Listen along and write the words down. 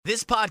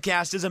This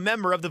podcast is a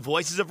member of the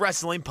Voices of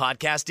Wrestling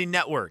Podcasting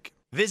Network.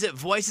 Visit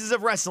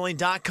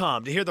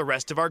voicesofwrestling.com to hear the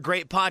rest of our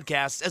great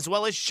podcasts, as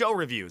well as show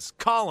reviews,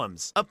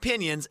 columns,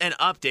 opinions, and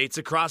updates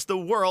across the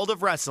world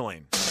of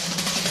wrestling.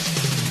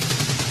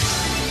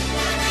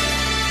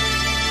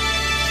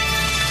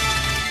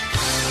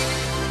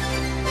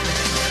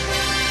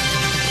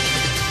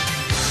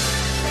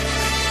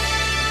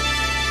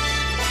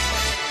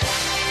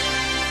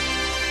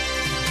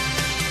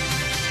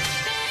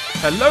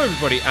 Hello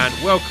everybody and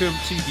welcome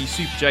to the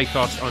Super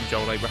J-Cast. I'm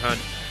Joel Abraham,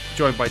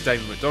 joined by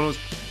Damon McDonald.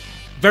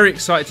 Very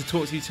excited to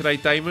talk to you today,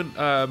 Damon.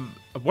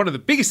 One of the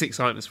biggest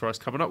excitements for us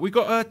coming up, we've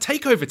got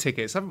takeover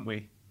tickets, haven't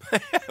we?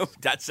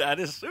 That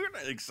is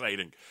certainly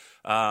exciting.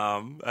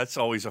 That's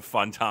always a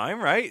fun time,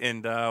 right?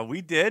 And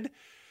we did.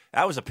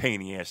 That was a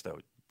pain in the ass, though,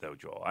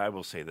 Joel. I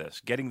will say this.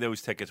 Getting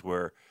those tickets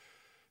it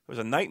was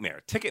a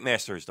nightmare.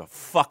 Ticketmaster is the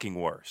fucking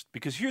worst,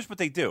 because here's what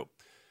they do.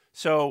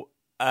 So,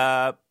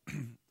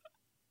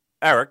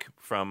 Eric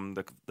from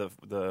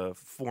the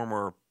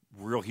former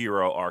Real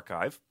Hero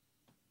archive,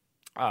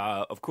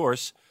 of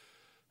course,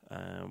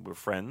 we're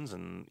friends,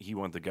 and he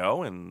wanted to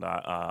go, and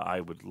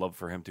I would love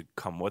for him to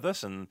come with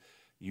us and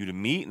you to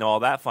meet and all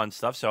that fun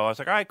stuff. So I was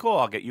like, all right, cool.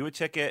 I'll get you a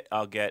ticket.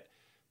 I'll get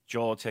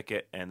Joel a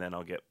ticket, and then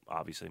I'll get,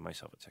 obviously,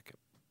 myself a ticket.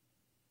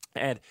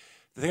 And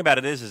the thing about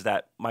it is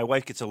that my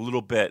wife gets she's a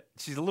little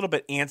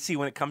bit antsy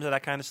when it comes to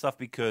that kind of stuff,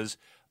 because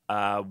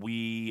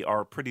we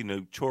are pretty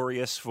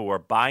notorious for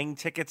buying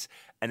tickets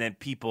and then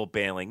people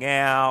bailing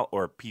out,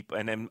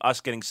 and then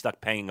us getting stuck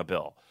paying a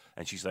bill.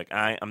 And she's like,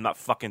 I'm not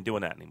fucking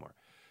doing that anymore.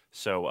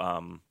 So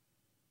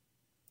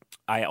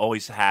I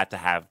always had to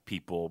have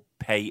people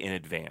pay in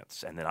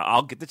advance, and then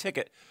I'll get the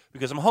ticket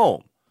because I'm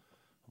home.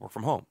 I work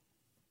from home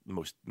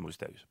most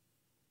days.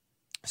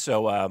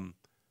 So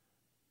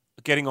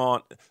getting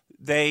on,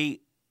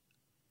 they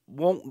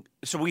won't.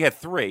 So we had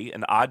 3,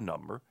 an odd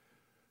number.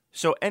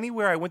 So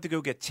anywhere I went to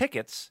go get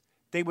tickets,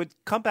 they would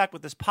come back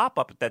with this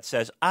pop-up that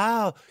says,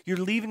 you're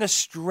leaving a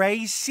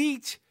stray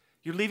seat.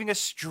 You're leaving a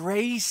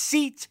stray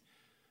seat.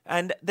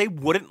 And they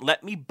wouldn't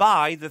let me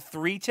buy the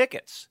 3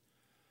 tickets.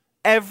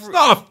 It's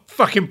not a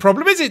fucking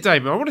problem, is it,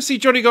 Damon? I want to see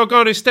Johnny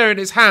Gargano staring at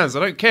his hands.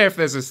 I don't care if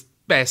there's a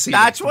spare seat.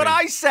 That's what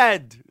I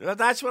said.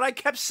 That's what I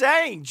kept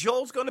saying.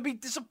 Joel's going to be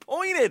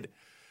disappointed.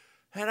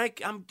 And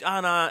I'm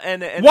on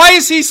and why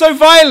is he so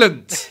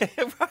violent?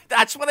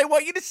 That's what I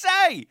want you to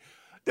say.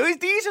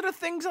 These are the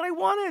things that I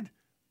wanted.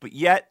 But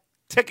yet,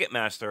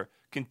 Ticketmaster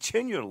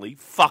continually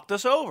fucked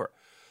us over.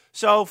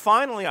 So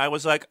finally, I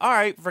was like, all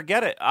right,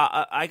 forget it.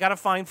 I got to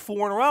find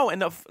 4 in a row.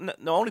 And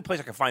the only place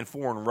I could find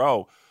 4 in a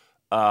row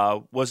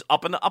was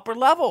up in the upper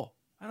level.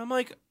 And I'm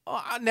like,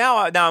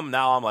 now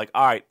I'm like,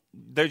 all right,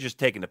 they're just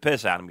taking the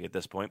piss out of me at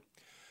this point.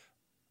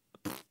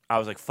 I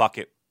was like, fuck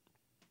it.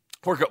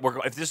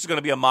 If this is going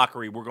to be a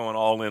mockery, we're going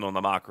all in on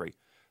the mockery.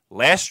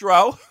 Last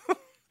row,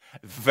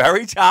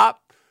 very top.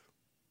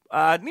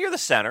 Near the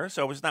center,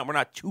 so we're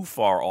not too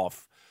far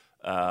off,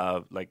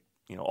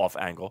 off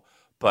angle.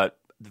 But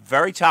the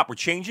very top, we're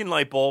changing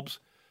light bulbs.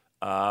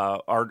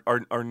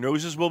 Our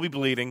noses will be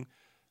bleeding,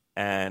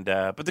 and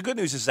but the good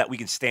news is that we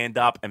can stand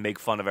up and make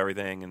fun of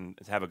everything and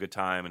have a good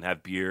time and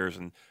have beers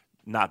and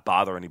not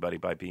bother anybody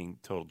by being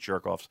total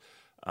jerk offs.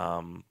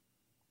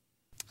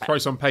 Throw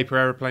some paper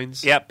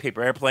airplanes. Yeah,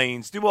 paper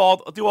airplanes. Do all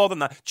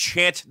the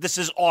chant. This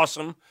is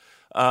awesome.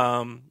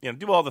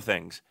 Do all the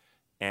things.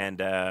 And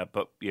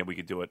but yeah, we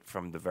could do it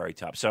from the very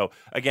top. So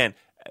again,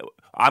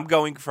 I'm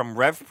going from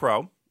Rev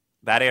Pro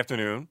that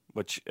afternoon,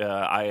 which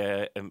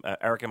Eric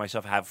and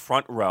myself have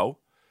front row.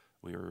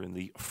 We were in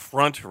the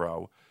front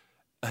row.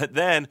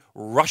 Then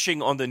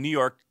rushing on the New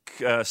York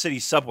City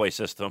subway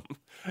system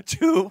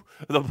to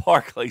the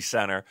Barclays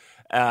Center,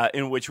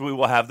 in which we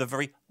will have the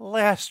very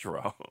last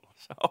row.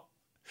 So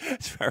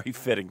it's very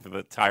fitting for the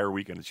entire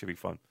weekend. It should be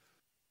fun.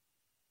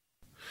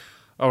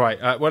 All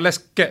right, well, let's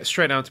get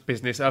straight down to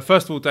business.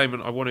 First of all,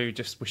 Damon, I want to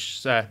just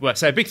say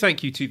a big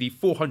thank you to the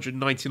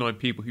 499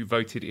 people who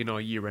voted in our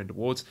year-end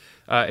awards.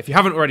 If you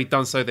haven't already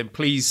done so, then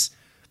please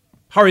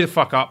hurry the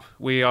fuck up.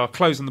 We are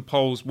closing the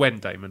polls when,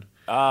 Damon?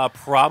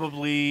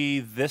 Probably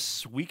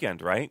this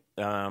weekend, right?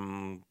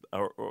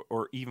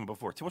 Or even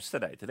before. What's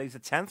today? Today's the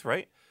 10th,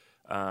 right?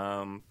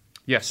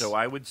 Yes. So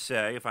I would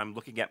say, if I'm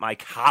looking at my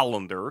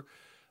calendar,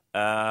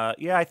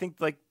 I think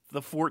like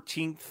the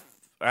 14th.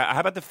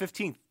 How about the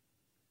 15th?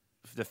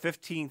 The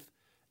 15th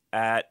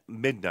at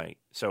midnight.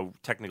 So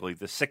technically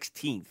the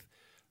 16th,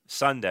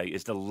 Sunday,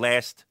 is the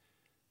last.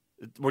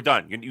 We're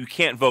done. You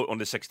can't vote on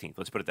the 16th.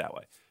 Let's put it that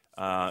way.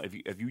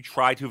 If you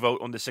try to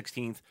vote on the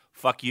 16th,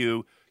 fuck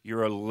you.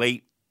 You're a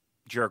late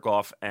jerk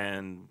off,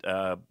 and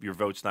your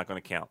vote's not going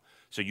to count.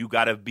 So you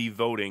got to be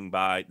voting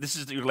by. This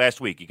is your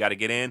last week. You got to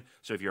get in.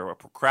 So if you're a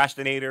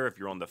procrastinator, if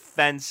you're on the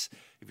fence,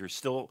 if you're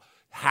still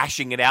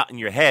hashing it out in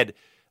your head,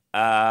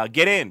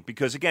 get in,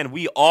 because again,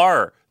 we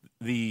are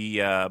the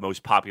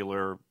most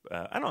popular.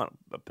 I don't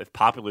know if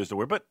popular is the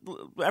word, but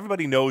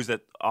everybody knows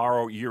that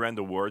our year-end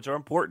awards are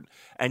important.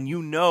 And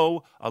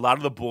a lot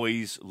of the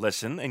boys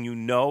listen, and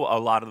a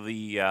lot of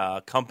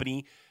the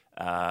company,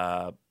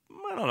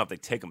 I don't know if they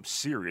take him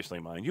seriously,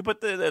 mind you, but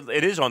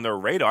it is on their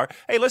radar.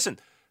 Hey, listen,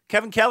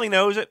 Kevin Kelly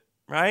knows it,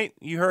 right?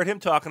 You heard him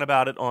talking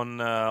about it on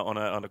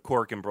a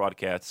Corkin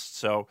broadcast.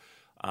 So,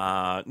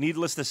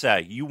 needless to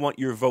say, you want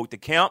your vote to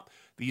count.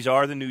 These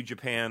are the New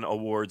Japan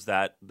awards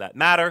that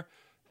matter.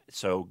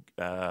 So,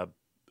 a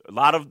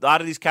lot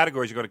of these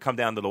categories are going to come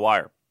down to the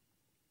wire,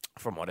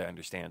 from what I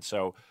understand.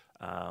 So,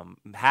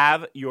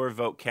 have your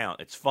vote count.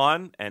 It's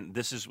fun, and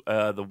this is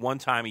the one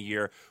time a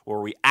year where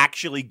we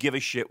actually give a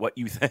shit what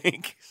you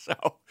think.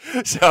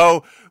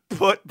 So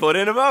put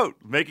in a vote,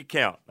 make it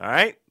count. All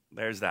right,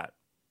 there's that.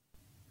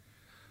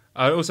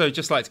 I'd also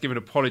just like to give an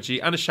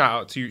apology and a shout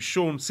out to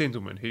Sean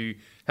Sindelman, who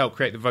helped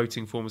create the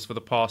voting forms for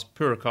the past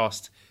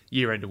Puracast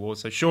year-end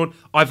awards. So, Sean,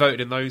 I voted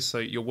in those, so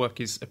your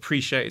work is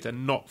appreciated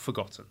and not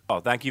forgotten.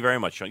 Oh, thank you very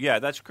much, Sean. Yeah,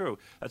 that's true.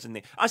 That's a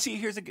name. I see.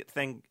 Here's the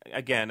thing.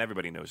 Again,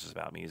 everybody knows this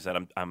about me: is that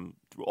I'm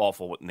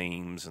awful with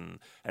names and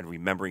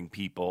remembering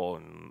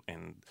people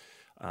and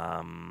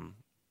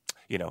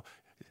you know.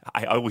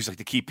 I always like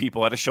to keep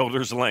people at a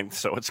shoulder's length,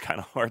 so it's kind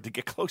of hard to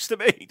get close to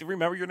me to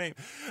remember your name.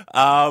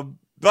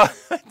 But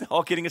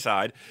all kidding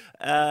aside,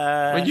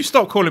 when you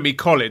stop calling me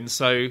Colin,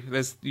 so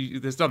there's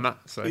done that.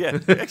 So yeah,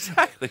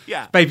 exactly.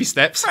 Yeah, baby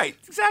steps. Right,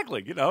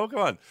 exactly. Come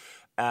on.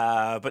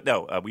 But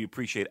no, we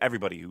appreciate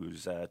everybody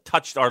who's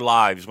touched our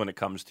lives when it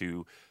comes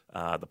to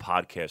the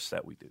podcasts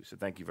that we do. So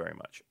thank you very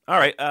much. All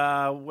right,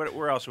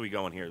 where else are we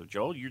going here,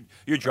 Joel?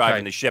 You're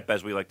driving the ship,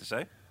 as we like to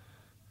say.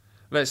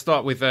 Let's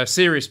start with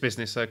serious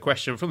business. A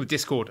question from the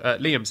Discord.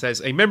 Liam says,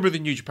 a member of the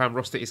New Japan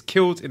roster is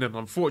killed in an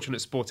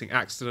unfortunate sporting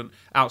accident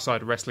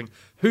outside of wrestling.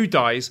 Who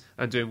dies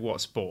and doing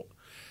what sport?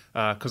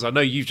 Because I know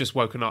you've just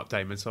woken up,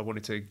 Damon, so I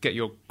wanted to get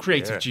your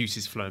creative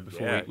juices flowing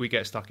before we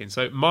get stuck in.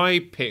 So my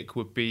pick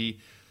would be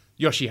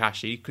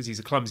Yoshihashi, because he's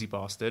a clumsy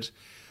bastard,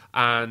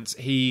 and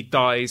he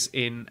dies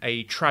in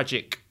a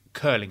tragic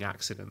curling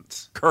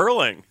accident.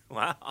 Curling?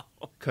 Wow.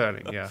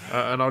 Curling, yeah.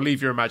 And I'll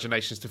leave your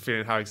imaginations to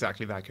feeling how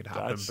exactly that could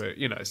happen. But,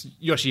 it's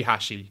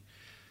Yoshihashi.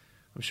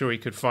 I'm sure he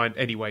could find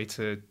any way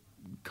to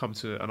come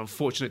to an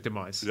unfortunate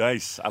demise.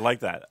 Nice. I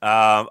like that.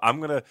 I'm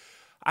gonna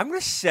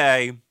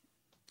say,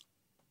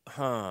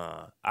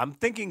 I'm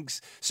thinking,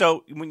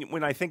 so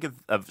when I think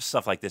of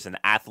stuff like this and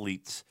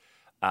athletes,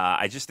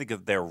 I just think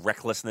of their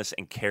recklessness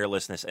and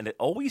carelessness. And it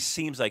always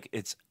seems like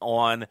it's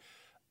on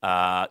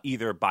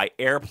either by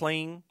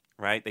airplane.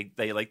 Right,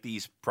 they like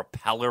these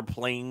propeller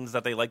planes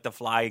that they like to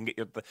fly and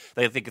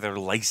they think of their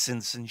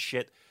license and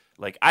shit.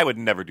 Like, I would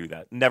never do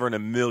that. Never in a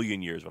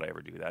million years would I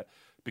ever do that,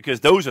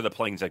 because those are the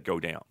planes that go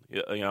down.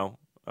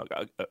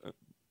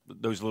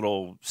 Those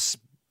little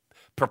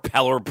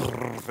propeller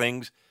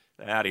things.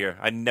 Out of here!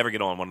 I'd never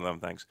get on one of them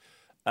things.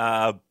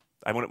 I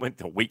went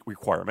to weight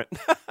requirement.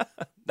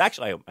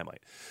 Actually, I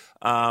might.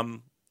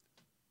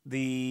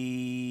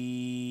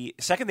 The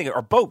second thing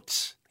are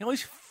boats. They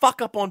always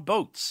fuck up on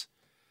boats.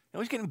 They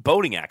always get in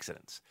boating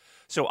accidents.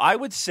 So I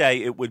would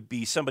say it would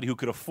be somebody who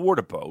could afford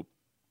a boat.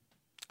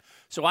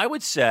 So I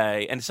would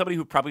say, and somebody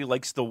who probably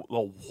likes the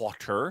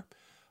water.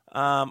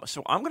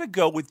 So I'm going to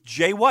go with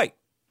Jay White.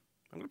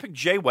 I'm going to pick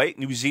Jay White,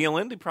 New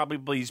Zealand. He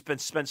probably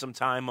spent some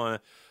time on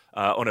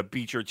a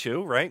beach or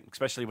two, right?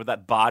 Especially with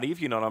that body, if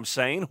you know what I'm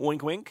saying.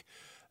 Wink, wink.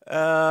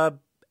 And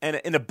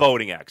in a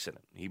boating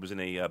accident. He was in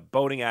a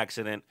boating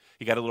accident.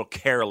 He got a little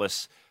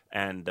careless.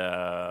 And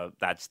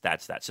that's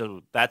that.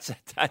 So that's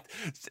that.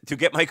 To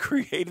get my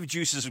creative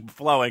juices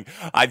flowing,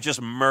 I've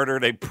just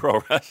murdered a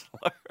pro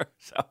wrestler.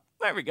 So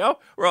there we go.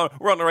 We're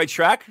on the right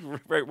track,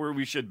 right where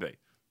we should be.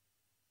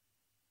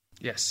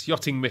 Yes,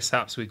 yachting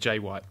mishaps with Jay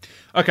White.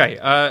 Okay,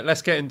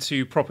 let's get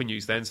into proper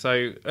news then.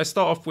 So let's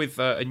start off with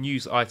a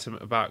news item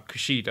about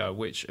Kushida,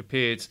 which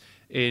appeared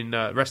in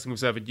Wrestling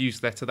Observer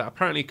newsletter, that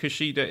apparently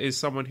Kushida is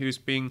someone who's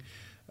being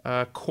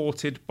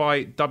courted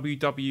by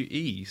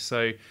WWE.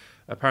 So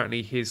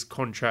apparently his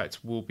contract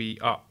will be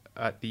up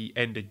at the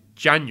end of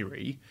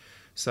January,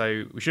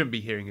 so we shouldn't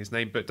be hearing his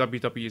name, but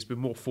WWE has been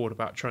more forward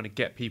about trying to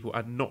get people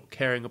and not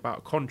caring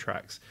about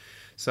contracts.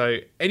 So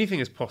anything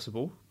is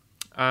possible.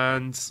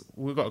 And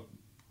we've got a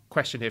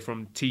question here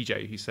from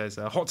TJ, who says,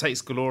 hot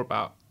takes galore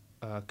about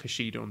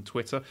Kushida on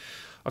Twitter.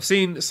 I've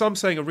seen some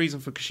saying a reason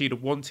for Kushida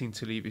wanting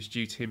to leave is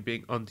due to him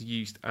being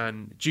underused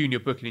and junior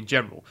booking in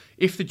general.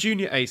 If the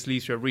junior ace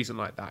leaves for a reason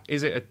like that,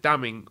 is it a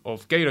damning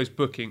of Gedo's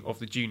booking of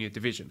the junior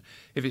division?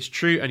 If it's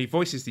true and he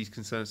voices these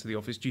concerns to the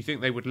office, do you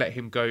think they would let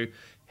him go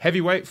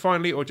heavyweight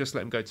finally, or just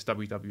let him go to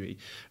WWE?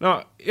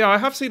 Now, yeah, I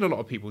have seen a lot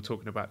of people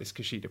talking about this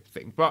Kushida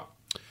thing, but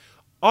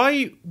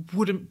I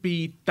wouldn't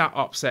be that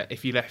upset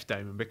if he left,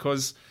 Damon,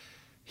 because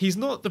he's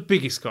not the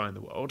biggest guy in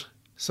the world.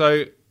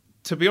 So,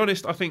 to be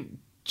honest, I think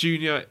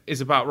Junior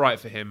is about right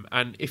for him.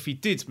 And if he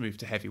did move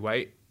to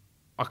heavyweight,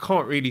 I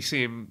can't really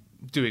see him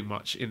doing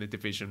much in the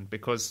division,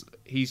 because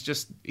he's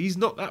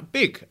not that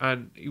big,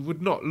 and he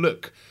would not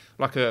look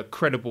like a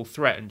credible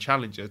threat and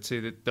challenger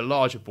to the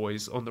larger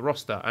boys on the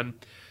roster. And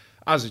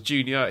as a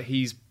junior,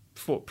 he's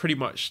fought pretty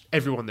much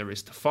everyone there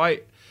is to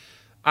fight.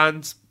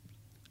 And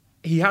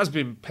he has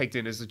been pegged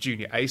in as a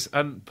junior ace,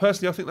 and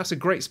personally I think that's a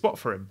great spot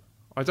for him.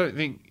 I don't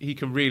think he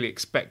can really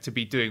expect to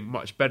be doing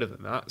much better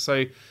than that.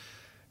 So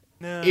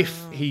No.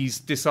 if he's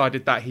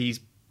decided that he's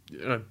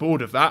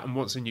bored of that and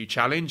wants a new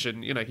challenge,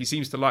 and he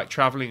seems to like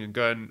traveling and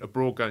going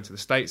abroad, going to the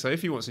States, so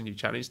if he wants a new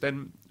challenge,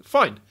 then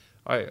fine,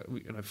 I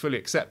fully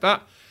accept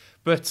that.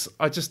 But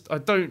I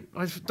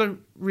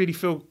don't really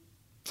feel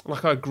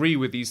like I agree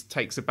with these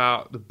takes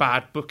about the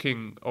bad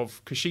booking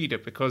of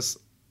Kushida, because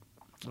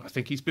I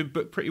think he's been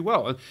booked pretty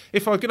well. And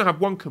if I'm going to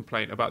have one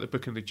complaint about the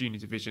booking of the junior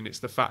division, it's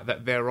the fact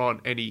that there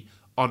aren't any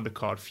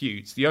undercard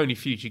feuds. The only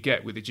feud you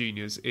get with the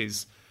juniors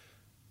is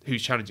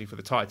who's challenging for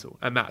the title,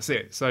 and that's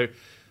it. So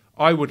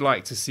I would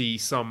like to see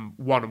some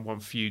one-on-one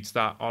feuds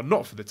that are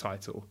not for the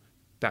title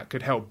that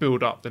could help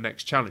build up the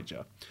next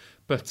challenger.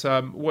 But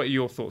what are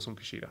your thoughts on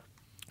Kushida?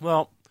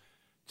 Well,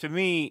 to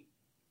me,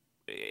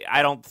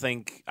 I don't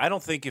think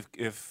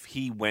if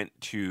he went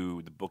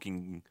to the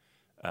booking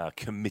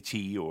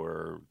committee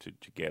or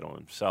to get on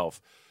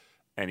himself,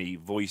 and he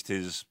voiced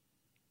his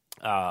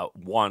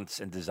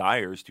wants and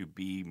desires to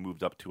be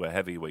moved up to a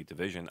heavyweight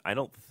division, I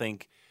don't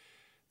think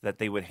that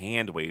they would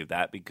hand wave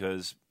that,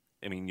 because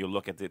you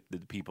look at the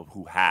people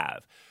who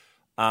have.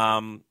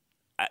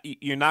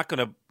 You're not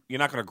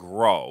gonna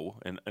grow.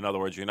 In other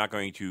words, you're not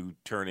going to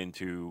turn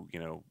into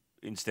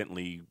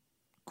instantly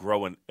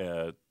growing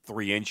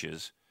 3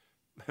 inches.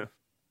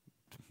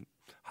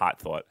 Hot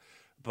thought,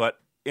 but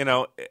and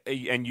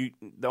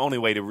the only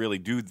way to really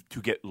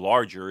to get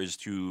larger is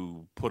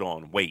to put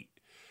on weight.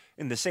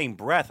 In the same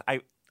breath,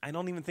 I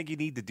don't even think you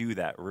need to do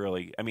that,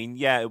 really.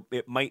 Yeah,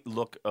 it might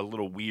look a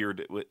little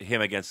weird with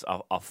him against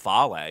a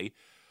Fale,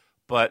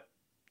 but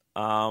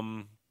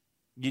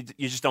you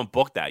just don't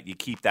book that. You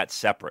keep that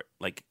separate.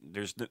 Like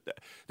there's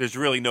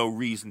really no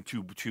reason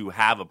to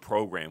have a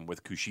program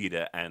with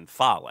Kushida and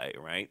Fale,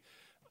 right?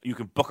 You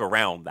can book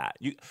around that.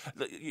 You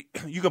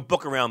can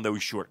book around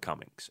those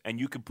shortcomings, and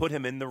you can put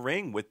him in the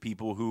ring with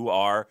people who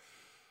are,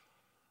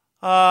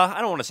 I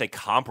don't want to say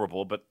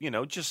comparable, but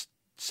just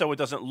so it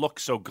doesn't look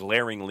so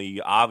glaringly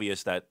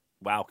obvious that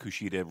wow,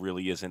 Kushida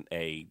really isn't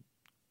a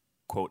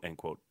quote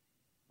unquote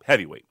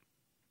heavyweight.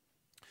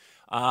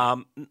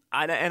 And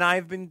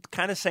I've been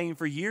kind of saying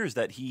for years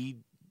that he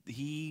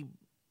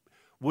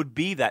would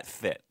be that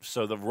fit.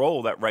 So the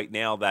role that right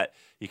now that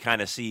you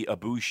kind of see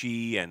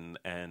Ibushi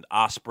and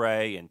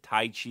Ospreay and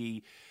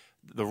Taichi,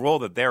 the role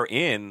that they're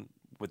in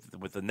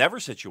with the Never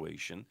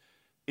situation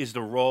is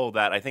the role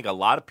that I think a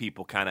lot of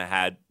people kind of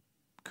had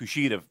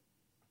Kushida,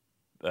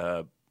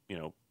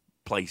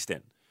 placed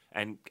in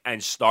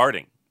and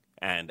starting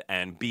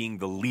and being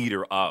the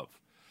leader of.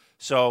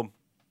 So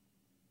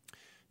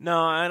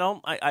no, I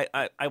don't.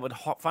 I would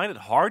find it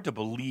hard to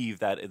believe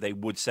that they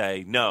would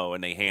say no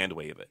and they hand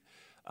wave it.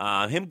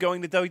 Him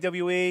going to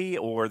WWE,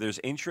 or there's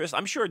interest.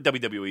 I'm sure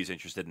WWE is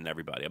interested in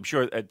everybody. I'm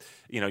sure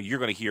you're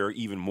going to hear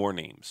even more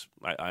names.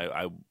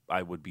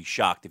 I would be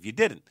shocked if you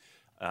didn't,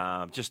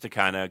 just to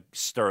kind of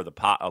stir the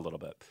pot a little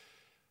bit.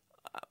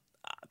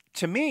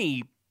 To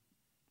me,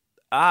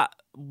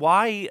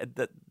 why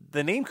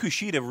the name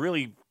Kushida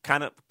really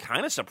kind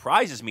of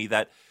surprises me,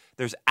 that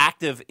there's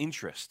active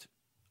interest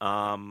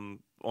on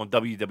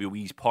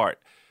WWE's part,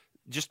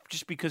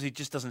 just because it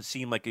just doesn't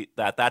seem like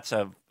that's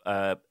a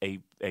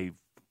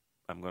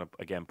I'm going to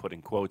again put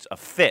in quotes, a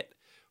fit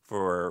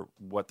for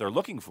what they're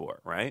looking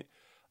for, right?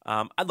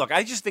 Look,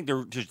 I just think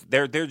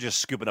they're just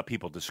scooping up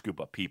people to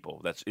scoop up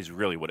people. That is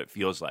really what it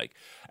feels like,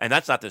 and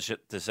that's not to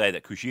say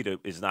that Kushida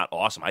is not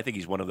awesome. I think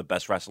he's one of the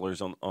best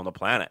wrestlers on the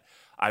planet.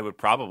 I would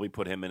probably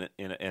put him in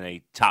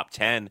a top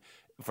 10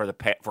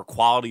 for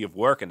quality of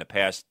work in the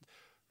past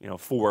 4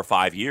 or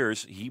 5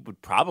 years. He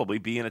would probably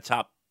be in a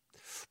top.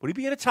 Would he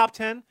be in a top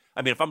 10?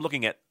 If I'm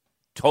looking at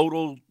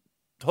total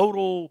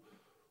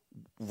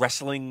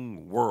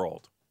wrestling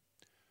world,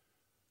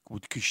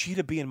 would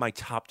Kushida be in my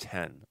top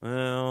 10?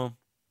 Well,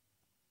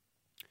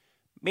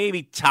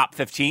 maybe top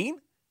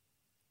 15.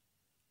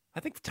 I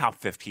think top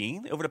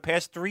 15 over the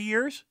past 3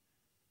 years.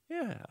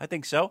 Yeah, I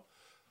think so.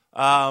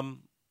 I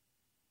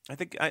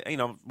think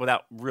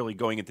without really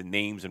going into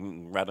names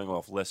and rattling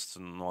off lists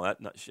and all that,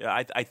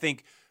 I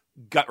think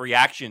gut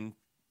reaction.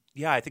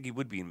 Yeah, I think he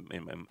would be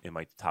in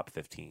my top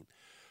 15.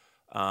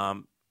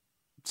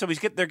 So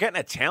they're getting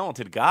a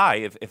talented guy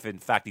if in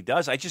fact he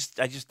does. I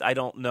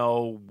don't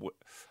know.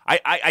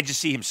 I just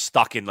see him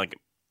stuck in like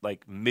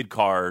mid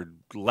card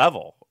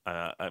level.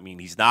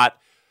 He's not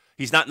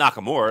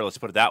Nakamura. Let's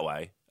put it that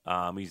way.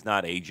 He's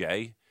not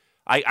AJ.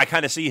 I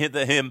kind of see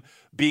him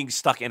being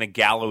stuck in a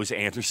Gallows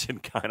Anderson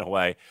kind of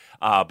way,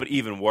 but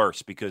even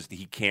worse because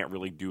he can't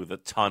really do the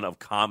ton of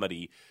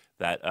comedy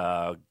that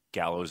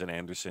Gallows and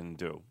Anderson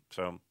do.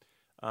 So.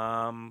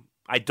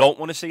 I don't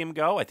want to see him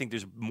go. I think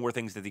there's more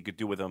things that he could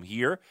do with him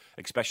here,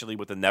 especially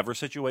with the Never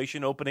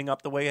situation opening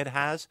up the way it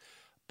has.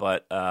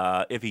 But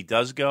if he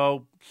does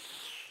go,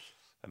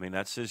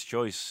 that's his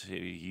choice.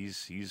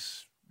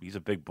 He's a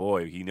big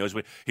boy. He knows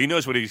what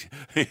he's.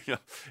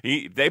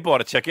 They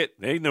bought a ticket.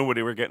 They knew what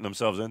they were getting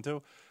themselves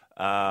into,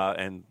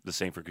 and the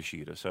same for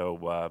Kushida.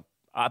 So,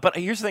 but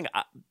here's the thing.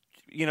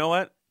 You know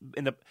what?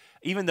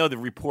 Even though the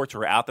reports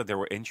were out that there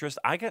were interest,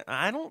 I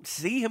don't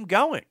see him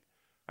going.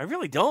 I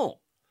really don't.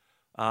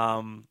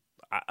 Not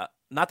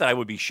that I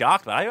would be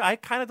shocked, but I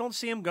kind of don't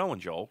see him going,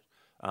 Joel.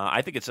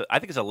 I think it's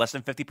a less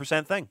than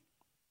 50% thing.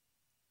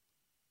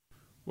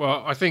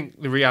 Well, I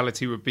think the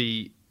reality would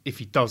be, if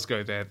he does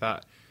go there,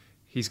 that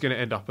he's going to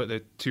end up at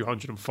the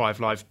 205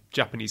 Live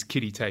Japanese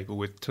kiddie table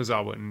with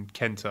Tozawa and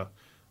Kenta,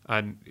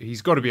 and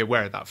he's got to be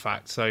aware of that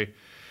fact. So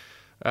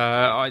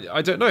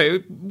I don't know.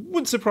 It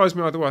wouldn't surprise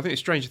me either way. I think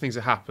stranger things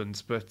have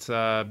happened, but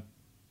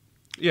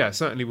yeah, it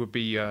certainly would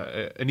be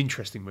an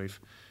interesting move.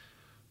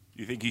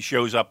 You think he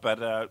shows up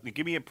at?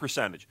 Give me a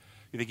percentage.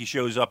 You think he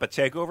shows up at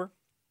Takeover?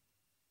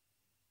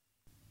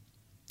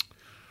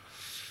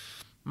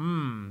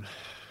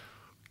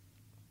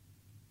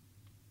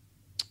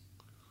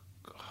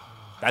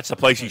 That's the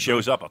place he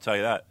shows up. I'll tell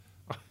you that.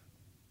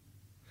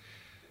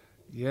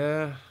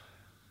 Yeah,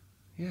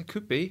 it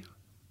could be.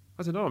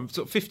 I don't know. I'm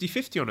sort of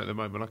 50-50 on it at the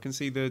moment. I can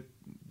see the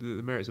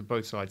merits of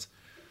both sides.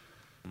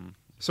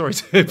 Sorry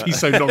to be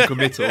so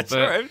non-committal, but,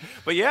 right.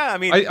 But yeah, I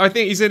mean, I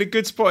think he's in a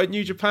good spot at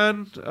New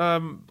Japan.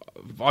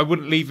 I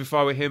wouldn't leave if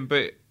I were him,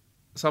 but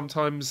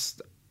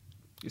sometimes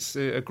it's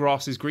a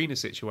grass is greener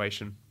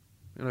situation.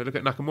 Look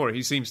at Nakamura.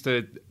 He seems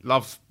to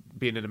love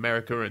being in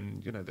America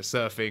and the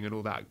surfing and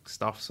all that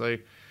stuff. So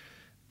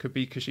could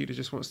be Kushida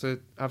just wants to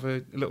have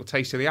a little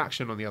taste of the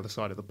action on the other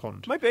side of the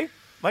pond. Might be.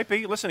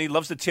 Listen, he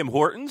loves the Tim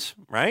Hortons,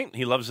 right?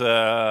 He loves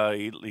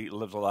he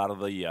loves a lot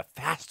of the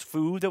fast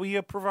food that we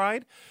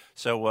provide.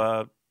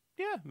 So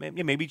yeah,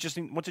 maybe just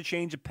wants to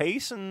change of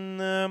pace,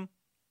 and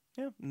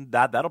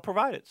that'll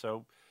provide it.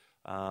 So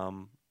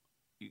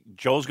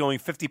Joel's going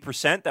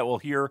 50%. That we'll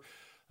hear.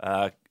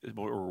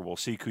 We'll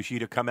see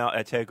Kushida come out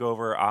at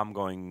TakeOver. I'm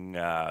going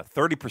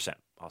 30%.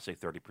 I'll say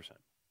 30%.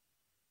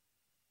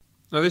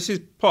 Now, this is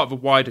part of a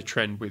wider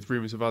trend with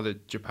rumours of other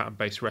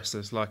Japan-based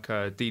wrestlers like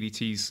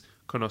DDT's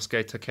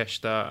Konosuke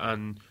Takeshita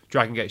and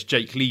Dragon Gate's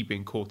Jake Lee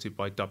being courted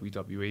by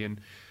WWE. And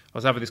I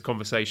was having this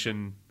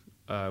conversation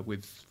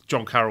with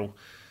John Carroll,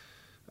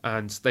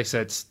 and they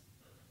said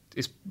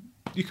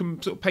you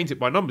can sort of paint it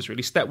by numbers,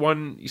 really. Step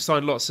one, you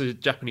sign lots of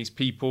Japanese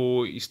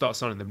people, you start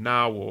signing them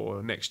now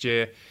or next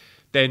year.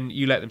 Then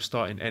you let them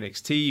start in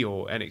NXT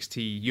or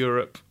NXT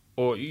Europe,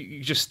 or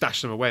you just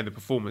stash them away in the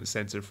Performance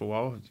Center for a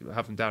while,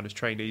 have them down as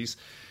trainees.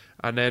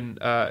 And then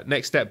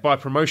next step, by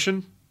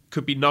promotion,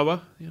 could be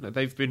Noah.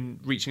 They've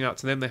been reaching out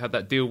to them. They had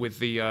that deal with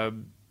the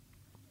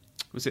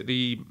was it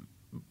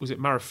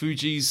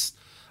Marufuji's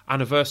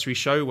anniversary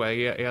show where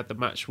he had the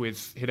match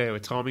with Hideo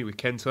Itami, with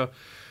Kenta.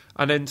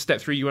 And then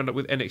step 3, you end up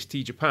with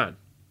NXT Japan.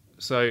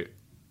 So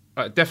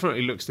it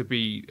definitely looks to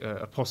be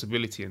a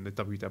possibility in the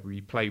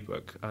WWE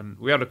playbook. And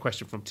we had a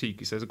question from Teague.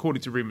 He says,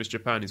 according to rumours,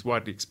 Japan is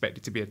widely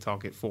expected to be a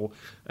target for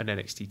an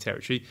NXT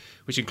territory,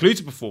 which includes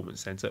a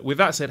Performance Centre. With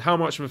that said, how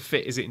much of a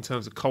fit is it in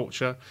terms of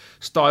culture,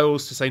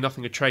 styles, to say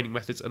nothing of training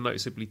methods, are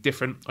noticeably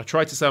different? I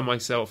try to sell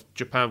myself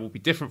Japan will be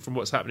different from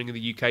what's happening in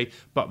the UK,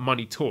 but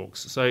money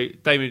talks. So,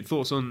 Damien,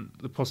 thoughts on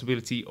the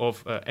possibility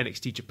of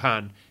NXT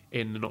Japan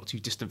in the not too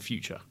distant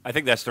future? I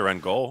think that's their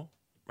end goal,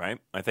 right?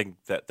 I think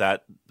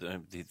that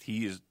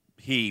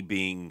he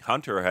being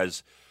Hunter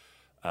has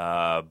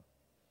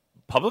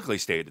publicly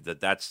stated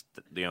that's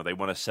they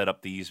want to set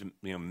up these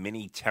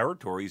mini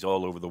territories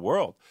all over the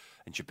world,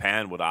 and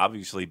Japan would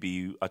obviously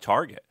be a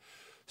target.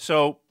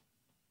 So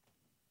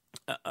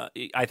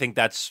I think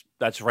that's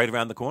right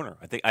around the corner.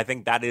 I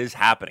think that is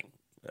happening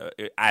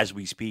as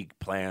we speak.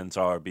 Plans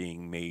are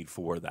being made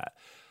for that.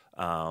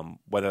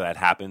 Whether that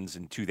happens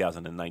in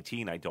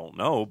 2019, I don't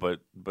know,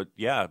 but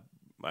yeah,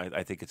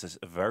 I think it's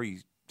a very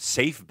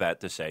safe bet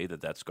to say that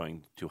that's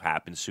going to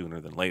happen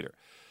sooner than later.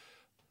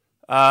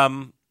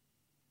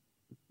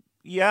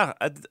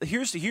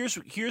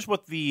 Here's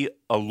what the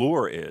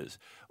allure is.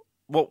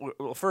 Well,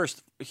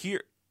 first,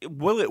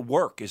 will it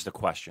work is the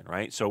question,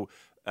 right? So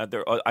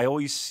I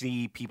always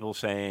see people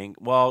saying,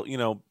 well,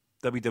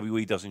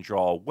 WWE doesn't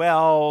draw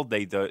well.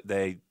 They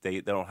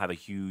don't have a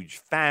huge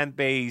fan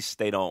base.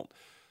 They don't.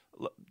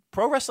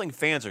 Pro wrestling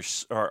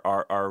fans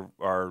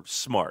are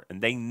smart,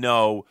 and they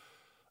know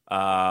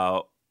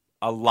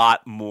a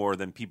lot more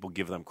than people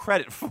give them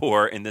credit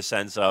for, in the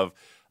sense of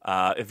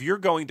if you're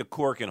going to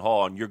Cork and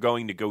Hall and you're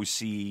going to go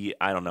see,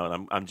 I don't know,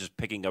 and I'm just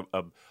picking a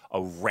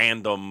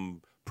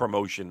random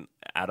promotion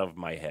out of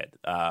my head.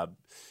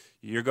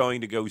 You're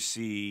going to go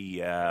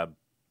see, I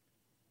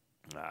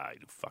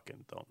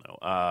fucking don't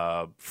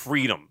know,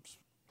 Freedoms,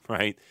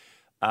 right?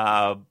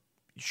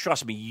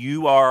 Trust me,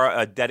 you are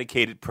a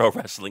dedicated pro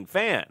wrestling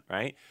fan,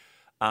 right?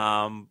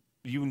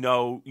 You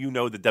know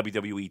the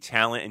WWE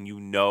talent, and you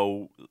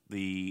know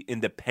the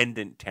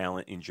independent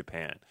talent in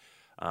Japan.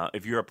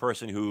 If you're a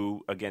person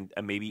who, again,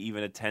 maybe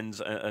even attends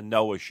a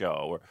Noah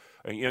show,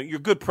 or you're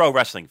good pro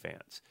wrestling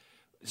fans.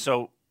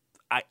 So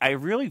I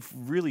really,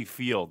 really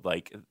feel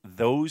like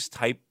those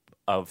type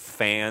of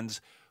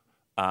fans,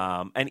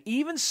 and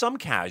even some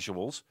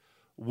casuals,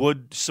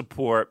 would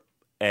support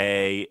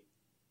a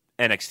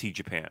NXT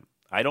Japan.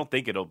 I don't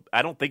think it'll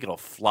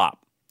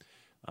flop.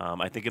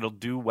 I think it'll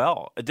do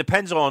well. It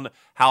depends on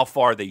how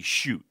far they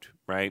shoot,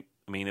 right?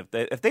 I mean,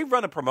 if they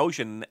run a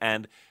promotion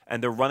and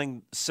they're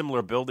running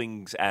similar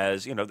buildings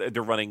as,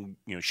 they're running,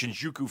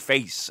 Shinjuku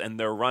Face, and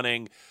they're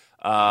running,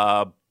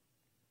 Korakuen,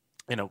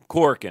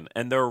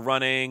 and they're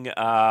running,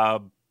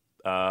 what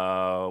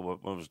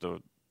was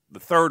the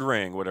Third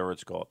Ring, whatever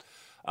it's called.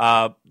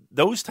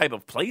 Those type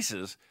of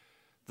places,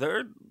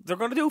 they're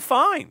going to do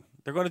fine.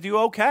 They're going to do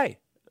okay.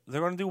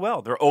 They're going to do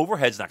well. Their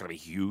overhead's not going to be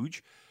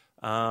huge.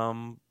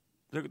 They're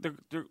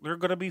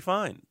going to be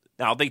fine.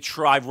 Now they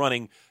try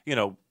running,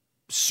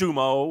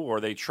 sumo, or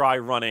they try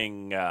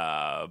running,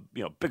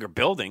 bigger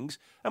buildings.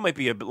 That might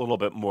be a little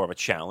bit more of a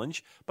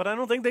challenge, but I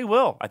don't think they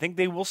will. I think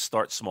they will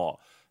start small,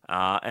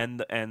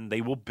 and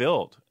they will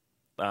build.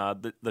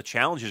 The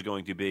challenge is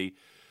going to be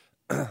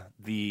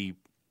the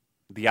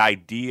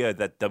idea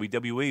that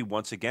WWE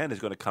once again is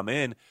going to come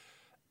in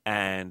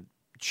and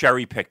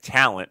cherry pick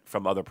talent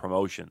from other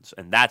promotions,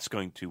 and that's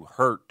going to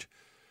hurt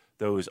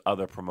those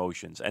other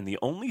promotions. And the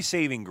only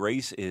saving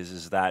grace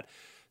is that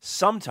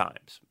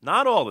sometimes,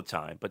 not all the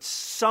time, but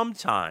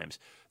sometimes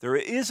there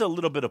is a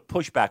little bit of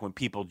pushback when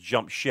people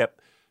jump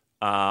ship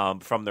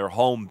from their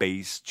home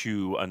base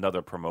to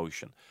another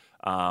promotion.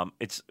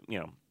 It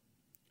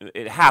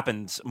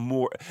happens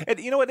more.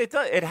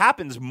 It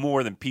happens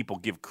more than people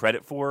give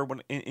credit for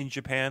in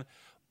Japan.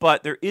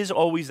 But there is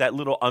always that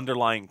little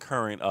underlying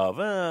current of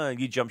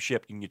you jump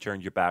ship and you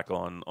turn your back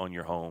on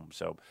your home.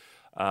 So,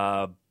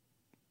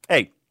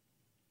 hey,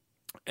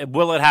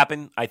 will it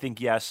happen? I think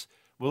yes.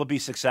 Will it be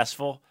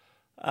successful?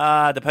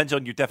 Depends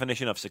on your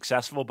definition of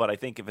successful. But I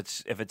think if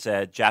it's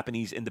a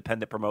Japanese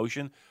independent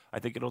promotion, I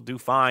think it'll do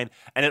fine.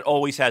 And it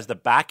always has the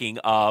backing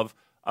of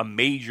a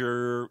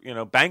major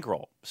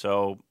bankroll.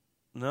 So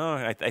no,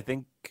 I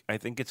think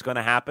it's going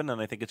to happen, and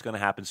I think it's going to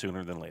happen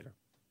sooner than later.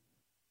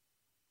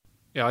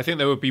 Yeah, I think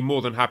they would be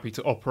more than happy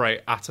to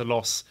operate at a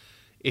loss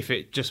if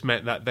it just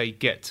meant that they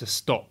get to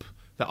stop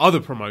the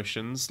other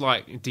promotions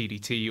like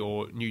DDT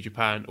or New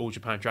Japan, All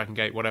Japan, Dragon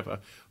Gate, whatever,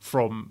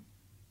 from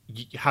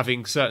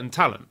having certain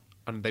talent.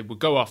 And they would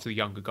go after the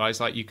younger guys,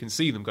 like you can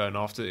see them going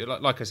after,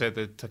 like I said,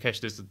 the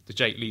Takeshita's, the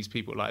Jake Lees,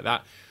 people like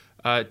that.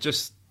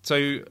 Just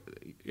so,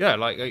 yeah,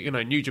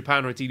 New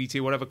Japan or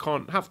DDT, whatever,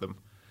 can't have them.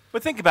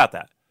 But think about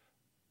that.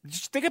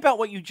 Just think about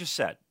what you just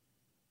said.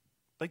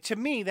 Like, to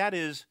me, that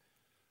is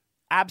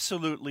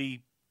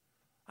absolutely,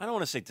 I don't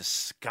want to say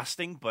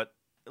disgusting, but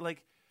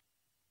like,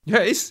 yeah,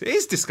 it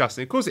is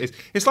disgusting. Of course it is.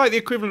 It's like the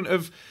equivalent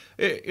of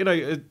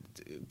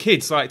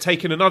kids like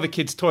taking another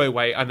kid's toy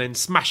away and then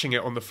smashing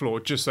it on the floor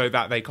just so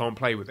that they can't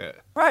play with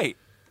it. Right.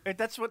 And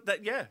that's what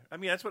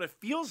that's what it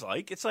feels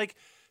like. It's like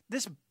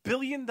this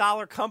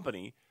billion-dollar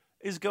company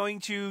is going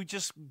to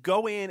just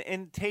go in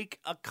and take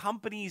a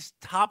company's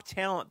top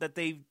talent that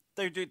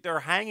they're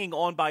hanging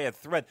on by a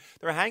thread.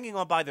 They're hanging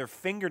on by their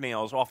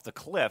fingernails off the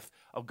cliff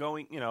of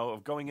going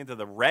into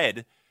the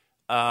red.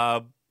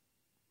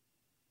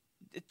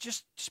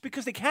 Just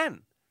because they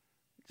can,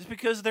 just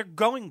because they're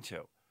going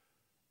to.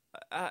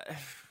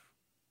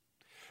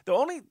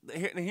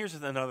 Here's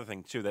another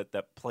thing too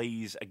that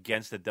plays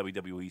against the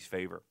WWE's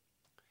favor.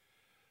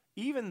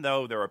 Even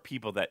though there are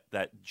people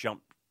that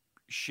jump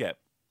ship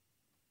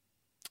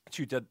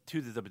to the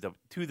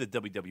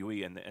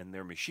WWE and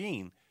their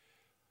machine,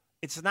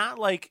 it's not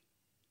like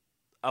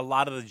a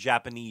lot of the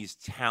Japanese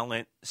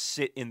talent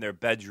sit in their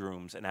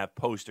bedrooms and have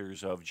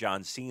posters of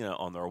John Cena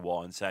on their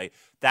wall and say,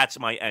 that's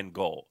my end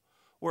goal.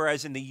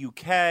 Whereas in the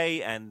UK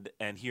and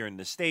here in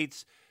the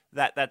States,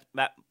 that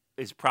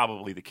is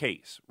probably the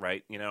case,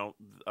 right?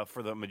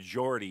 For the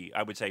majority,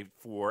 I would say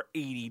for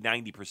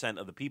 80-90%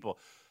 of the people,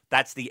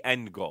 that's the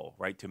end goal,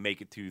 right? To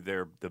make it to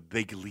the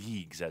big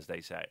leagues, as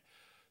they say.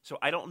 So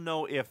I don't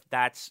know if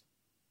that's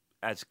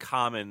as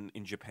common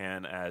in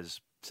Japan as,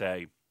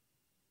 say,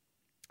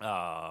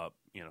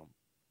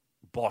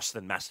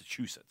 Boston,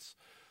 Massachusetts.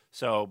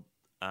 So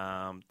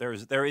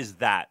there is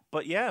that.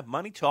 But yeah,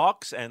 money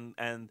talks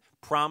and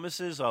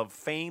promises of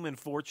fame and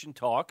fortune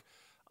talk.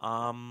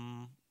 But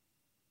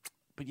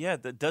yeah,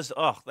 that does.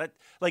 That,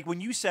 like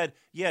when you said,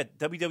 yeah,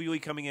 WWE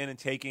coming in and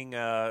taking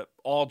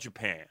All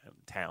Japan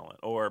talent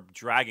or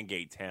Dragon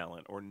Gate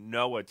talent or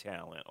Noah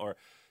talent or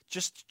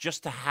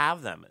just to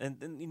have them, and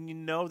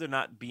they're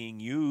not being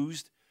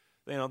used.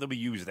 They'll be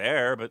used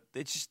there, but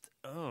it's just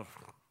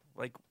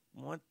like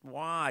what?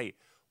 Why?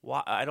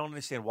 I don't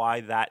understand why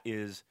that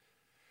is.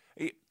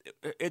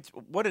 It's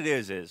what it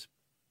is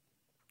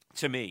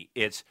to me.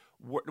 It's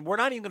we're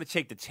not even going to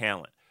take the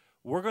talent.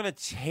 We're going to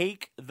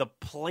take the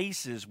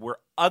places where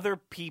other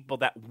people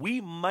that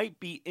we might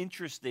be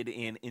interested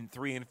in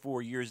 3 and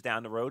 4 years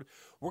down the road,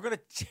 we're going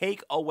to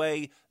take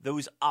away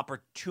those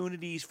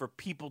opportunities for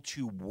people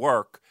to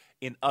work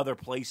in other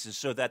places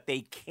so that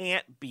they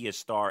can't be a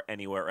star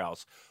anywhere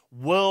else.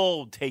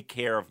 We'll take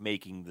care of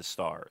making the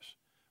stars,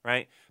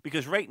 right?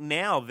 Because right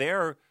now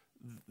their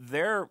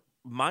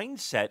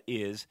mindset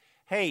is,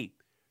 hey,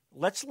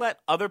 let's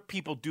let other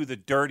people do the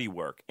dirty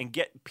work and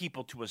get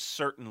people to a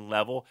certain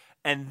level,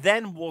 and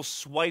then we'll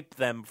swipe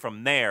them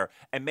from there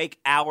and make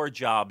our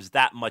jobs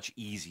that much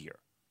easier,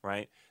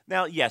 right?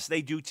 Now, yes,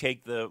 they do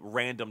take the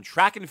random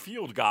track and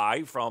field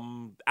guy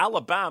from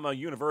Alabama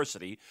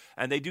University,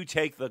 and they do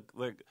take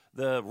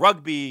the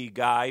rugby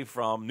guy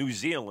from New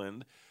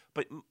Zealand,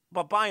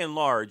 but by and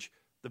large,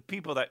 the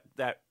people that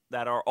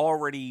are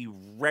already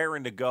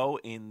raring to go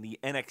in the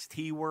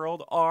NXT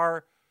world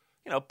are,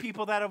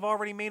 people that have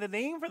already made a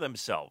name for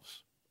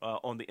themselves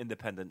on the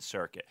independent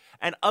circuit,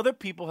 and other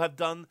people have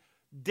dug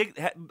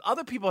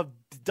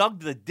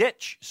the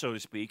ditch, so to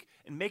speak,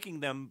 in making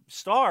them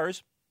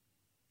stars.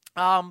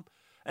 And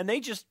they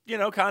just,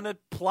 kind of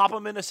plop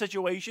them in a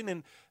situation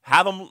and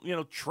have them,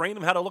 train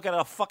them how to look at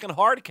a fucking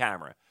hard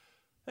camera.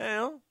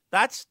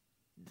 That's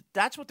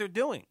what they're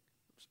doing.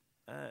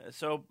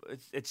 So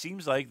it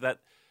seems like that,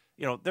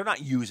 they're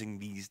not using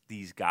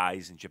these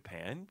guys in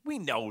Japan. We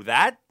know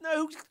that.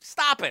 No,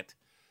 stop it.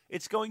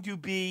 It's going to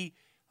be,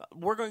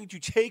 we're going to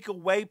take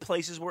away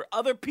places where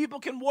other people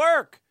can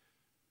work.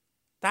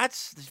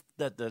 That's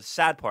the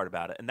sad part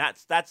about it, and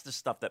that's the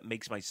stuff that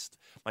makes my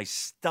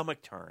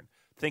stomach turn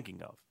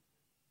thinking of.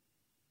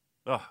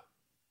 Ugh.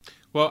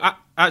 Well,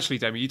 actually,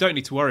 Damien, you don't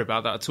need to worry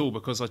about that at all,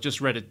 because I just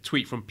read a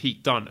tweet from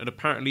Pete Dunne, and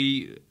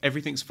apparently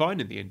everything's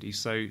fine in the Indies,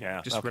 so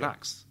just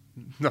relax.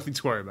 Nothing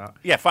to worry about.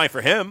 Yeah, fine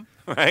for him,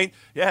 right?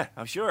 Yeah,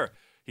 I'm sure.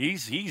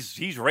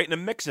 He's right in the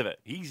mix of it.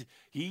 It's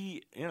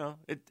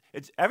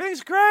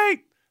everything's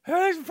great.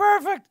 Everything's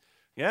perfect.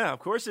 Yeah, of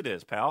course it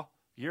is, pal.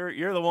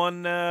 You're the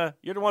one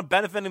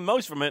benefiting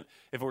most from it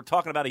if we're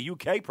talking about a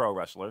UK pro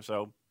wrestler.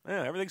 So,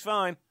 yeah, everything's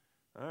fine.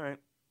 All right.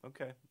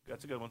 Okay.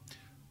 That's a good one.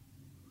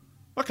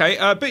 Okay,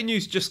 a bit of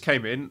news just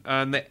came in,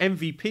 and the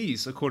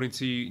MVPs, according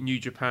to New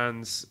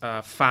Japan's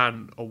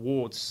fan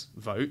awards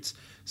vote.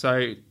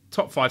 So,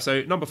 top 5.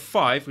 So, number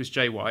 5 was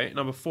Jay White.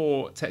 Number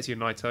 4, Tetsuya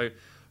Naito.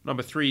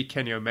 Number 3,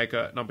 Kenny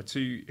Omega. Number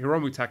 2,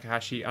 Hiromu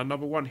Takahashi. And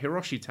number 1,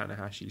 Hiroshi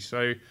Tanahashi.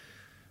 So,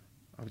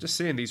 I'm just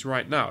seeing these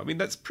right now. I mean,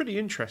 that's pretty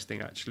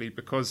interesting, actually,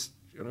 because,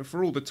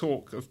 for all the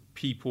talk of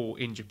people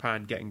in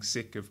Japan getting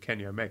sick of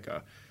Kenny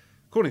Omega,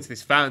 according to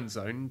this fan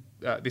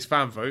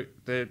vote,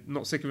 they're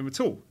not sick of him at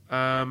all.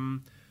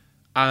 And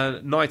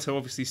Naito,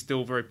 obviously,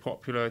 still very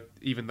popular,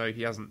 even though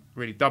he hasn't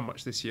really done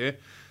much this year.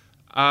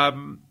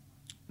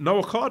 No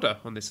Okada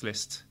on this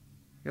list.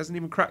 He hasn't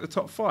even cracked the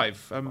top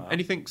 5. Wow.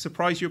 Anything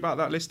surprise you about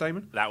that list,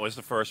 Damon? That was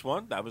the first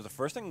one. That was the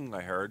first thing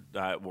I heard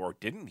or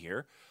didn't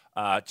hear.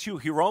 2,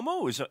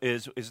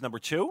 Hiromu is number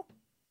 2.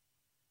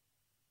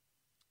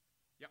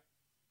 Yeah.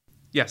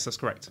 Yes, that's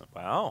correct.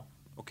 Wow.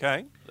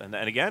 Okay. And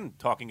again,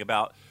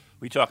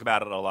 we talk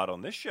about it a lot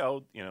on this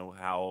show.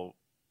 How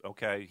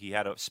he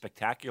had a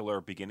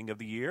spectacular beginning of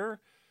the year.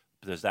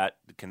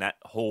 Can that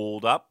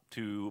hold up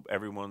to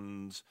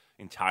everyone's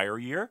entire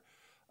year?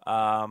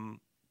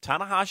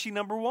 Tanahashi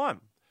number 1,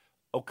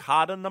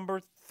 Okada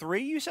number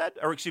 3. You said,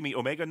 or excuse me,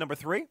 Omega number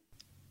 3.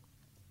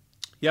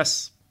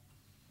 Yes.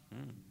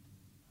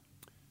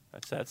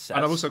 That's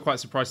and I'm also quite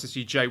surprised to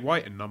see Jay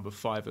White in number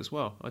 5 as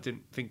well. I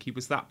didn't think he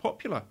was that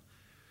popular.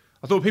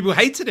 I thought people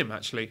hated him,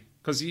 actually,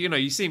 because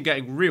you see him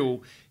getting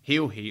real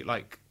heel heat,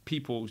 like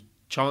people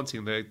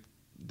chanting the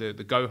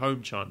go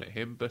home chant at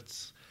him.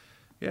 But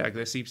yeah,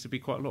 there seems to be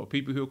quite a lot of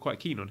people who are quite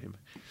keen on him.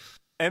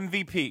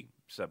 MVP.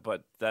 So,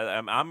 but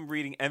I'm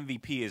reading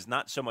MVP is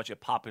not so much a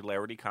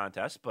popularity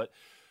contest, but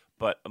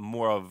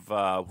more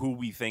of who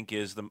we think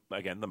is the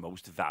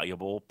most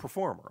valuable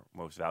performer,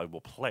 most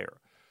valuable player.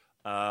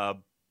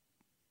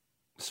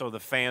 So the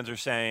fans are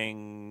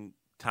saying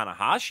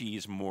Tanahashi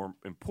is more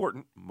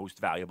important, more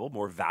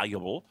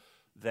valuable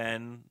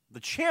than the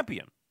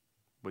champion,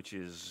 which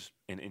is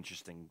an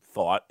interesting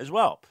thought as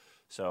well.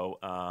 So,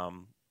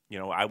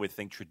 I would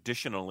think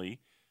traditionally,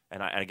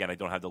 and I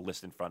don't have the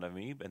list in front of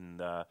me,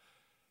 and I'd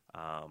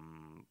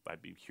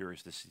be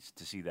curious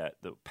to see that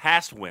the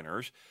past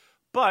winners,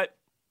 but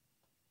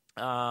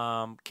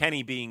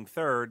Kenny being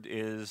third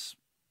is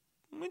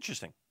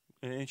interesting,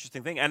 an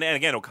interesting thing, and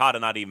again, Okada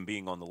not even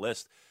being on the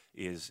list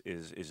is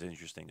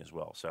interesting as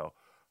well. So,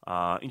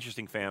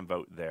 interesting fan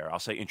vote there. I'll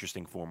say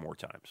interesting 4 more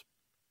times.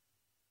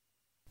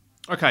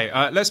 Okay,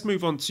 let's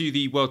move on to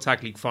the World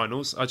Tag League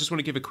Finals. I just want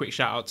to give a quick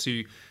shout out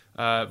to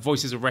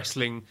Voices of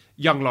Wrestling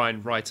Young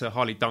Lion writer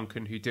Harley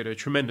Duncan, who did a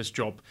tremendous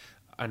job.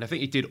 And I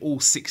think he did all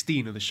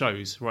 16 of the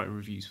shows, writing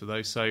reviews for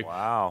those. So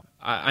wow.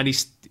 And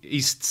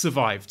he's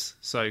survived.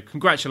 So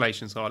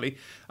congratulations, Harley.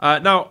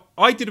 Now,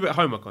 I did a bit of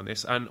homework on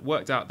this and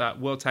worked out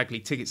that World Tag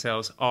League ticket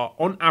sales are,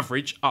 on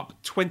average,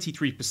 up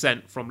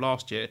 23% from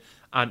last year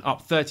and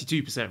up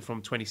 32%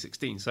 from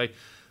 2016. So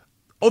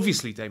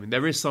obviously, Damon,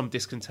 there is some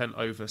discontent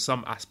over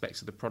some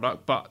aspects of the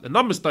product, but the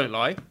numbers don't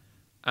lie.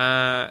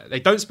 They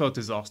don't spell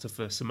disaster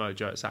for Samoa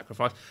Joe at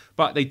Sacrifice,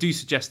 but they do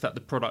suggest that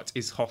the product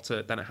is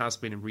hotter than it has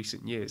been in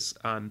recent years.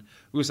 And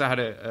we also had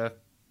a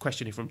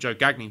question here from Joe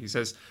Gagney, who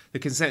says the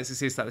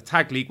consensus is that the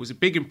Tag League was a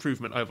big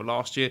improvement over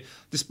last year,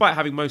 despite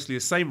having mostly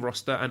the same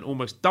roster and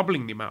almost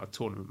doubling the amount of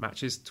tournament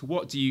matches. To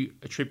what do you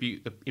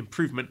attribute the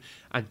improvement,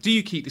 and do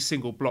you keep the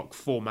single block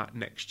format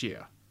next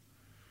year?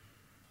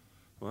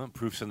 Well,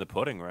 proof's in the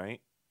pudding,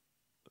 right?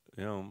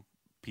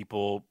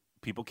 People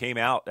came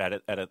out at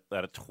a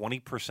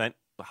 20%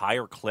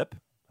 higher clip.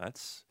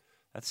 That's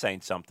That's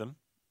saying something.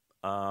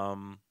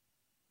 And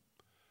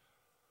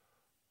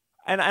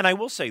I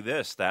will say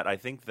this, that I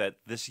think that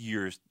this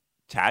year's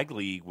tag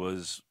league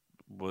was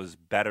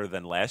better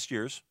than last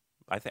year's.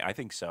 I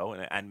think so,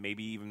 and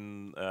maybe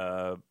even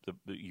the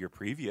year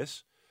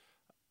previous.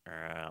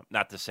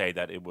 Not to say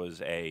that it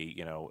was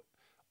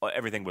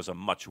everything was a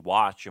much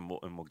watch, and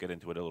we'll get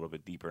into it a little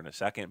bit deeper in a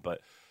second.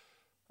 But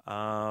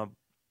I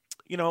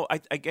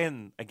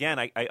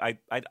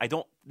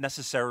don't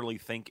necessarily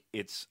think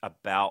it's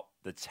about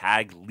the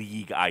tag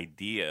league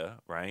idea,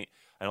 right?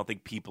 I don't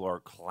think people are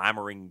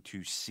clamoring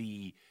to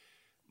see,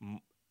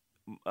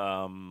 who's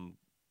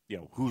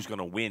going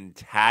to win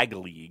tag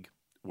league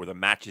or the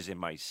matches in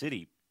my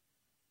city.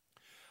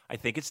 I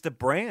think it's the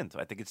brand.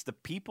 I think it's the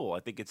people. I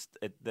think it's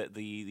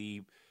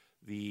the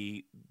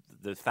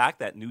fact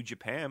that New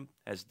Japan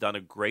has done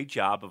a great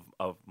job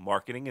of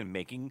marketing and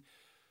making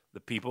the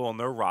people on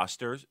their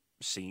rosters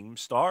seem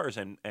stars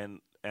and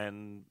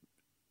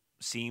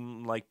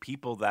seem like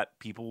people that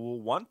people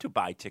will want to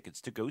buy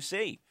tickets to go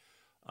see.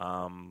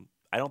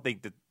 I don't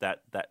think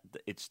that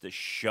it's the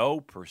show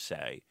per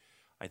se.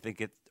 I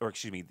think it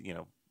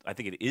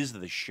is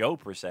the show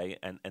per se,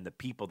 and the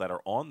people that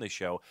are on the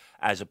show,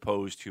 as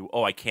opposed to,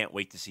 I can't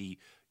wait to see,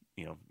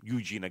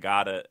 Yuji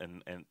Nagata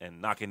and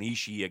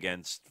Nakanishi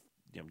against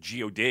God.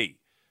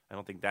 I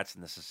don't think that's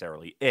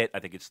necessarily it. I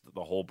think it's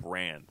the whole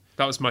brand.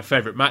 That was my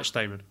favorite match,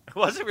 Damon.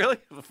 Was it really?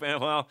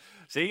 Well,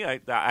 see,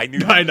 I knew.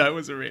 No, it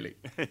wasn't really.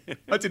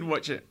 I didn't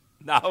watch it.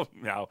 No.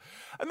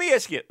 Let me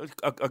ask you: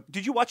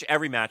 did you watch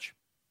every match?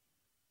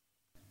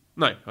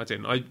 No, I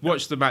didn't. I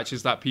watched the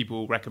matches that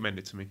people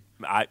recommended to me.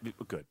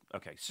 Good.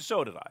 Okay,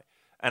 so did I,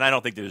 and I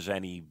don't think there's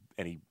any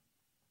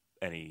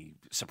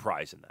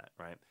surprise in that,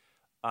 right?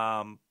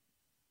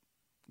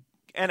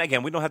 And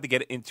again, we don't have to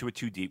get into it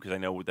too deep because I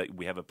know that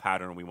we have a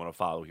pattern we want to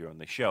follow here on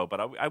the show. But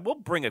I will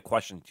bring a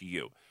question to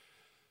you.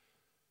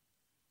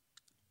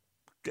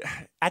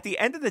 At the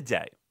end of the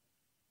day,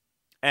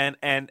 and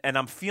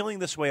I'm feeling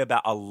this way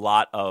about a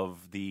lot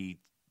of the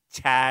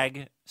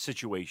tag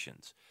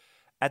situations.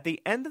 At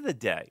the end of the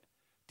day,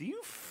 do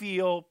you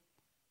feel...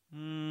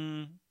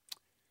 I'm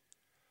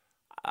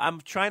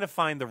trying to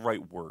find the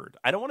right word.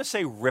 I don't want to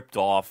say ripped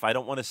off. I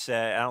don't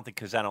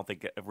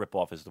think rip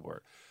off is the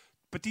word.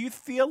 But do you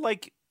feel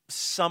like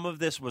some of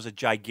this was a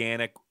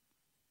gigantic...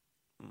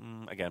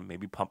 again,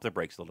 maybe pump the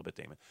brakes a little bit,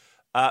 Damon.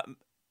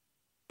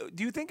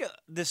 Do you think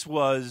this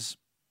was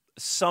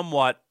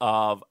somewhat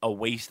of a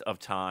waste of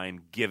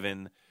time,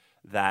 given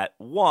that,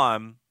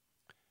 one...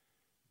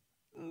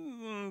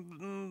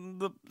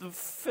 The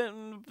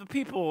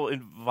people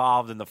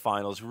involved in the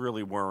finals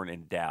really weren't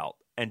in doubt.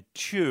 And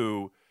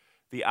two,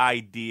 the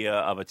idea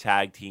of a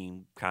tag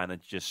team kind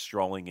of just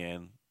strolling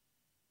in,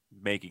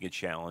 making a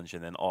challenge,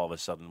 and then all of a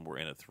sudden we're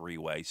in a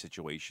three-way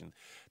situation.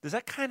 Does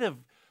that kind of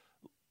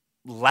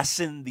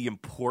lessen the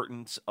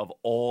importance of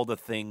all the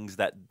things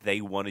that they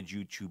wanted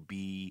you to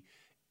be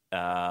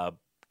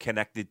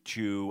connected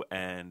to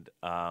and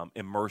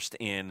immersed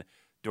in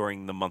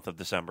during the month of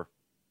December?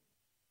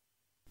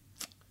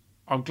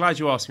 I'm glad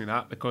you asked me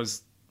that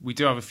because we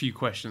do have a few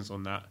questions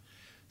on that.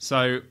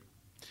 So, do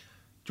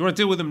you want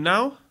to deal with them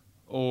now?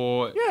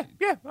 Or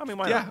Yeah. I mean,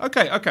 why not?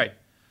 Okay.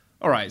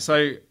 All right,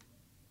 so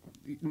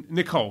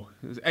Nicole,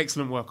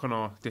 excellent work on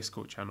our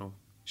Discord channel.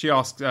 She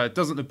asks,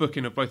 doesn't the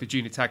booking of both the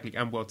Junior Tag League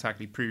and World Tag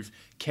League prove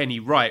Kenny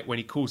right when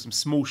he calls them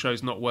small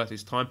shows not worth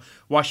his time?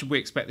 Why should we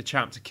expect the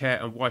champ to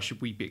care, and why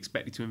should we be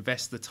expected to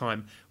invest the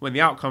time when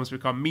the outcomes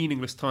become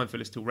meaningless time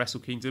fillers till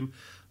Wrestle Kingdom?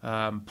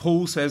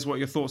 Paul says, what are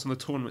your thoughts on the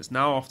tournaments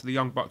now after the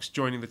Young Bucks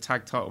joining the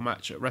tag title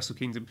match at Wrestle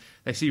Kingdom?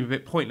 They seem a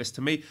bit pointless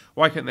to me.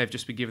 Why can't they have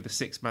just been given the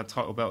 6-man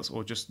title belts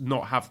or just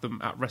not have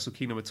them at Wrestle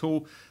Kingdom at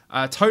all?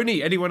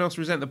 Tony, anyone else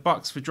resent the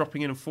Bucks for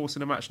dropping in and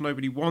forcing a match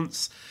nobody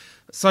wants?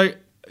 So...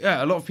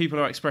 yeah, a lot of people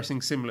are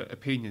expressing similar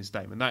opinions,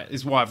 Damon. That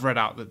is why I've read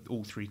out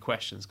all three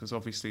questions, because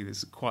obviously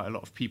there's quite a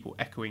lot of people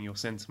echoing your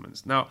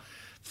sentiments. Now,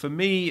 for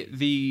me,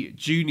 the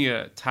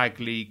Junior Tag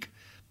League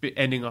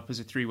ending up as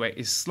a three-way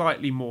is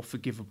slightly more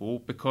forgivable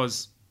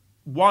because,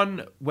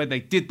 one, when they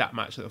did that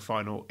match at the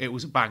final, it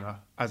was a banger,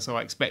 and so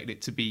I expected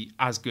it to be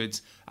as good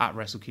at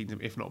Wrestle Kingdom,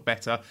 if not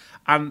better.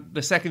 And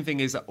the second thing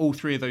is that all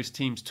three of those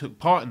teams took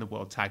part in the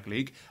World Tag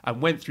League and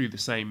went through the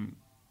same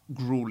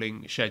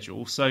grueling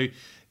schedule, so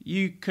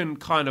you can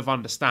kind of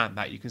understand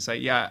that. You can say,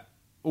 yeah,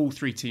 all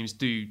three teams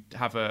do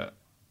have a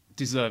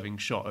deserving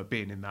shot at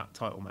being in that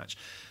title match.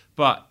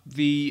 But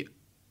the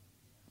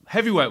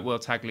Heavyweight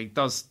World Tag League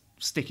does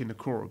stick in the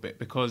craw a bit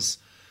because,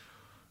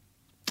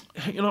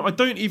 I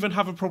don't even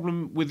have a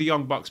problem with the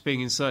Young Bucks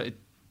being inserted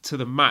to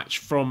the match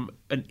from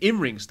an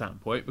in-ring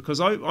standpoint, because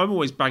I'm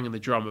always banging the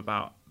drum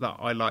about that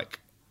I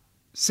like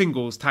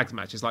singles tag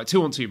matches, like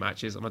 2-on-2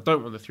 matches, and I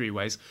don't want the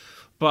three-ways.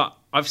 But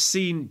I've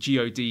seen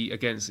God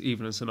against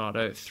Evil and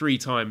Sonata 3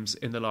 times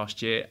in the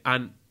last year,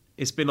 and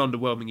it's been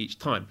underwhelming each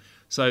time.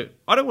 So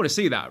I don't want to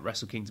see that at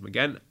Wrestle Kingdom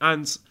again.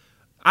 And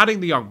Adding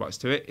the Young Bucks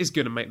to it is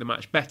going to make the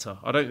match better.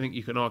 I don't think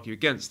you can argue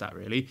against that,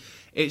 really.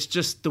 It's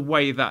just the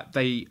way that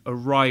they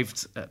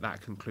arrived at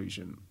that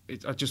conclusion.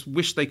 I just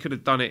wish they could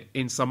have done it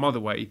in some other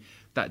way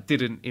that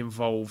didn't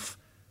involve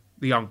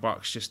the Young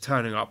Bucks just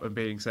turning up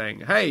and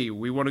saying, hey,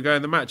 we want to go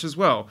in the match as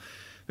well.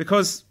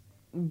 Because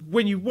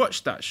when you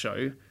watch that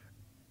show,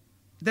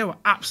 there were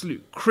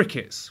absolute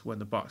crickets when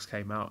the Bucks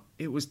came out.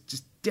 It was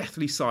just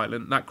deathly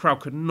silent. That crowd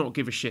could not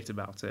give a shit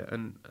about it.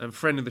 And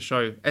friend of the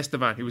show,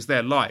 Esteban, who was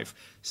there live,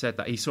 said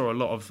that he saw a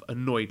lot of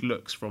annoyed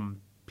looks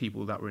from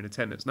people that were in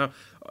attendance. Now,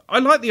 I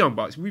like the Young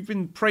Bucks. We've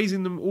been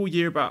praising them all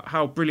year about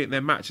how brilliant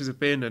their matches have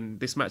been, and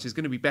this match is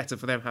going to be better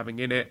for them having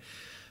in it.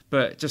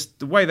 But just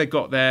the way they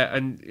got there,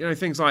 and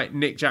things like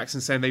Nick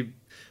Jackson saying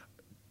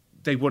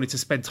they wanted to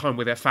spend time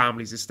with their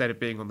families instead of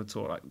being on the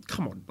tour. Like,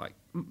 come on, like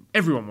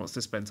everyone wants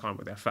to spend time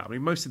with their family.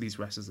 Most of these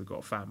wrestlers have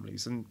got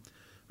families, and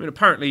I mean,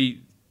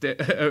 apparently,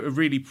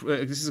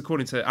 this is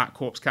according to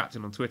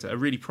 @CorpseCaptain on Twitter, a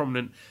really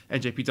prominent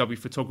NJPW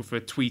photographer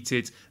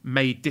tweeted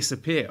 "may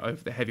disappear"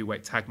 over the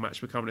heavyweight tag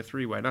match becoming a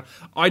three-way. Now,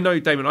 I know,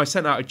 Damon, I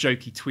sent out a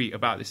jokey tweet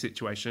about this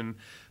situation,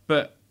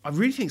 but I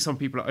really think some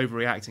people are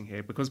overreacting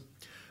here because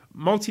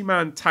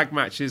multi-man tag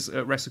matches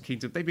at Wrestle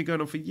Kingdom, they've been going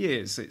on for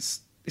years.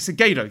 It's a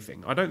Gato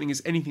thing. I don't think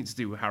it's anything to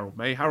do with Harold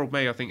May. Harold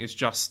May, I think, is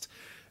just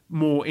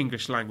more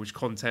English language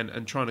content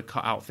and trying to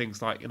cut out things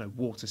like,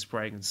 water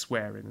spraying and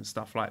swearing and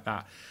stuff like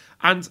that.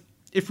 And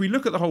if we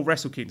look at the whole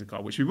Wrestle Kingdom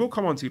card, which we will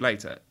come on to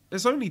later,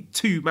 there's only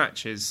 2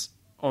 matches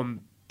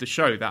on the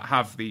show that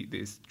have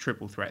this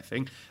triple threat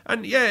thing.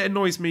 And yeah, it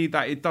annoys me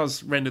that it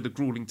does render the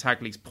grueling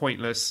tag leagues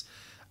pointless,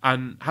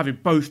 and having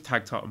both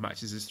tag title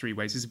matches as 3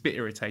 ways is a bit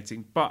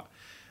irritating. But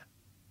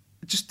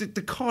just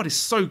the card is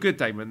so good,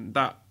 Damon,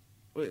 that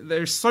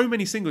there's so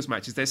many singles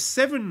matches. There's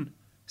 7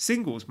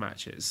 singles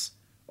matches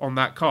on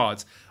that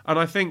card. And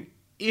I think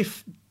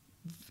if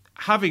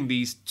having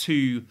these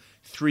 2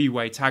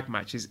 3-way tag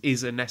matches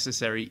is a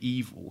necessary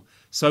evil,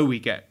 so we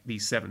get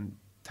these 7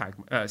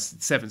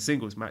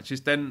 singles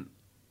matches, then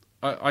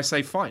I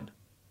say fine.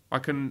 I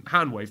can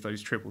hand wave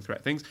those triple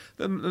threat things.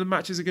 The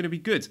matches are going to be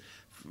good.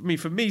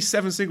 For me,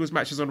 7 singles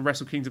matches on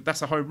Wrestle Kingdom,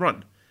 that's a home run.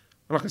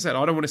 And like I said,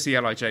 I don't want to see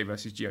LIJ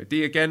versus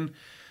GOD again.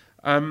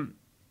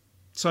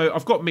 So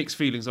I've got mixed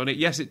feelings on it.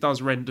 Yes, it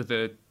does render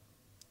the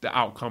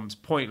outcomes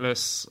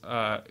pointless.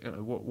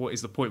 What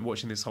is the point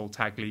watching this whole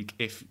tag league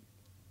if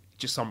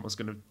just someone's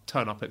going to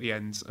turn up at the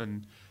end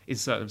and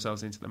insert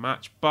themselves into the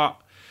match?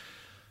 But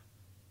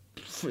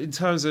in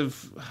terms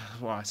of,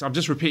 I'm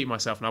just repeating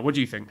myself now. What do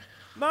you think?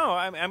 No,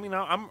 I mean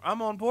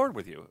I'm on board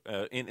with you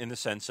in the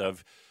sense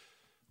of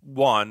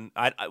one.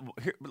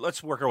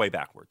 Let's work our way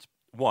backwards.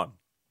 One,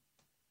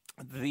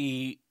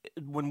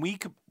 when we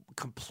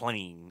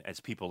complain, as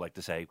people like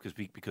to say,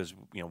 because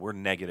we're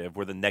negative,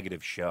 we're the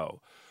negative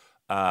show.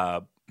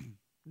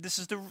 This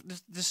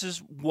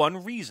is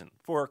one reason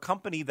for a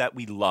company that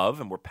we love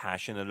and we're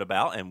passionate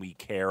about and we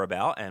care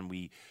about, and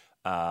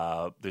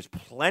there's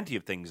plenty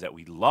of things that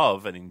we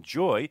love and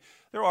enjoy.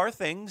 There are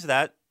things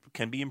that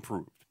can be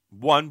improved.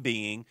 One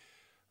being,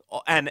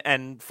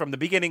 and from the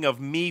beginning of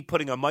me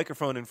putting a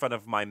microphone in front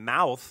of my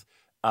mouth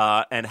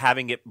and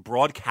having it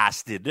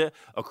broadcasted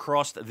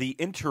across the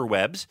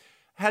interwebs,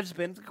 has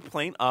been the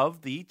complaint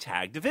of the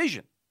tag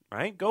division,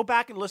 right? Go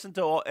back and listen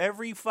to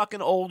every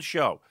fucking old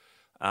show.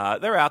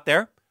 They're out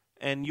there,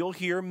 and you'll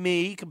hear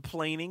me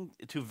complaining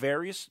to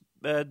various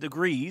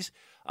degrees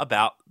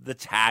about the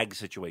tag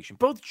situation,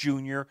 both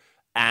junior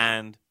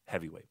and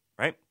heavyweight,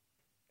 right?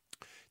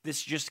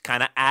 This just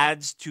kind of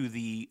adds to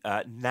the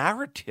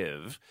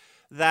narrative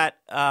that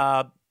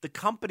the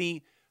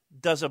company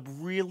does a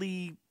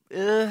really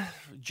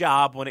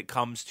job when it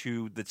comes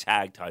to the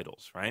tag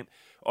titles, right?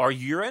 Our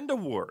year-end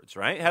awards,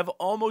 right, have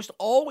almost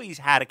always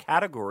had a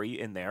category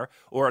in there,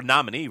 or a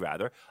nominee,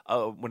 rather,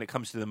 when it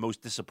comes to the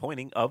most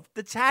disappointing of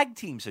the tag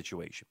team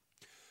situation.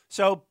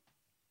 So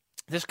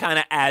this kind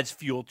of adds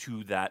fuel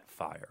to that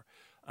fire.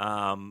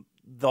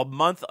 The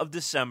month of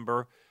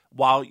December,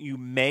 while you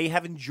may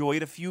have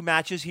enjoyed a few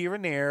matches here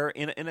and there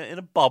in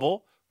a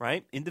bubble,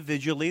 right,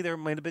 individually, there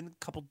might have been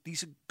a couple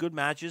decent good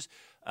matches.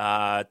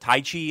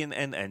 Taichi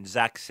and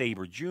Zack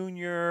Sabre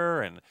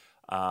Jr., and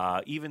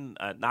even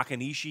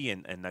Nakanishi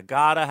and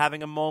Nagata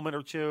having a moment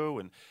or two,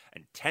 and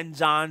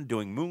Tenzan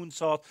doing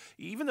moonsault.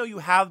 Even though you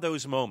have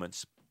those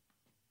moments,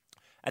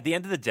 at the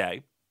end of the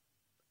day,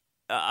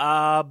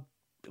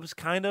 it was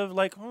kind of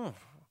like,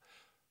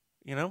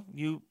 it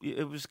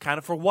was kind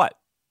of for what?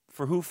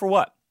 For who, for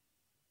what?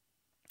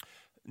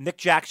 Nick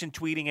Jackson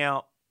tweeting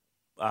out,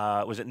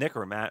 was it Nick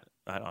or Matt?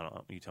 I don't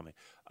know. You tell me.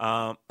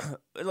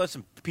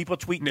 Listen, people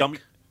tweet dumb...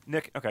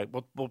 Nick, okay.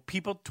 Well,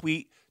 people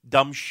tweet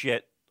dumb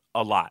shit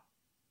a lot,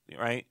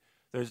 right?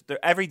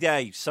 Every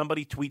day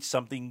somebody tweets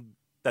something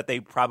that they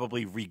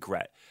probably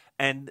regret,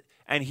 and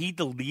he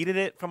deleted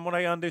it from what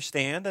I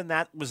understand, and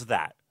that was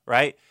that,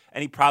 right?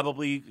 And he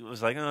probably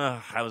was like,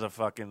 "I was a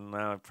fucking,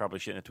 I probably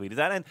shouldn't have tweeted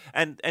that,"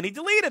 and he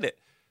deleted it.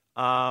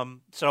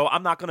 So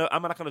I'm not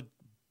gonna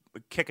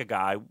kick a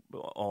guy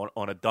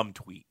on a dumb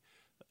tweet.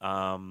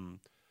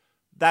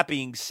 That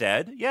being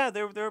said, yeah,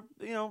 there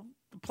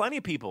plenty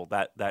of people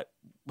that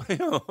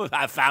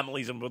have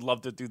families and would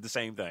love to do the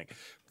same thing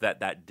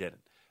that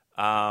didn't.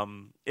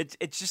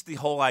 It's just the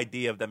whole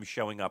idea of them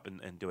showing up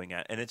and doing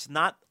that, and it's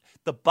not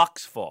the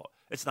Bucks' fault.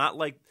 It's not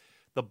like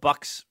the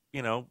Bucks,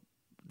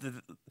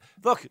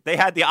 look, they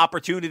had the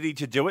opportunity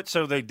to do it,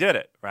 so they did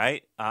it,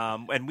 right?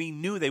 And we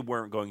knew they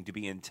weren't going to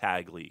be in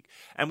tag league,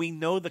 and we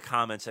know the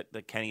comments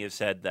that Kenny has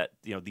said that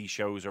these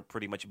shows are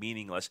pretty much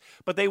meaningless,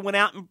 but they went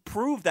out and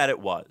proved that it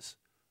was.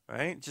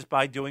 Right? Just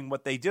by doing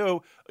what they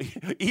do,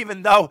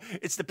 even though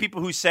it's the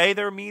people who say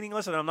they're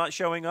meaningless and I'm not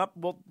showing up.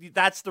 Well,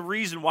 that's the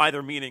reason why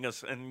they're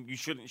meaningless and you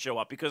shouldn't show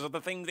up because of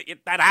the thing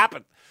that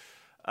happened.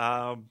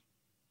 All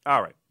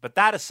right. But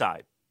that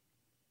aside,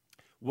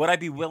 would I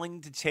be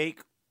willing to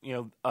take,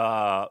 we'll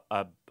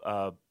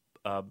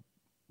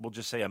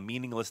just say a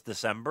meaningless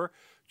December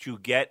to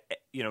get,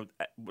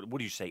 what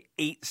do you say,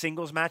 8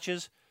 singles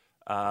matches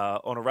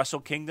on a Wrestle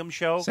Kingdom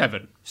show?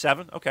 7.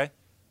 7? Okay.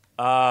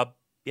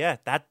 Yeah,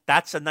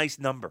 that's a nice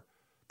number.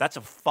 That's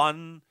a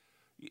fun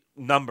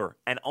number.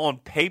 And on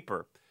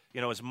paper,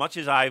 as much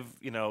as I've,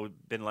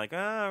 been like,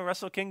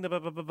 Wrestle Kingdom, blah,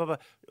 blah, blah, blah.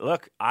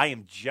 Look, I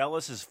am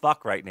jealous as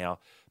fuck right now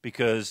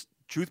because,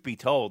 truth be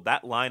told,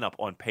 that lineup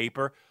on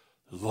paper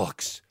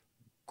looks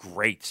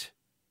great.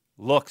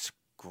 Looks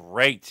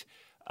great.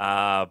 It's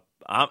I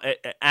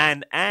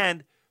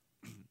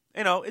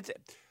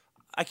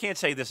can't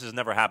say this has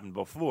never happened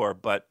before,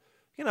 but,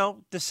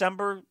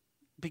 December,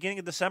 beginning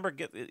of December,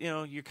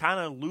 you're kind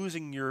of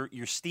losing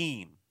your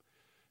steam,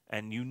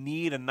 and you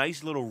need a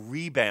nice little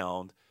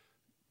rebound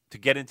to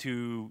get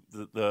into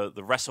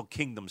the Wrestle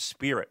Kingdom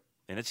spirit,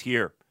 and it's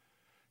here.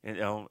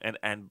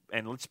 And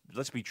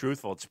let's be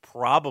truthful, it's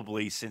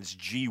probably since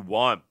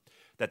G1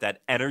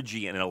 that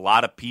energy in a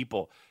lot of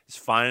people is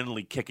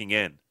finally kicking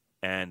in,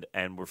 and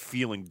we're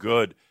feeling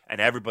good,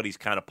 and everybody's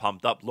kind of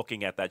pumped up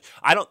looking at that.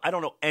 I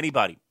don't know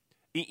anybody.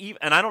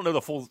 And I don't know the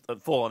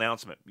full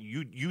announcement.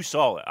 You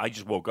saw it. I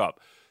just woke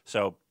up,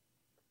 so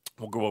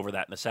we'll go over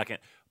that in a second.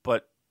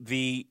 But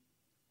the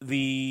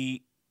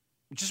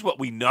just what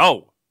we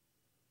know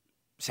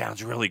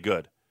sounds really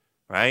good,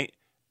 right?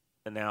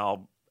 And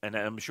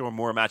I'm sure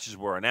more matches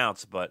were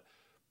announced. But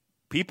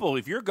people,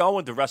 if you're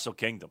going to Wrestle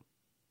Kingdom,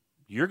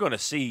 you're going to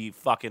see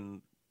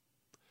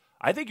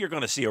I think you're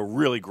going to see a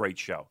really great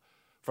show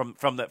from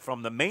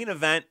the main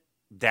event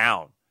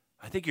down.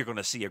 I think you're going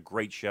to see a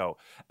great show.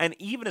 And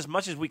even as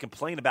much as we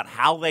complain about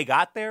how they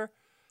got there,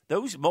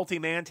 those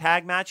multi-man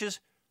tag matches,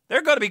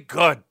 they're going to be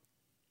good.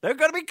 They're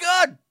going to be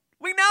good.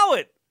 We know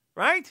it,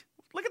 right?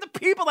 Look at the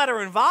people that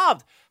are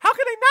involved. How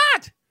can they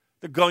not?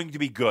 They're going to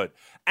be good.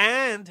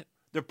 And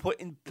they're put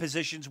in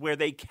positions where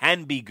they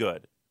can be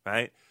good,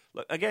 right?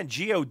 Look, again,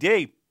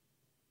 GOD,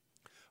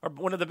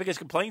 one of the biggest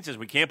complaints is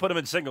we can't put them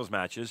in singles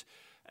matches.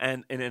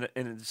 And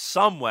in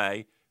some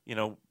way,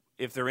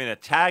 if they're in a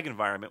tag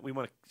environment, we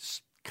want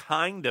to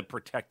kind of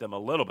protect them a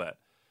little bit.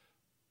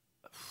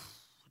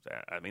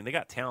 I mean, they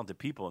got talented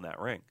people in that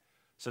ring.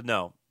 So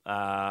no,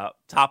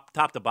 top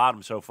to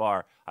bottom so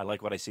far, I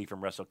like what I see from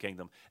Wrestle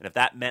Kingdom. And if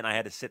that meant I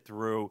had to sit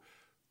through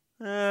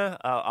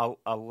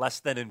a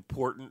less than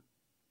important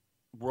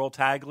World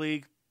Tag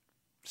League,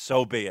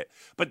 so be it.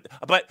 But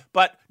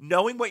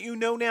knowing what you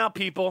know now,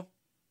 people,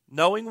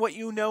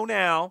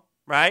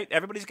 right?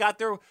 Everybody's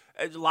got a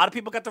lot of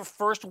people got their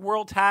first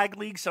World Tag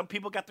League. Some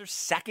people got their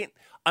second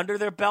under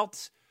their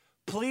belts.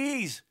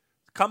 Please,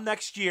 come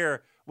next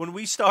year when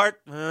we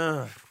start,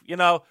 you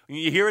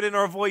hear it in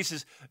our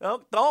voices.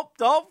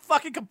 Don't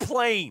fucking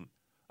complain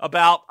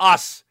about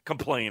us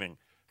complaining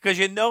because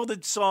you know the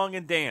song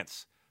and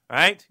dance,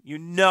 right? You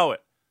know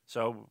it.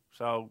 So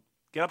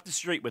get up the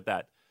street with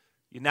that.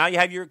 Now you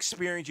have your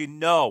experience. You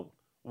know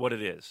what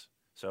it is.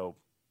 So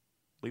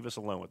leave us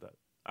alone with that.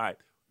 All right,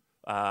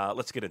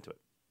 let's get into it.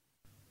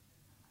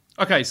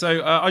 Okay,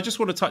 so I just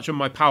want to touch on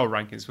my power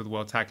rankings for the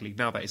World Tag League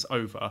now that it's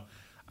over.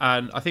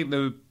 And I think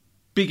the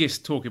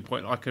biggest talking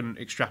point I can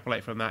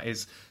extrapolate from that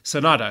is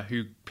Sanada,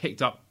 who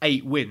picked up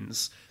 8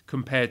 wins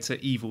compared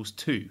to Evil's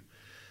 2.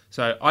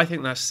 So I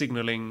think that's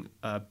signalling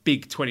a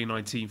big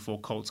 2019 for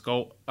Colt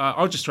Skull.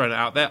 I'll just throw it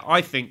out there. I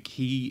think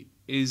he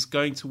is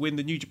going to win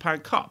the New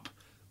Japan Cup.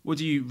 What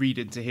do you read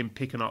into him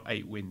picking up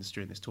 8 wins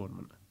during this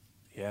tournament?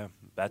 Yeah,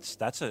 that's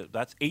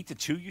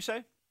 8-2, you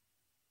say?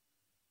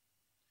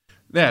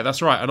 Yeah,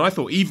 that's right. And I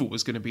thought Evil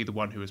was going to be the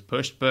one who was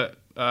pushed, but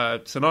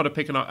Sanada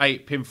picking up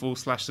 8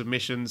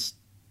 pinfall/submissions,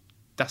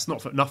 that's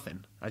not for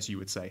nothing, as you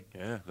would say.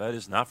 Yeah, that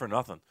is not for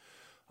nothing.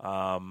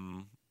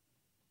 I'll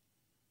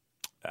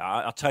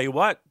tell you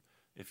what,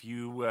 if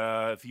you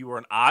were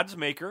an odds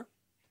maker,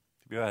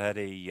 if you had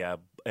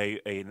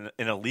an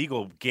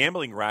illegal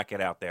gambling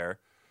racket out there,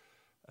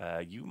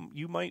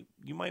 you might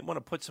want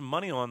to put some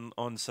money on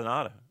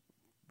Sanada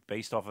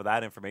based off of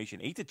that information.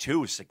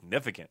 8-2 is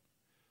significant.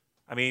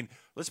 I mean,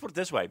 let's put it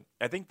this way.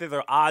 I think that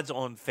they're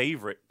odds-on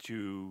favorite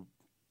to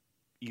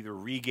either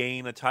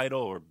regain a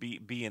title or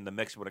be in the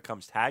mix when it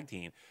comes tag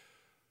team.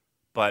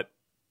 But,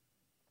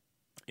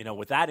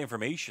 with that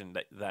information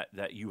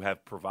that you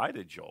have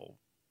provided, Joel,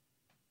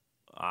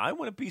 I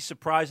wouldn't be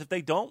surprised if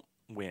they don't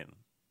win.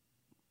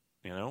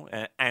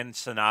 and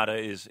Sonata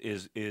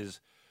is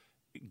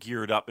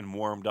geared up and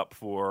warmed up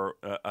for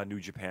a New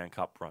Japan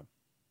Cup run.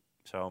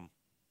 So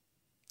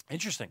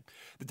interesting.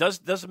 It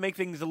does make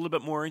things a little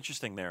bit more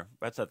interesting there.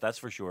 That's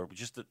for sure.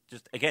 Just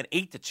again,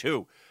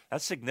 8-2.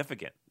 That's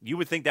significant. You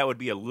would think that would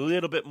be a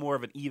little bit more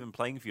of an even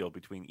playing field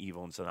between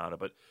Evil and Sonata,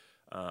 but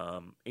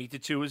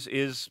 8-2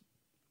 is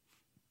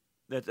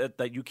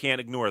that you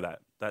can't ignore that.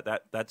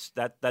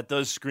 That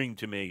does scream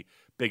to me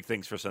big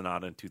things for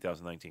Sonata in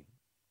 2019.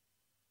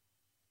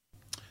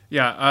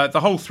 Yeah, the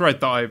whole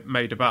thread that I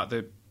made about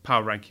the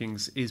power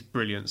rankings is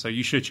brilliant, so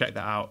you should check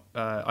that out.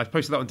 I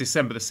posted that on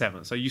December the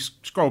 7th, so you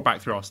scroll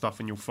back through our stuff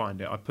and you'll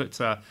find it. I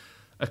put a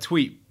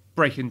tweet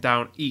breaking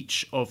down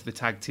each of the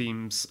tag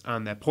teams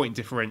and their point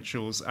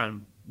differentials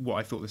and what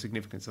I thought the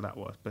significance of that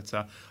was, but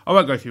I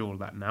won't go through all of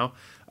that now.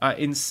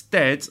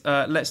 Instead,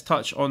 let's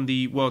touch on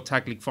the World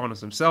Tag League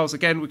finals themselves.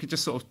 Again, we could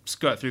just sort of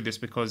skirt through this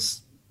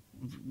because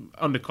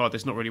undercard,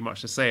 there's not really much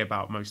to say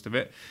about most of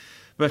it,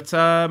 but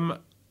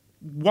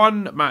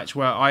one match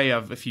where I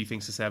have a few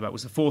things to say about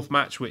was the fourth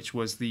match, which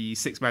was the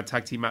six-man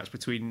tag team match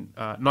between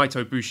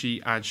Naito,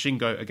 Bushi, and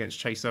Shingo against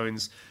Chase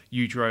Owens,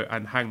 Yujiro,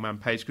 and Hangman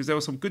Page, because there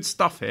was some good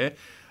stuff here.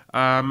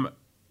 I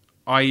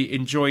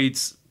enjoyed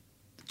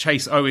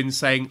Chase Owens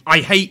saying, "I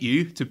hate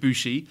you," to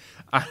Bushi,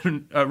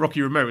 and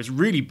Rocky Romero was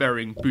really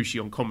burying Bushi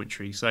on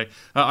commentary. So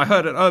I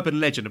heard an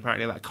urban legend,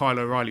 apparently, that Kyle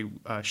O'Reilly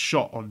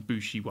shot on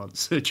Bushi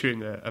once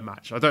during a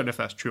match. I don't know if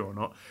that's true or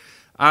not.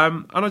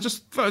 And I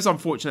just thought it was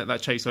unfortunate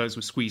that Chase Owens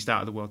was squeezed out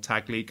of the World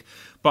Tag League.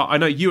 But I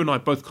know you and I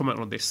both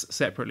commented on this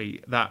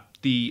separately, that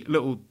the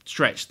little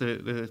stretch,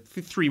 the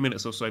 3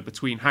 minutes or so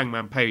between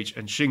Hangman Page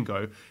and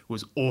Shingo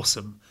was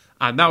awesome.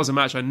 And that was a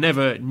match I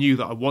never knew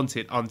that I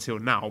wanted until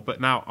now. But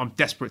now I'm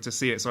desperate to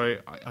see it. So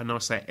I know I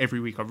say it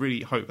every week. I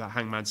really hope that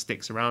Hangman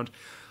sticks around.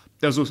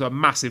 There was also a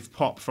massive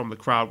pop from the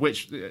crowd,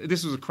 which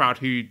this was a crowd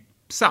who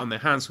sat on their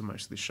hands for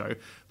most of the show.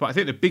 But I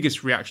think the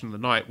biggest reaction of the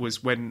night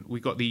was when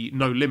we got the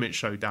No Limit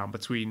showdown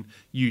between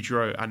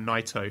Yujiro and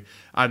Naito.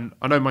 And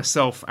I know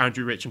myself,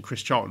 Andrew Rich, and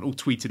Chris Charlton all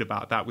tweeted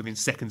about that within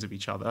seconds of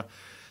each other.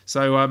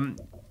 So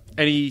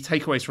any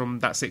takeaways from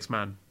that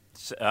six-man?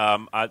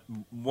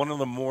 One of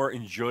the more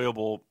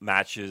enjoyable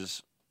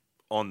matches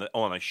on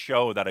a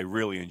show that I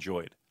really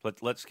enjoyed.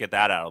 Let's get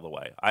that out of the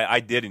way. I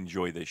did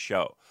enjoy this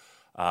show.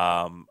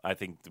 I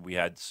think we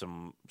had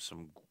some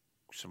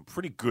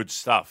pretty good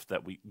stuff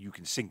that you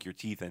can sink your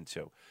teeth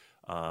into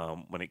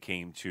when it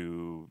came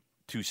to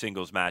two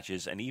singles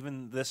matches, and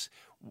even this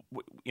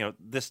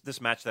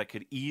match that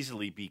could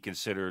easily be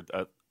considered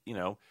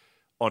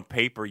on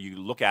paper. You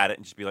look at it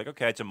and just be like,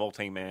 okay, it's a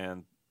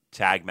multi-man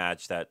tag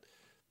match that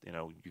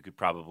you could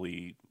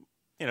probably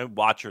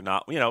watch or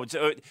not.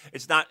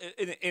 It's not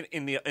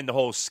in the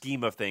whole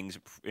scheme of things.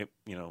 It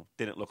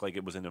didn't look like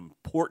it was an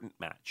important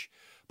match,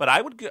 but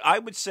I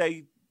would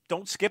say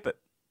don't skip it.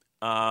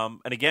 And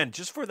again,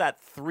 just for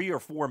that 3 or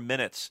 4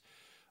 minutes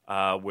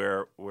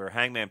where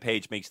Hangman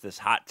Page makes this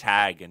hot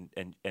tag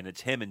and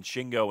it's him and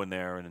Shingo in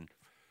there, and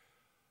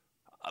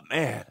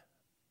man,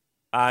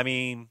 I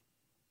mean,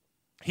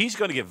 he's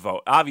going to get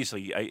vote.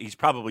 Obviously, he's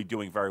probably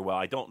doing very well.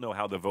 I don't know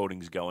how the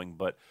voting's going,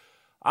 but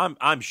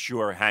I'm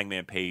sure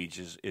Hangman Page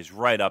is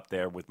right up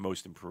there with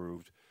most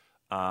improved,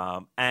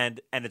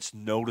 and it's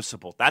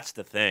noticeable. That's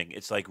the thing.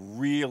 It's like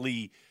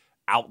really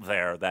out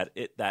there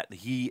that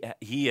he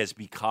has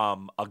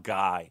become a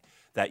guy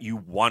that you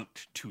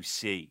want to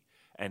see,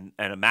 and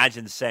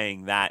imagine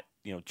saying that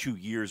 2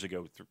 years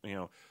ago,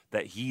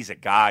 that he's a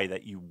guy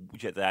that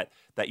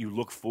you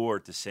look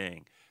forward to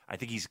seeing. I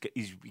think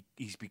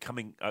he's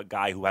becoming a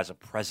guy who has a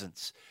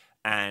presence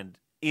and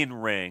in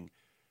ring.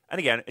 And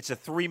again, it's a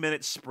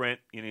 3-minute sprint.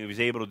 He was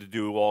able to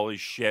do all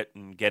his shit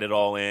and get it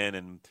all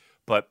in,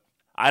 but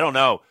I don't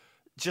know.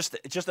 Just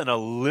in a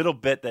little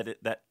bit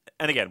that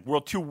and again,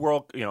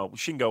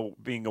 Shingo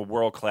being a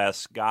world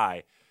class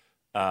guy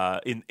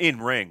in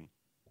ring.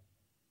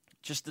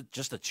 Just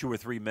the 2 or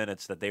 3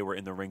 minutes that they were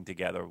in the ring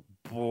together,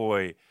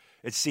 boy,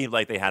 it seemed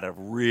like they had a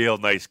real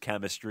nice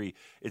chemistry.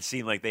 It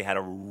seemed like they had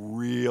a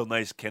real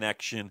nice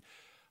connection.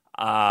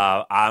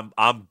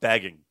 I'm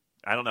begging.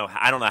 I don't know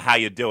how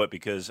you do it,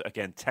 because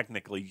again,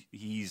 technically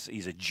he's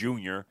a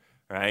junior,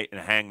 right, and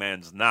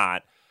Hangman's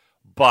not,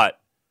 but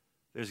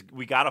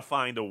we got to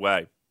find a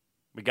way.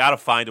 We got to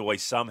find a way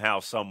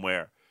somehow,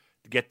 somewhere,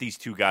 to get these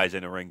two guys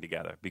in a ring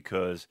together,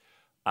 because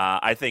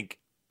I think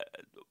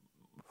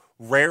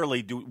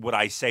rarely would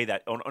I say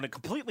that on a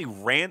completely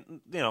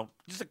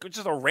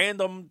just a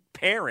random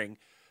pairing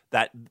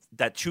that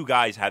two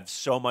guys have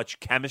so much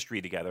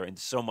chemistry together and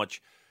so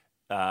much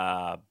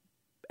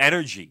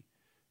energy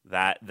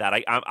that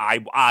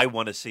I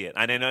want to see it.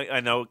 And I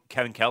know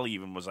Kevin Kelly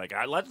even was like,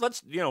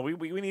 let's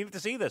we need to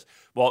see this.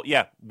 Well,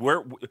 yeah,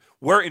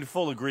 we're in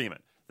full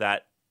agreement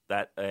that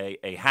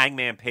a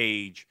Hangman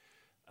Page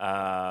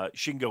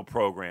Shingo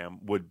program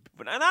would,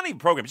 but not even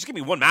program, just give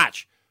me one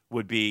match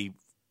would be.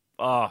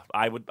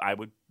 I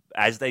would,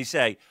 as they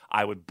say,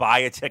 I would buy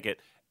a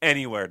ticket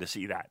anywhere to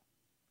see that.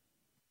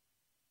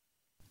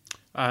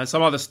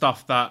 Some other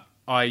stuff that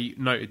I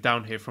noted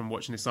down here from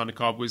watching this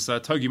undercard was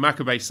Togi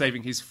Makabe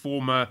saving his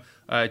former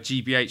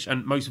GBH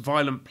and most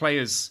violent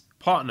players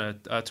partner,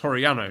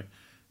 Toru Yano,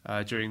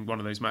 during one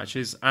of those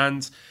matches.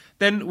 And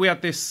then we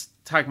had this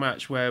tag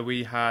match where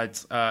we had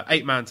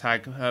 8-man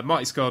tag,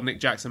 Marty Scurll, Nick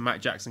Jackson,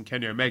 Matt Jackson,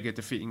 Kenny Omega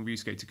defeating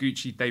Ryusuke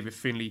Taguchi, David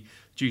Finlay,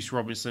 Juice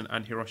Robinson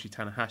and Hiroshi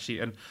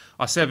Tanahashi. And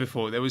I said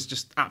before, there was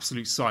just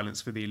absolute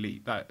silence for the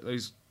Elite.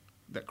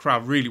 That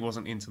crowd really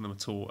wasn't into them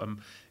at all.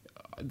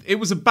 It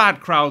was a bad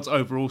crowd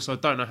overall, so I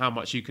don't know how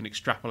much you can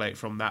extrapolate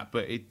from that,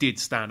 but it did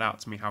stand out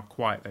to me how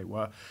quiet they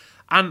were.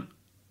 And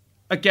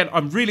again,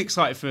 I'm really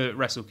excited for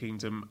Wrestle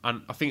Kingdom,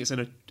 and I think it's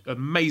an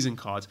amazing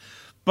card.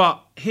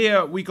 But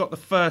here we got the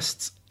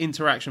first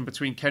interaction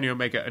between Kenny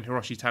Omega and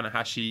Hiroshi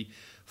Tanahashi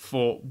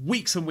for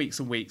weeks and weeks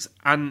and weeks,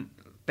 and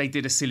they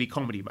did a silly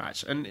comedy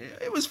match. And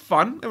it was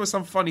fun. There were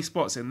some funny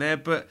spots in there,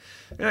 but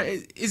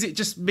is it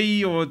just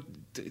me, or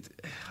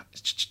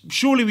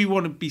surely we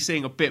want to be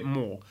seeing a bit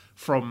more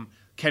from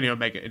Kenny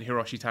Omega and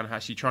Hiroshi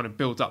Tanahashi trying to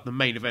build up the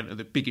main event of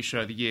the biggest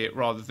show of the year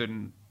rather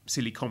than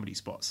silly comedy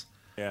spots?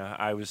 Yeah,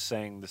 I was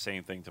saying the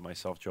same thing to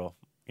myself, Joel.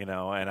 And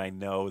I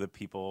know that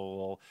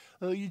people,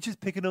 you're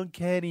just picking on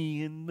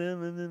Kenny,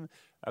 and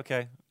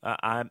okay.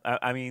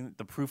 I mean,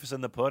 the proof is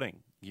in the pudding.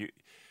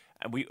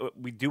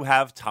 We do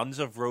have tons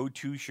of Road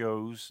to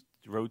shows,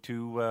 Road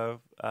to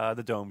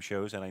the Dome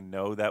shows, and I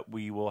know that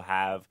we will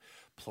have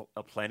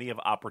plenty of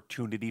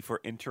opportunity for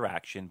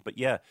interaction. But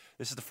yeah,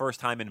 this is the first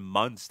time in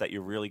months that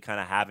you're really kind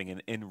of having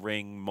an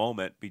in-ring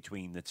moment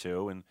between the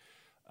two, and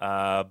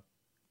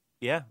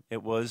yeah,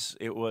 it was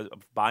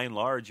by and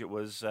large it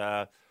was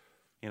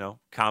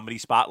comedy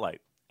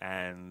spotlight,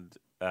 and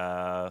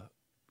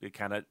it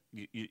kind of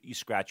you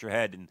scratch your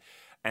head,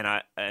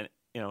 and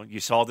you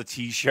saw the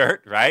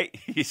T-shirt, right?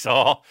 You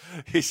saw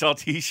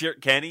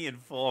T-shirt Kenny in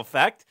full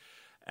effect,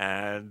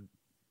 and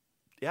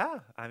yeah,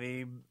 I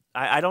mean,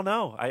 I don't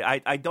know.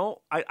 I don't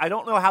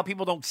know how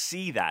people don't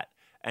see that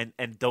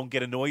and don't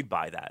get annoyed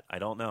by that. I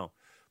don't know.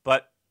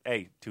 But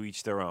hey, to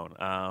each their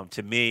own.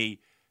 To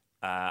me,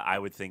 I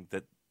would think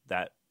that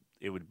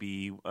it would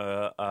be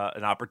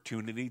an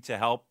opportunity to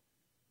help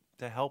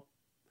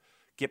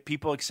get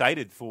people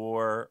excited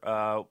for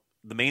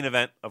the main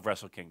event of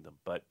Wrestle Kingdom.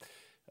 But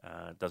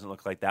it doesn't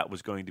look like that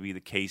was going to be the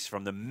case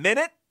from the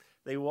minute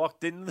they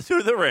walked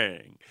into the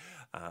ring.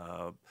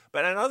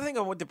 But another thing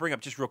I wanted to bring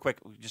up just real quick,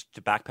 just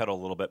to backpedal a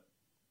little bit.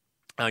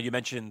 You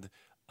mentioned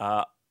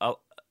a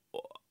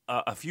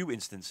few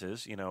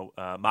instances,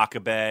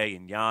 Makabe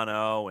and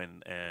Yano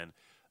and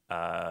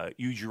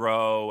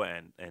Yujiro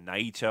and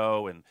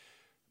Naito, and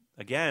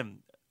again,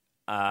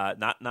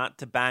 not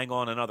to bang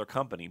on another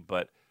company,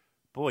 but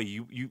boy,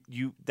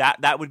 you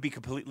that would be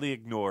completely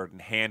ignored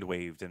and hand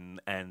waved and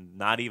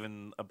not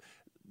even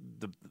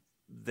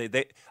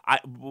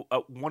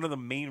one of the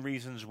main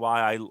reasons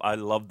why I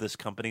love this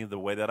company the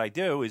way that I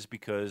do is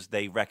because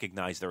they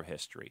recognize their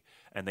history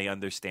and they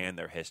understand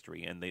their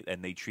history, and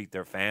they treat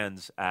their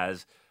fans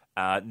as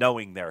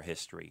knowing their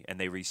history, and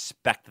they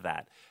respect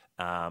that.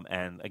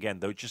 And again,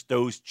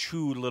 those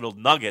two little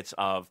nuggets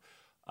of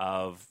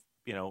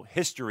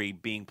history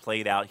being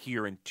played out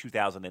here in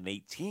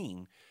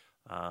 2018.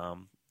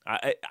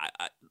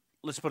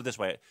 Let's put it this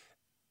way.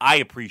 I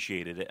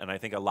appreciated it, and I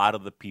think a lot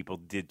of the people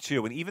did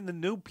too. And even the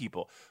new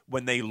people,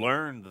 when they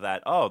learned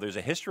that, there's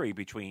a history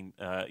between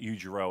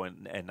Yujiro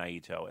and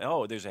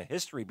Naito. There's a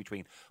history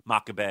between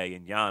Makabe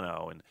and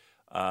Yano. And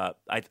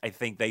I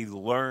think they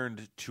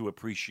learned to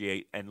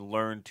appreciate and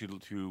learn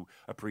to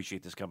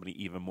appreciate this company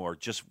even more,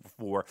 just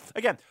for,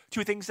 again,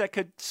 two things that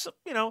could,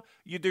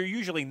 they're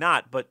usually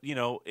not, but,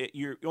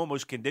 you're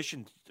almost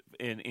conditioned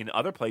in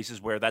other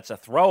places where that's a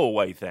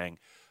throwaway thing.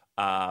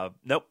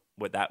 Nope.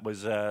 What that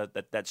was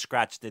that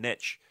scratched an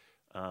itch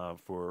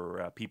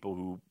for people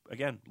who,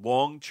 again,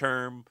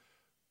 long-term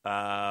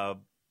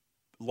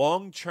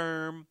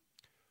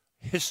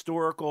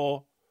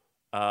historical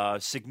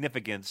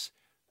significance,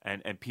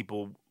 and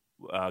people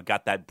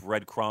got that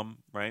breadcrumb,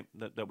 right,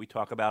 that we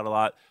talk about a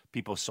lot.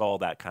 People saw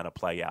that kind of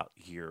play out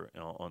here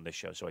on this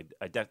show, so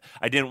I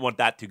didn't want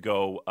that to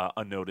go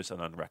unnoticed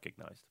and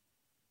unrecognized.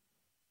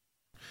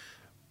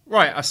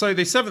 Right, so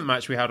the seventh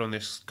match we had on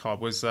this card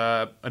was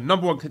a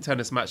number one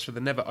contenders match for the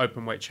Never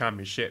Openweight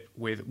Championship,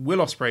 with Will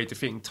Ospreay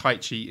defeating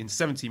Taichi in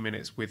 17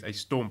 minutes with a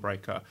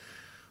Stormbreaker.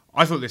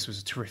 I thought this was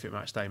a terrific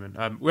match,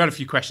 Damon. We had a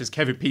few questions.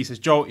 Kevin P says,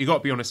 Joel, you got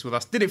to be honest with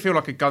us. Did it feel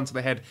like a gun to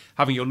the head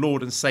having your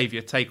Lord and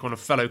Saviour take on a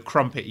fellow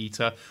crumpet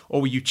eater,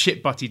 or were you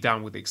chip butty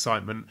down with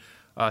excitement?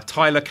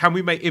 Tyler, can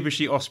we make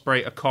Ibushi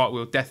Ospreay a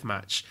cartwheel death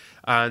match?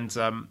 And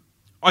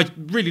I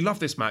really love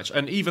this match.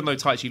 And even though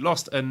Taichi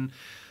lost, and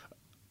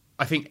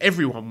I think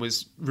everyone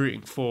was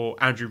rooting for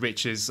Andrew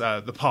Rich's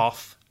The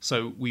Path,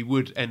 so we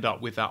would end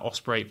up with that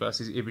Ospreay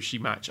versus Ibushi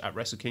match at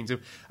Wrestle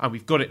Kingdom, and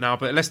we've got it now.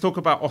 But let's talk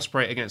about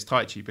Ospreay against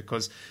Taichi,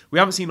 because we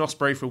haven't seen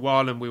Ospreay for a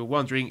while, and we were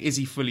wondering, is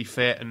he fully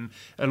fit? And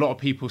a lot of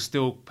people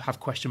still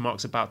have question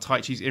marks about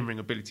Taichi's in-ring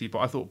ability, but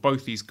I thought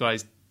both these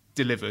guys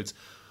delivered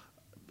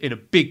in a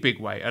big, big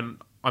way.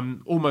 And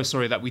I'm almost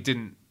sorry that we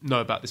didn't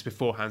know about this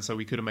beforehand, so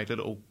we could have made a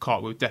little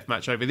cartwheel death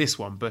match over this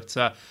one. But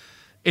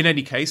in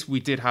any case, we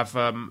did have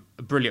a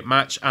brilliant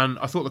match, and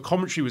I thought the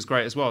commentary was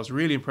great as well. I was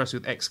really impressed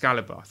with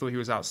Excalibur. I thought he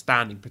was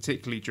outstanding,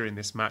 particularly during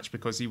this match,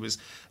 because he was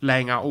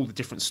laying out all the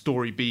different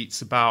story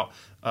beats about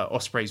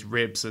Ospreay's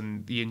ribs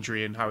and the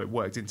injury and how it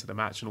worked into the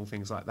match and all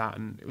things like that.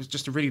 And it was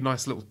just a really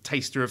nice little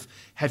taster of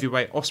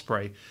heavyweight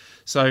Ospreay.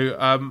 So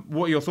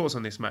what are your thoughts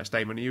on this match,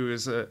 Damon? Are you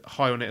as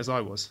high on it as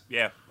I was?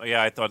 Yeah,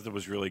 I thought it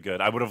was really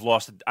good. I would have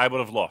lost. I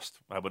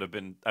would have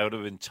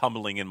been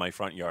tumbling in my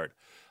front yard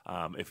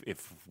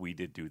if we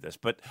did do this.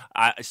 But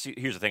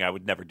here's the thing: I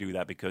would never do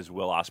that because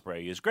Will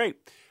Ospreay is great,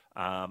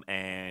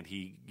 and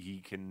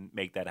he can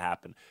make that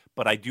happen.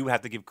 But I do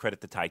have to give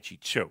credit to Taichi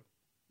too,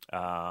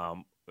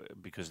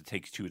 because it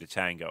takes two to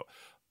tango.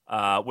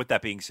 With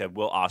that being said,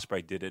 Will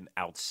Ospreay did an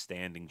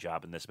outstanding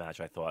job in this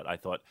match. I thought,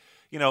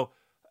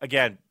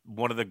 again,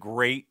 one of the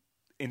great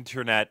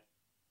internet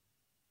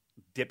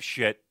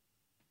dipshit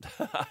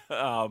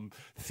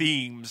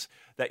themes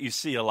that you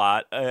see a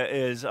lot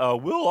is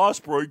Will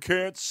Ospreay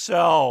can't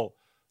sell.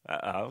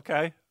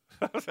 Okay.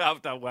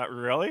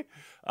 Really?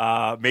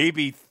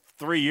 Maybe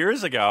 3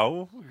 years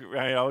ago,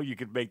 you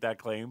could make that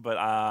claim, but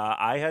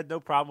I had no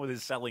problem with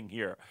his selling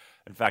here.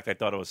 In fact, I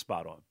thought it was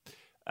spot on.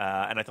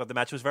 And I thought the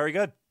match was very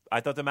good.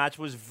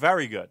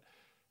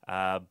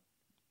 I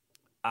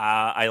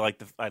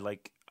like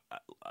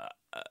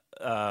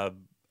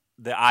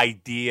the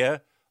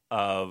idea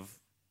of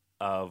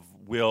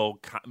Will,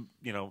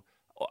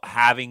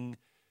 having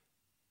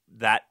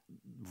that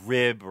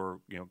rib or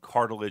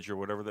cartilage or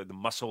whatever the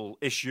muscle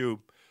issue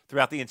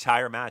throughout the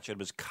entire match. It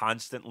was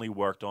constantly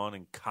worked on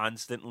and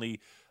constantly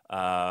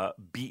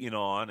beaten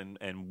on,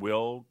 and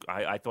Will,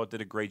 I thought,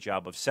 did a great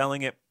job of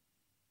selling it.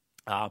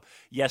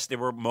 Yes, there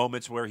were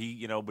moments where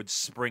he would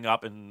spring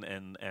up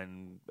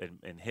and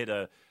hit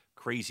a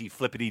crazy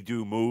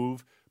flippity-do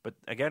move, but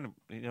again,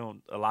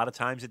 a lot of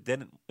times it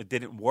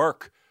didn't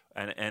work,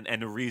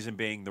 and the reason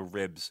being the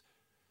ribs.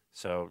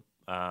 So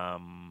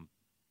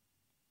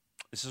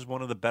this is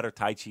one of the better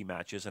Taichi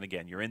matches, and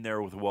again, you're in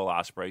there with Will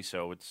Ospreay,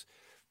 so it's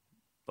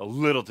a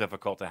little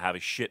difficult to have a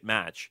shit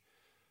match.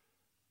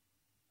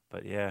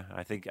 But yeah,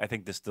 I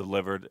think this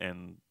delivered,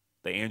 and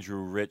the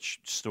Andrew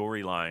Rich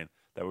storyline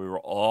that we were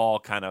all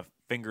kind of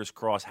fingers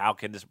crossed. How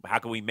can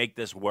we make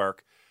this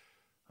work?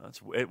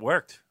 It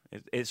worked.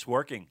 It's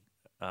working.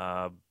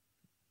 And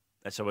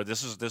so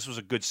this was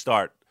a good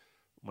start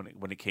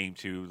when it came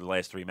to the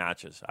last three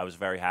matches. I was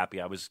very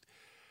happy. I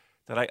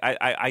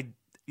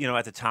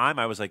at the time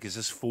I was like, is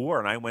this 4?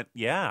 And I went,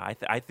 yeah,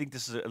 I think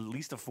this is at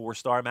least a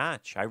 4-star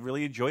match. I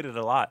really enjoyed it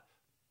a lot.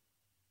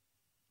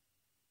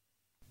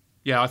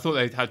 Yeah, I thought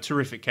they had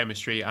terrific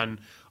chemistry, and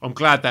I'm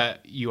glad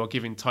that you are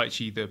giving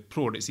Taichi the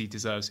plaudits he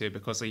deserves here,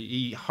 because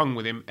he hung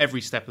with him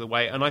every step of the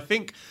way. And I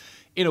think,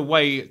 in a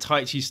way,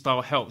 Taichi's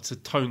style helped to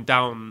tone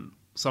down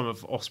some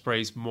of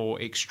Ospreay's more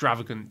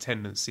extravagant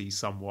tendencies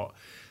somewhat,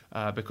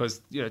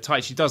 because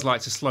Taichi does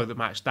like to slow the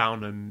match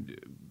down and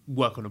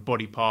work on a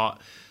body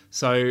part.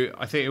 So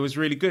I think it was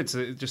really good. So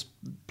it just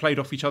played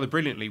off each other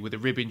brilliantly with the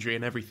rib injury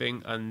and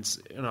everything. And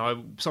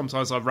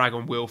sometimes I rag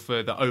on Will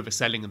for the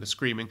overselling and the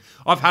screaming.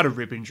 I've had a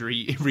rib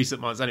injury in recent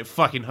months and it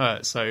fucking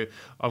hurts. So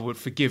I would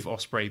forgive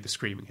Ospreay the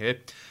screaming here.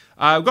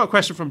 I've got a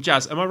question from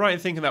Jazz. Am I right in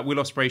thinking that Will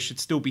Ospreay should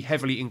still be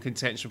heavily in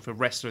contention for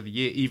Wrestler of the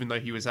Year, even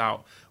though he was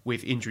out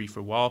with injury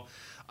for a while?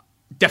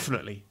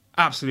 Definitely.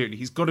 Absolutely.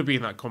 He's got to be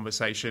in that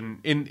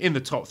conversation in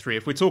the top 3.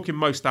 If we're talking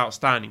most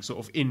outstanding,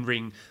 sort of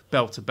in-ring,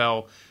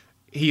 bell-to-bell,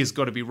 he has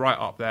got to be right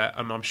up there,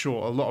 and I'm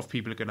sure a lot of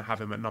people are going to have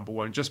him at number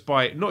 1, just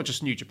by not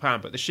just New Japan,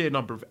 but the sheer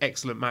number of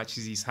excellent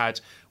matches he's had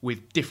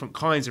with different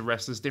kinds of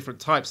wrestlers, different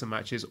types of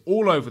matches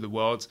all over the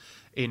world,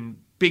 in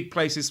big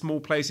places, small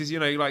places,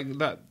 like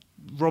that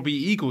Robbie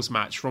Eagles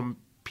match from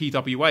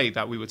PWA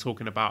that we were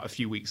talking about a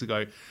few weeks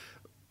ago.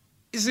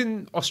 It's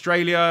in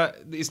Australia.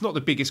 It's not the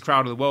biggest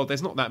crowd in the world.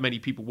 There's not that many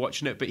people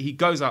watching it, but he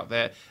goes out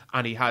there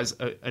and he has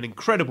an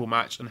incredible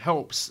match and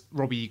helps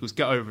Robbie Eagles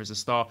get over as a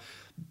star.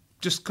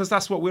 Just because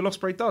that's what Will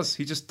Ospreay does.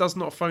 He just does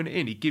not phone it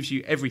in. He gives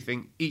you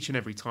everything each and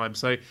every time.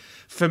 So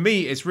for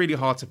me, it's really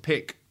hard to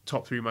pick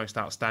top 3 most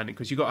outstanding,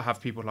 because you've got to have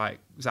people like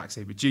Zack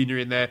Sabre Jr.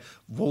 in there.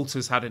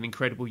 Walter's had an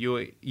incredible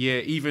year.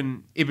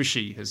 Even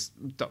Ibushi has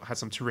had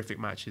some terrific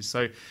matches.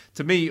 So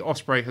to me,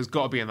 Ospreay has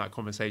got to be in that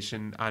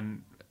conversation,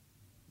 and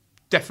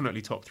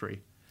definitely top 3.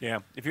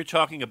 Yeah, if you're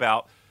talking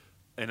about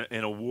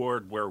an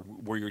award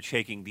where you're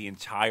taking the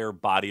entire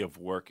body of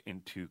work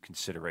into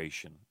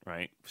consideration,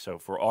 right? So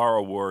for our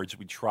awards,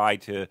 we try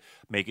to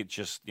make it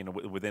just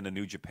within a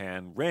New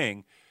Japan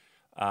ring.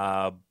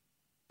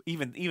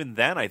 Even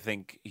then, I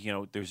think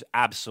there's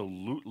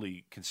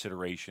absolutely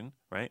consideration,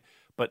 right?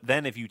 But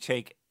then if you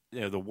take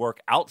the work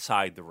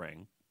outside the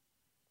ring,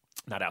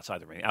 not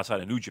outside the ring, outside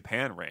a New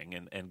Japan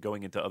ring, and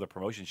going into other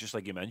promotions, just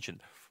like you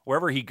mentioned,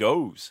 wherever he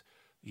goes,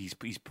 he's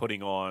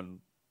putting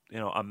on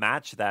a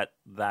match that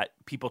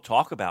people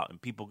talk about and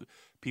people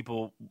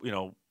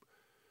will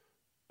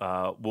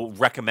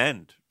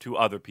recommend to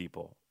other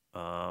people,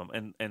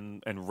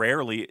 and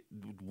rarely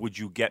would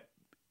you get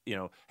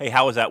hey,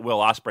 how was that Will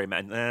Ospreay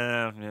match?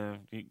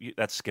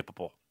 That's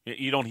skippable.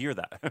 You don't hear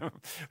that,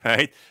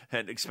 right?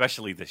 And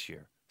especially this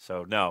year.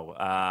 So no,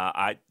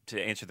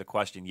 to answer the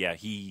question, yeah,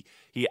 he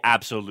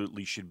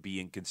absolutely should be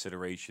in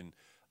consideration.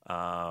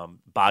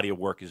 Body of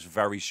work is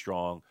very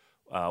strong,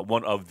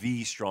 one of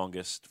the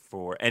strongest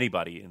for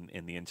anybody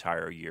in the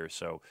entire year.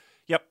 So,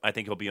 yep, I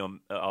think he'll be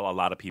on a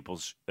lot of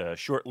people's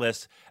short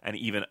list, and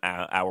even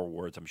our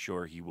awards. I'm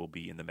sure he will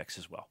be in the mix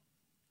as well.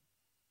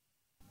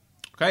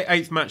 Okay,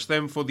 8th match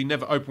then for the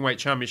Never Openweight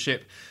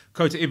Championship.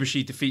 Kota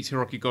Ibushi defeats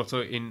Hiroki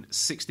Goto in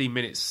 16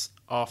 minutes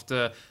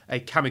after a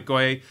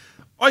Kamigoye.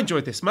 I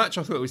enjoyed this match.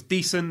 I thought it was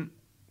decent,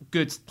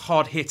 good,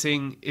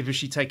 hard-hitting.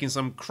 Ibushi taking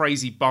some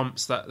crazy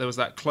bumps. There was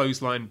that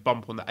clothesline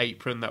bump on the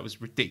apron that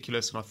was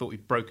ridiculous, and I thought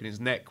he'd broken his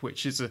neck,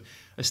 which is a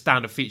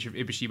standard feature of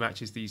Ibushi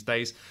matches these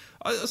days.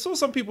 I saw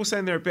some people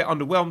saying they're a bit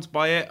underwhelmed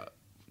by it.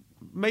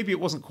 Maybe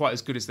it wasn't quite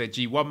as good as their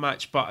G1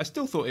 match, but I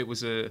still thought it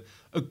was a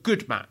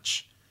good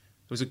match.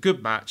 It was a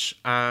good match,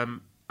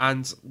 and I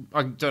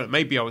don't know,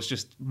 maybe I was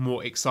just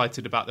more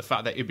excited about the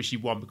fact that Ibushi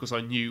won because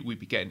I knew we'd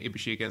be getting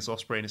Ibushi against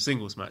Ospreay in a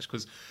singles match,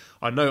 because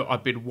I know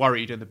I've been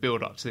worried in the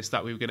build-up to this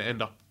that we were going to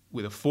end up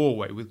with a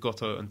four-way with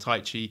Goto and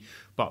Taichi,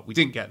 but we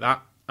didn't get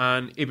that,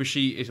 and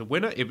Ibushi is a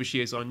winner.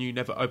 Ibushi is our new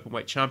Never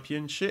Openweight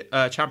champion.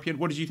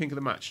 What did you think of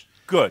the match?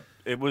 Good.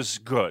 It was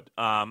good.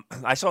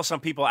 I saw some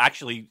people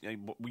actually,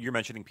 you're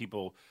mentioning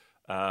people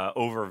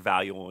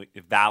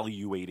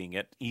evaluating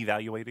it.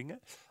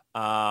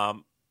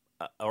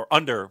 Or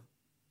under,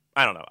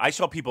 I don't know. I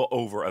saw people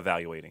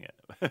over-evaluating it,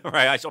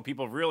 right? I saw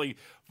people really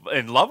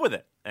in love with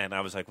it, and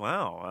I was like,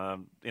 wow,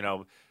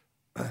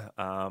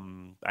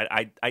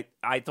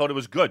 I thought it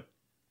was good.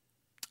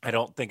 I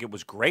don't think it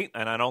was great,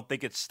 and I don't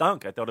think it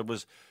stunk. I thought it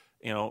was,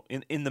 in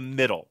the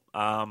middle.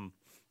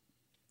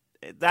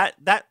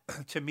 That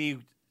to me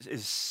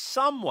is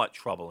somewhat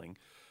troubling,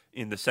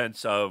 in the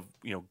sense of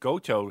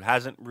Goto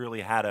hasn't really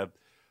had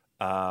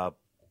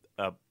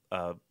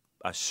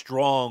a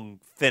strong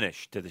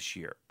finish to this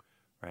year,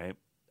 right?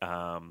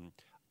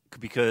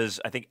 Because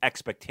I think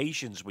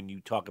expectations when you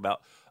talk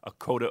about a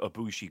Kota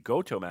Ibushi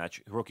Goto match,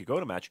 Hiroki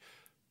Goto match,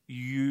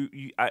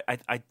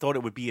 I thought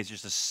it would be as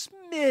just a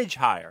smidge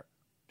higher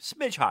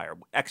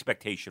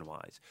expectation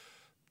wise.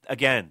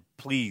 Again,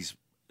 please,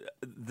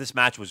 this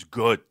match was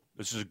good.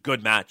 This was a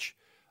good match.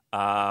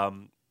 A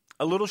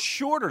little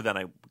shorter than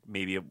I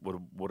maybe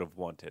would have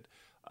wanted,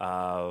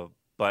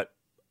 but.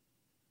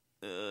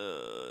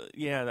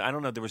 I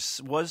don't know. There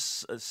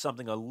was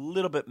something a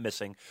little bit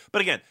missing,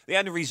 but again, the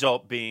end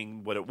result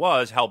being what it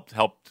was helped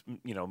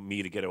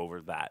me to get over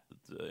that.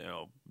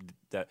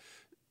 That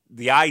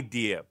the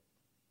idea,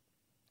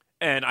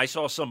 and I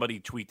saw somebody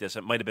tweet this.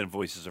 It might have been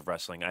Voices of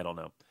Wrestling. I don't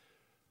know.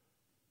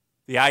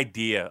 The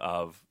idea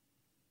of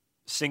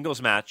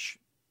singles match,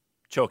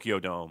 Tokyo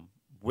Dome,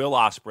 Will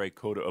Ospreay,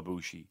 Kota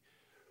Ibushi,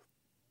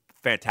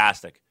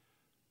 fantastic,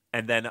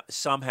 and then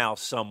somehow,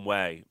 some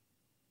way,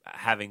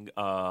 having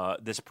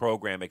this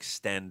program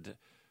extend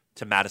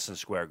to Madison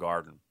Square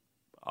Garden.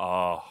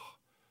 Oh,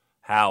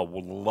 how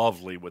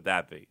lovely would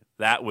that be?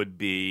 That would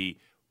be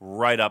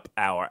right up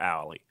our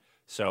alley.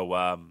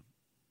 So,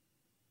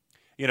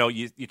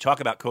 you talk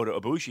about Kota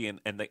Ibushi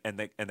and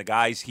the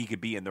guys he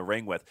could be in the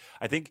ring with.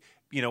 I think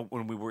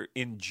when we were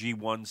in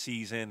G1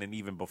 season and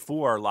even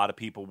before, a lot of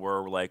people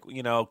were like,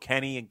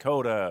 Kenny and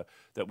Kota,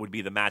 that would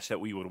be the match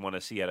that we would want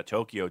to see at a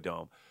Tokyo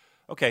Dome.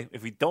 Okay,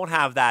 if we don't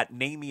have that,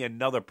 name me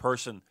another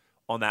person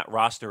on that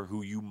roster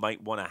who you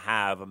might want to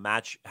have a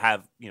match,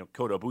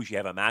 Kota Ibushi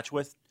have a match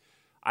with.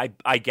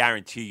 I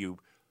guarantee you,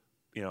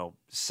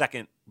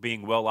 second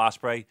being Will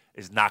Ospreay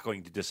is not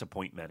going to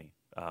disappoint many.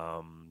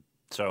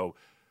 So,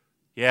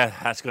 yeah,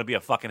 that's going to be a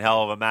fucking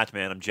hell of a match,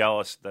 man. I'm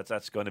jealous.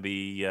 That's going to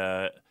be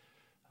a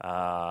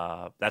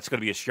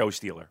show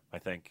stealer, I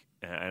think.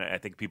 And I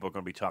think people are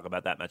going to be talking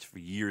about that match for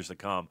years to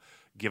come,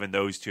 given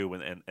those two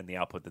and the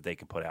output that they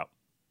can put out.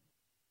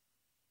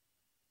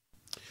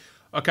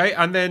 Okay,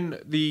 and then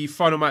the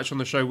final match on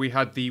the show, we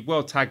had the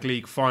World Tag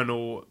League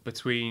final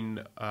between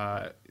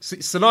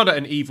Sanada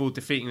and Evil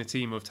defeating the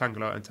team of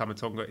Tangaloa and Tama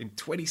Tonga in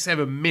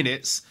 27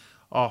 minutes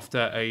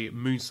after a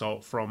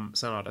moonsault from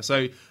Sanada.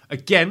 So,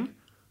 again,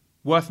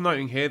 worth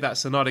noting here that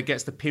Sanada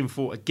gets the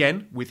pinfall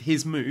again with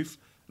his move.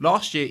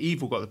 Last year,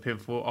 Evil got the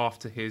pinfall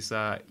after his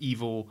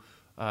Evil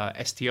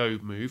STO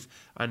move,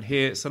 and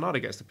here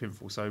Sanada gets the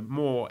pinfall. So,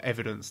 more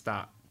evidence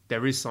that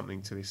there is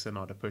something to this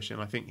Sanada push,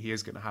 and I think he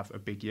is going to have a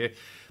big year.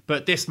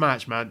 But this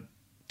match, man,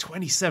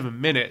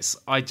 27 minutes,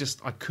 I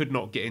could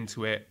not get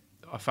into it.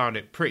 I found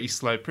it pretty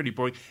slow, pretty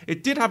boring.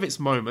 It did have its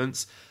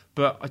moments,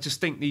 but I just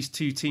think these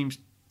two teams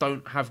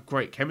don't have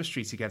great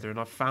chemistry together, and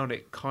I found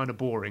it kind of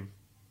boring.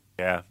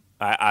 Yeah,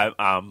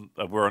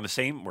 we're on the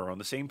same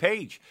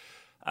page,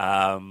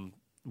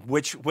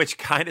 which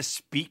kind of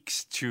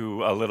speaks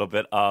to a little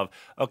bit of,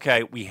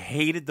 okay, we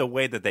hated the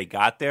way that they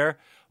got there,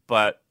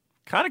 but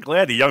kind of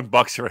glad the Young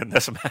Bucks are in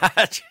this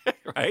match,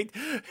 right?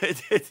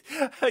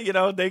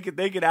 They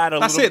could add a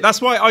little. That's it.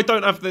 That's why I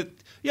don't have the.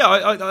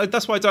 Yeah,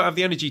 that's why I don't have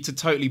the energy to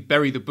totally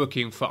bury the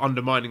booking for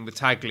undermining the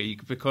tag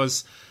league,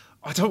 because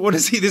I don't want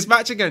to see this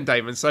match again,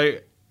 Damon. So,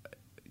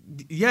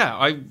 yeah,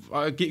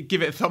 I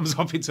give it a thumbs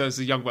up in terms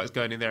of Young Bucks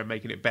going in there and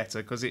making it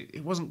better, because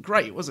it wasn't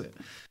great, was it?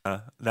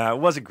 No, it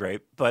wasn't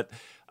great, but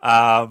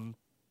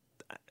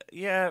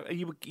yeah,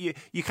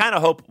 you kind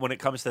of hope when it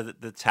comes to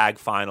the tag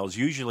finals.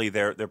 Usually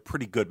they're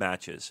pretty good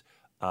matches.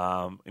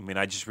 I mean,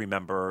 I just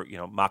remember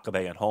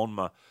Makabe and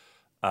Honma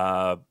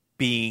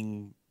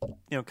being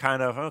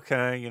kind of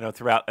okay,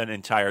 throughout an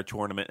entire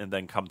tournament, and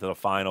then come to the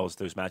finals,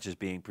 those matches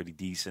being pretty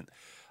decent.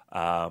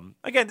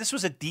 Again, this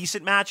was a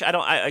decent match.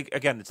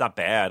 Again, it's not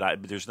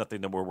bad. There's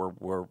nothing that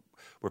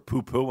we're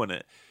poo-pooing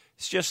it.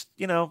 It's just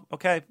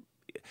okay.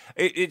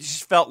 It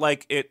just felt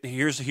like it.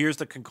 Here's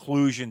the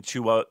conclusion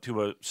to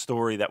a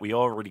story that we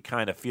already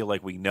kind of feel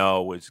like we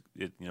know is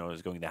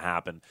going to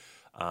happen.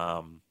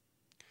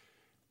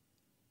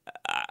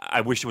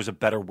 I wish there was a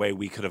better way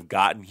we could have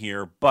gotten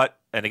here,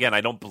 and again,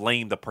 I don't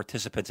blame the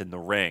participants in the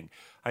ring.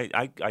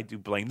 I do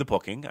blame the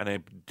booking, and I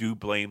do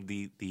blame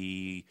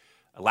the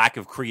lack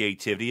of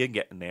creativity in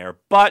getting there.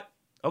 But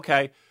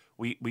okay,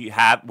 we're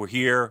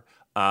here.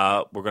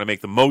 We're going to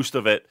make the most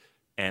of it.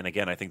 And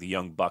again, I think the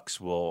Young Bucks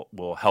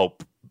will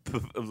help,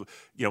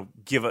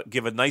 give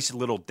a nice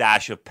little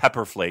dash of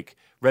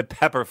red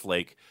pepper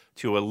flake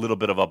to a little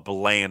bit of a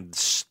bland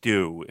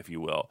stew, if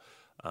you will.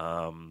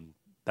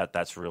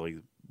 That's really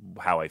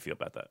how I feel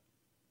about that.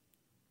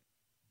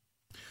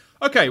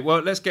 Okay, well,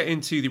 let's get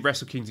into the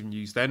Wrestle Kingdom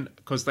news then,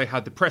 because they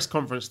had the press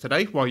conference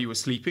today while you were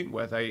sleeping,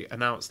 where they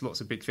announced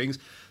lots of big things.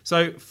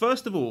 So,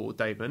 first of all,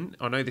 Damon,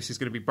 I know this is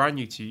going to be brand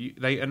new to you.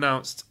 They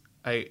announced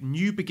a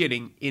new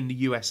beginning in the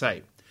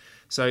USA.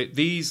 So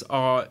these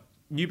are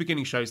New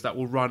Beginning shows that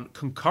will run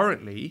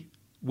concurrently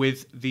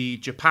with the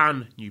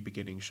Japan New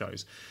Beginning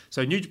shows.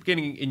 So New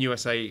Beginning in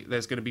USA,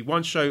 there's going to be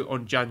one show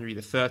on January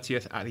the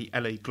 30th at the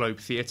LA Globe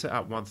Theatre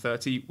at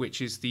 1:30,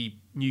 which is the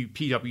new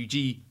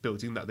PWG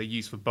building that they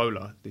used for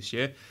Bola this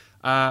year.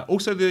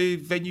 Also the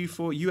venue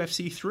for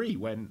UFC 3,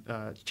 when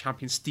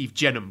champion Steve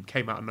Jenham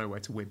came out of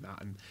nowhere to win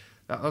that. And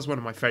that was one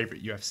of my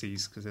favourite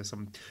UFCs, because there's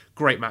some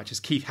great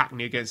matches. Keith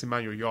Hackney against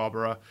Emmanuel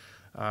Yarborough.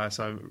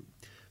 So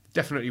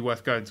definitely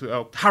worth going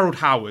to. Harold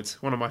Howard,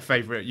 one of my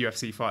favourite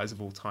UFC fighters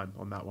of all time,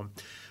 on that one.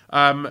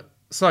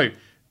 So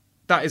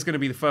that is going to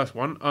be the first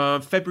one.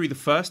 February the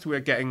 1st,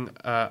 we're getting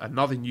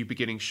another New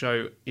Beginning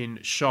show in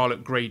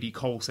Charlotte Grady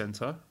Cole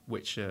Centre,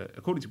 which,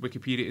 according to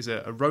Wikipedia, is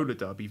a roller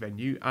derby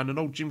venue and an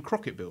old Jim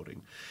Crockett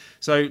building.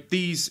 So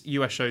these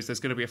US shows, there's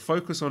going to be a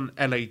focus on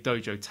LA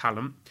Dojo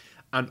talent,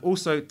 and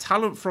also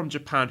talent from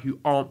Japan who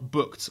aren't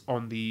booked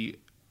on the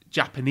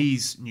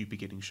Japanese New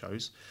Beginning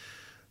shows.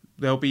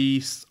 There'll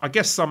be, I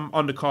guess, some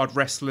undercard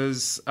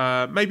wrestlers,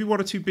 maybe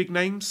one or two big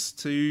names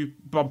to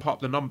bump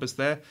up the numbers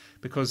there,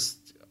 because,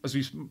 as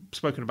we've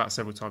spoken about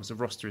several times, the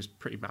roster is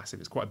pretty massive.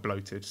 It's quite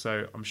bloated,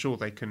 so I'm sure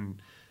they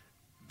can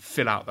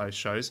fill out those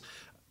shows.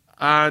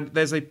 And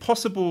there's a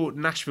possible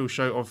Nashville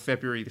show on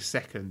February the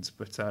 2nd,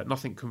 but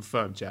nothing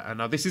confirmed yet. And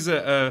now this is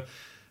a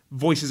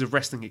Voices of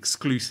Wrestling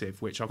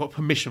exclusive, which I got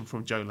permission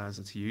from Joe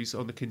Lanza to use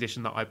on the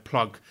condition that I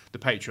plug the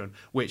Patreon,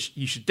 which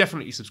you should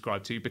definitely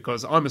subscribe to,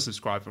 because I'm a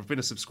subscriber. I've been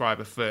a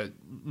subscriber for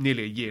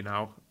nearly a year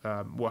now,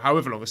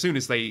 however long. As soon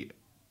as they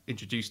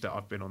introduced it,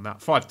 I've been on that.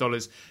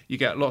 $5, you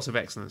get lots of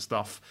excellent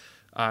stuff.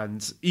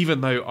 And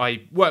even though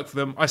I work for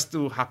them, I'm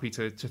still happy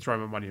to throw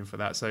my money in for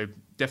that. So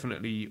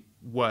definitely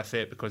worth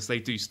it, because they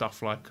do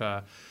stuff like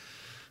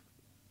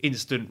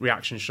instant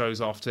reaction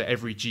shows after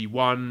every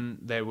G1.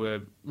 There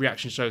were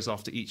reaction shows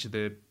after each of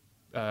the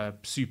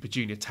Super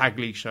Junior Tag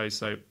League shows.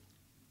 So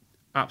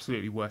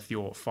absolutely worth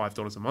your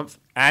 $5 a month.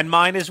 And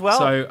mine as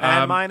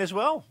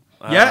well.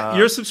 Yeah,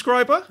 you're a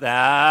subscriber?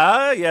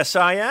 Yes,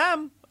 I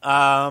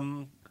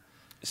am.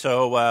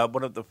 So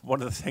one of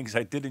the things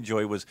I did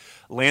enjoy was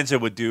Lanza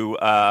would do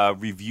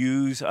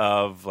reviews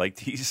of like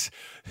these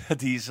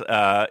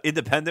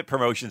independent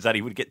promotions that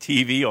he would get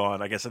TV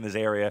on, I guess, in his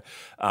area.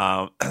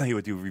 He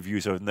would do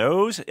reviews of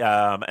those,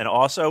 and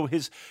also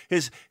his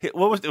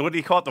what do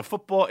you call it? The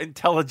football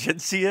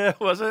intelligentsia,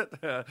 was it?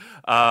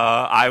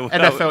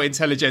 NFL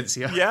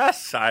intelligentsia.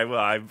 Yes,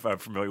 I'm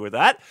familiar with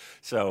that.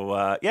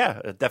 So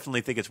yeah, I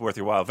definitely think it's worth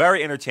your while.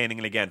 Very entertaining,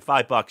 and again,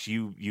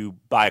 $5 you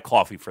buy a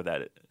coffee for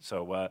that.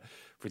 So.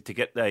 To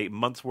get a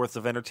month's worth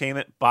of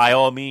entertainment, by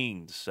all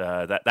means,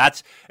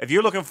 that's if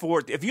you're looking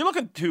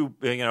to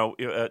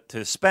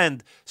to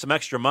spend some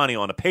extra money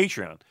on a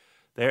Patreon,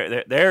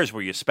 there's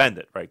where you spend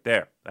it right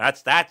there.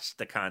 That's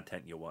the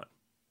content you want.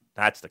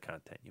 That's the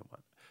content you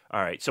want. All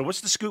right. So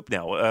what's the scoop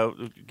now?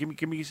 Give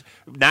me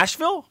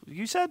Nashville.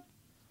 You said.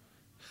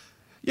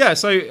 Yeah.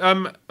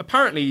 So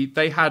apparently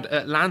they had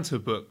Atlanta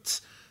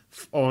booked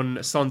on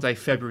Sunday,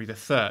 February the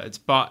 3rd,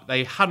 but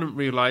they hadn't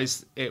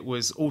realised it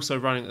was also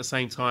running at the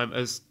same time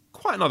as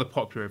quite another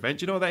popular event.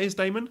 Do you know what that is,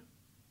 Damon?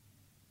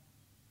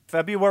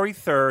 February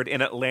 3rd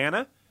in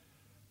Atlanta.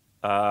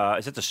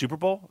 Is it the Super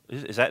Bowl?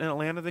 Is that in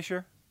Atlanta this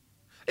year?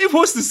 It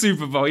was the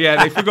Super Bowl.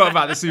 Yeah, they forgot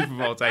about the Super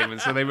Bowl, Damon.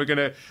 So they were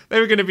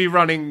gonna be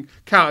running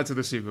counter to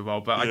the Super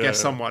Bowl, but I guess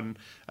someone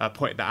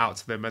pointed that out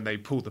to them and they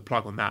pulled the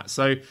plug on that.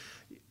 So,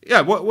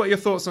 yeah, what are your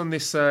thoughts on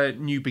this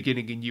new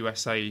beginning in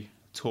USA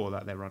tour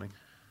that they're running.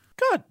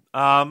 Good.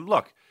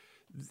 Look,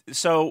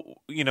 so,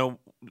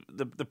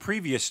 the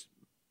previous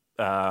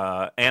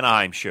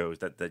Anaheim shows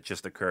that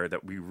just occurred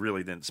that we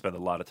really didn't spend a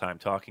lot of time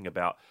talking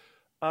about,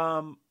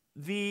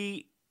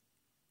 the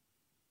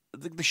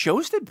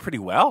shows did pretty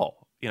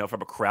well,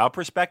 from a crowd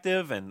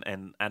perspective,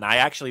 and I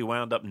actually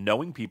wound up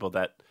knowing people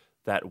that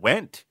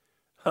went,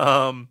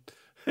 so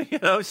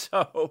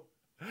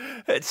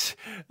it's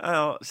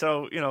for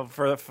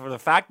the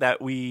fact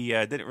that we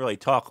didn't really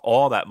talk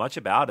all that much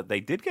about it, they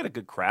did get a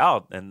good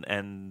crowd,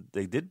 and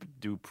they did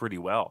do pretty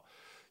well.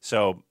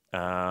 So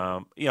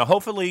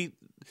hopefully,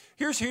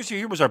 here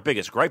was our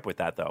biggest gripe with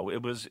that, though.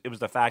 It was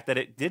the fact that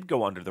it did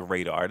go under the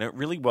radar and it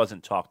really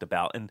wasn't talked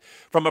about. And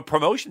from a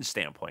promotion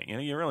standpoint,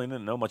 you really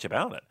didn't know much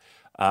about it.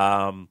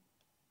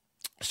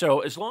 So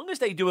as long as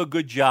they do a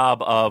good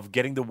job of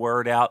getting the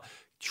word out,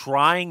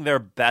 trying their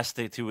best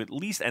to at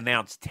least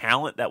announce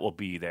talent that will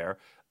be there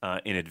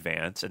in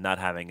advance and not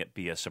having it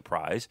be a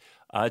surprise,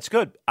 it's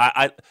good.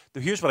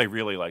 Here's what I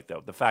really like,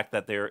 though. The fact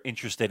that they're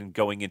interested in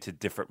going into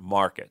different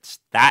markets.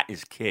 That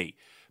is key.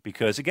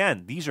 Because,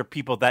 again, these are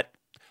people that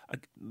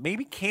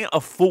maybe can't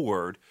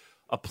afford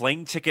a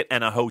plane ticket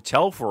and a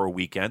hotel for a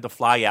weekend to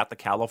fly out to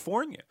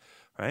California,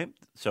 right?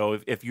 So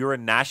if you're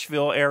in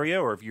Nashville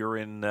area, or if you're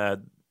in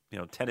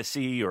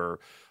Tennessee or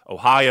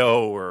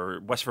Ohio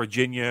or West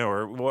Virginia,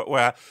 or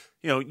where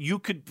you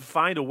could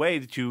find a way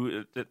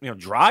to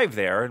drive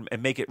there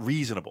and make it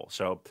reasonable.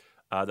 So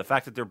the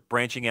fact that they're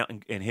branching out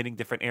and hitting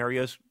different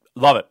areas,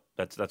 love it.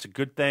 That's a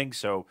good thing.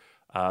 So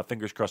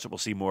fingers crossed that we'll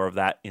see more of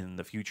that in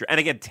the future. And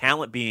again,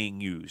 talent being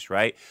used,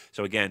 right?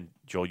 So again,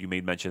 Joel, you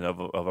made mention of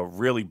a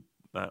really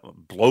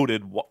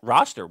bloated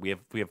roster. We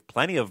have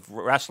plenty of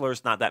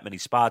wrestlers, not that many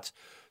spots.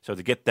 So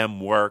to get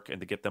them work and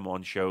to get them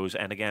on shows,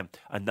 and again,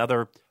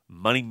 another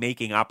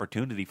money-making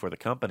opportunity for the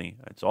company.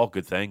 It's all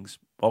good things.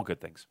 All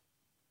good things.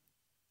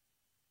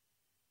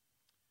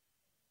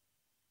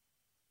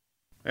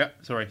 Yeah,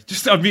 sorry,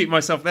 just unmute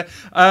myself there.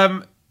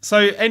 So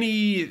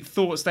any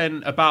thoughts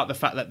then about the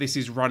fact that this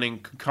is running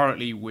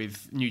concurrently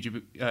with New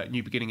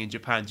Beginning in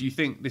Japan? Do you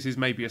think this is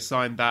maybe a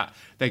sign that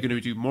they're going to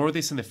do more of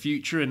this in the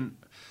future? And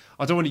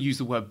I don't want to use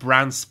the word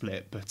brand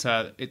split, but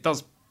it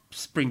does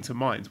spring to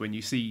mind when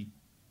you see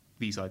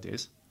these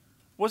ideas.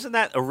 Wasn't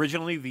that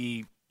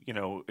originally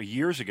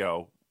years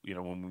ago,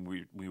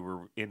 when we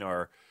were in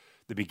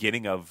the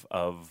beginning of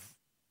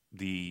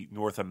the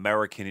North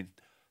American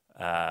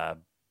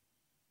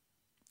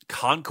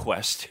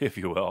conquest, if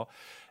you will,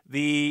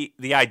 the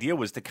idea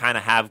was to kind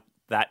of have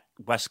that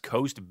West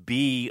Coast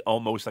be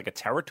almost like a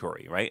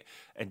territory, right?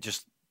 And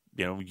just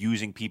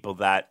using people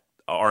that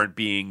aren't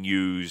being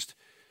used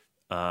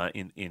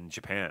in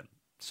Japan.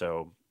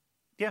 So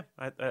yeah,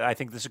 I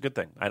think this is a good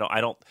thing.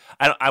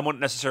 I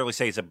wouldn't necessarily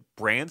say it's a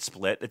brand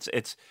split.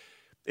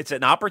 It's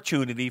an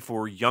opportunity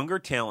for younger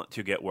talent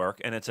to get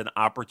work, and it's an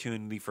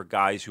opportunity for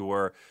guys who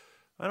are,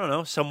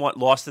 somewhat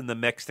lost in the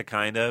mix to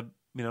kind of,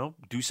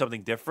 do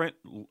something different,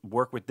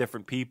 work with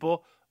different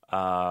people,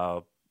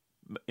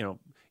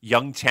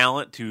 young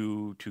talent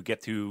to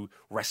get to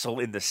wrestle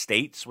in the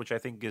States, which I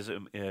think is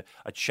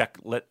a check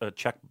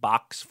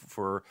box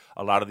for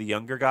a lot of the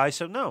younger guys.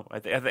 So no,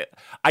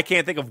 I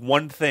can't think of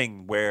one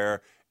thing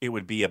where it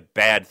would be a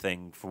bad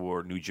thing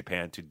for New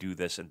Japan to do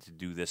this and to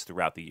do this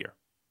throughout the year.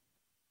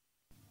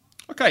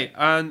 Okay,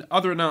 and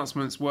other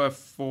announcements were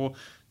for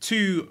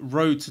 2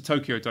 Road to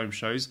Tokyo Dome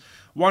shows.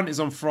 One is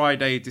on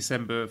Friday,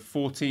 December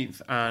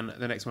 14th, and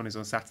the next one is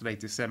on Saturday,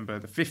 December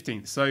the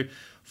 15th. So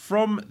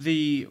from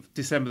the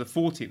December the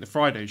 14th, the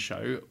Friday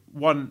show,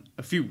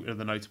 a few of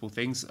the notable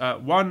things.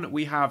 One,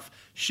 we have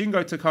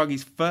Shingo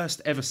Takagi's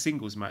first ever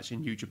singles match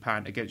in New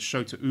Japan against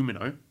Shota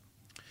Umino.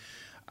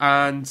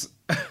 And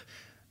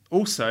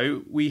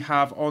also, we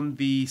have on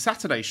the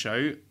Saturday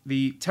show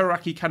the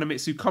Teraraki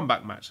Kanemitsu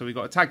comeback match. So we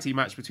got a tag team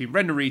match between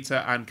Ren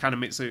Narita and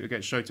Kanemitsu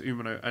against Shota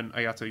Umino and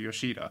Ayato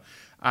Yoshida.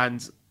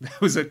 And there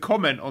was a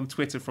comment on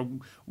Twitter from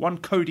one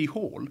Cody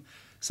Hall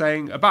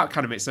saying about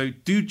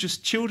Kanemitsu, dude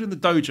just chilled in the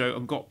dojo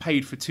and got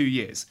paid for 2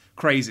 years.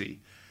 Crazy.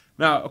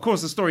 Now, of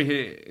course, the story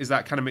here is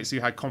that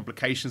Kanemitsu had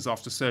complications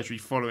after surgery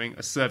following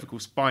a cervical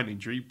spine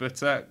injury.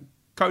 But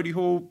Cody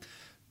Hall,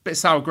 bit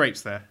sour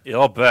grapes there. Yeah,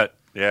 I'll bet.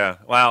 Yeah.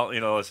 Well,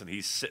 listen,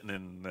 he's sitting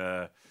in,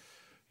 the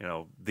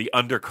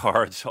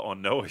undercards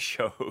on Noah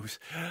shows.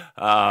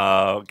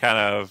 Well,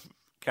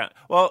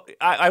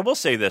 I will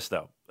say this,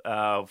 though.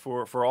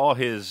 For all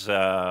his,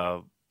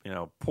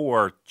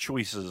 poor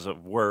choices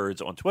of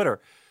words on Twitter,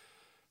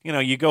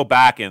 you go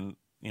back and,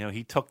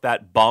 he took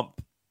that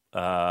bump,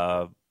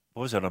 what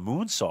was it, a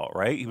moonsault,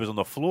 right? He was on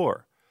the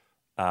floor.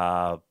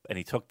 And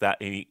he took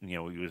that, and he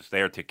was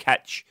there to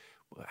catch,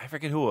 I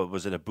forget who it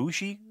was. Was it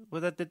Ibushi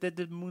that did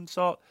the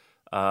moonsault?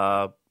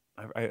 I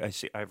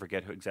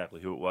forget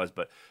exactly who it was,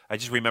 but I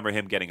just remember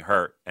him getting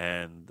hurt,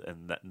 and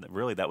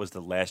that was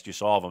the last you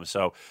saw of him.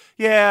 So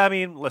yeah, I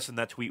mean, listen,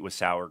 that tweet was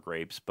sour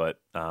grapes, but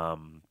I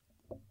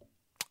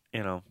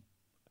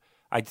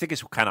think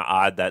it's kind of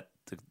odd that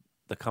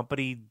the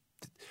company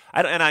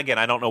and again,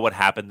 I don't know what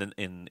happened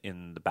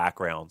in the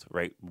background,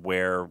 right?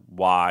 Where,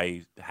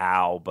 why,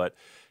 how, but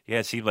yeah,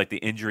 it seemed like the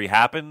injury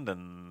happened,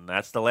 and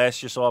that's the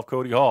last you saw of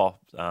Cody Hall.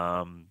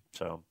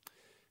 So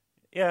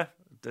yeah,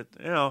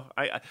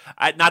 I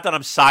not that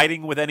I'm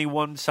siding with any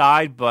one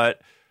side, but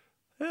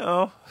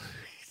I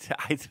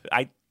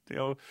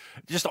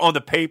just on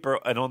the paper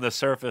and on the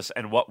surface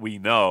and what we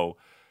know,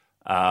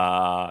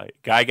 guy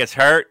gets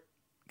hurt,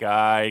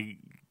 guy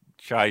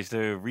tries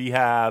to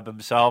rehab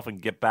himself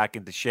and get back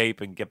into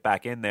shape and get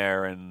back in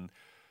there, and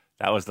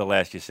that was the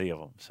last you see of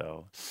him.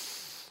 So,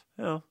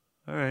 all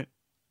right,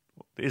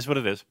 it is what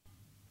it is.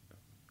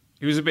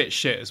 He was a bit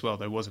shit as well,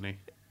 though, wasn't he?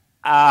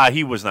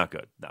 He was not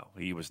good. No,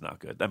 he was not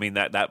good. I mean,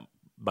 that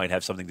might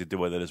have something to do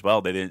with it as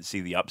well. They didn't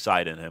see the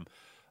upside in him,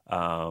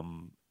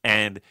 and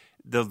and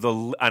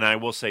I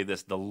will say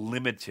this: the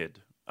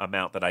limited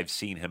amount that I've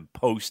seen him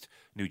post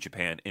New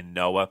Japan in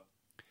Noah.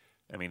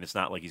 I mean, it's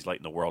not like he's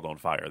lighting the world on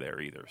fire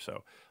there either.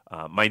 So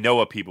my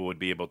Noah people would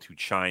be able to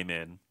chime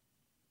in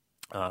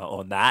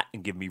on that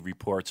and give me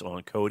reports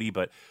on Cody.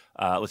 But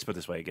let's put it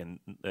this way again: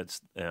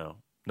 that's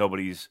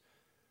nobody's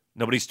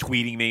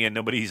tweeting me and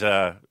nobody's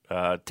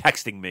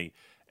texting me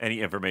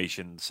any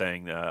information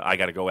saying I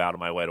got to go out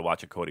of my way to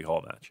watch a Cody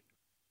Hall match.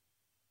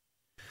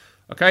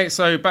 Okay,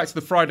 so back to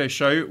the Friday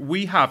show.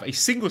 We have a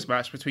singles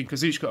match between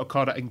Kazuchika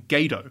Okada and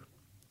Gedo,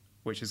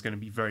 which is going to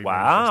be very, very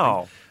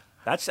interesting.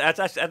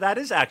 That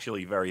is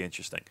actually very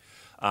interesting.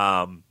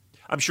 I'm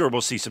sure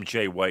we'll see some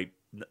Jay White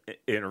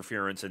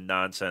interference and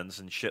nonsense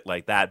and shit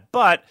like that,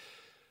 but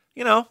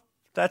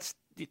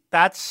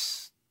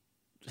that's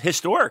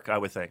historic, I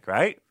would think,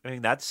 right? I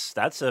mean,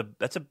 that's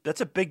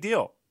a big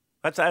deal.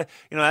 That's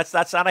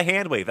not a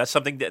hand wave. That's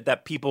something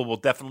that people will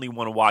definitely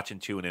want to watch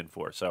and tune in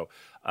for. So,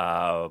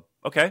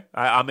 okay,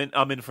 I'm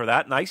in for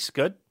that. Nice,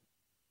 good.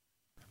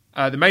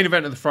 The main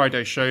event of the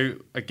Friday show,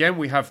 again,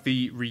 we have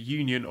the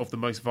reunion of the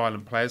most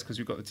violent players because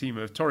we've got the team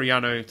of Toru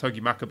Yano,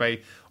 Togi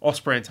Makabe,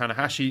 Ospreay and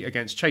Tanahashi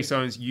against Chase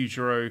Owens,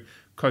 Yujiro,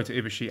 Kota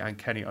Ibushi and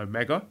Kenny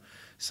Omega.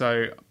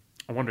 So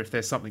I wonder if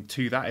there's something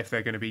to that, if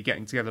they're going to be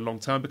getting together long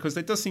term, because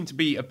there does seem to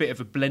be a bit of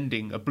a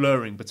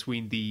blurring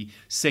between the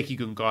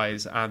Sekigun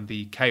guys and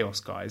the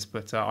Chaos guys.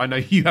 But I know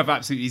you have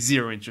absolutely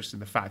zero interest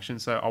in the faction,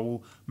 so I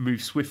will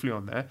move swiftly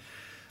on there.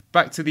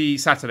 Back to the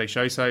Saturday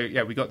show. So,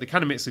 yeah, we got the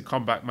Kanamitsu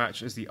comeback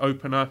match as the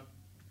opener.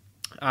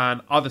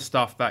 And other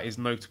stuff that is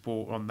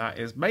notable on that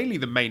is mainly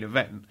the main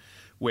event,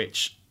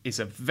 which is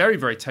a very,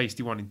 very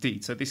tasty one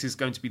indeed. So this is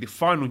going to be the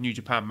final New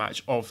Japan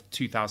match of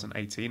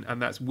 2018. And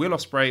that's Will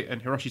Ospreay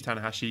and Hiroshi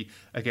Tanahashi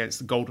against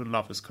the Golden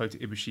Lovers, Kota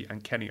Ibushi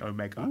and Kenny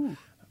Omega. Ooh.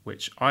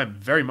 Which I'm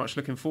very much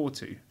looking forward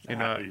to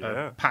in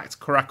a packed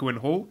Korakuen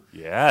Hall.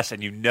 Yes,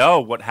 and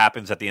what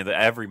happens at the end of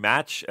every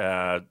match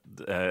at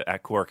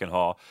Korakuen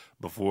Hall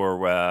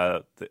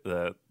before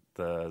the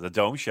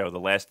Dome show, the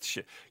last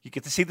you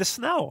get to see the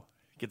snow.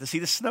 You get to see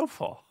the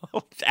snowfall.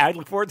 I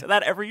look forward to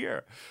that every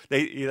year.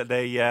 They how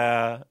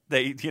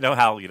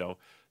you know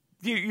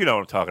what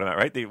I'm talking about,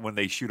 right? When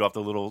they shoot off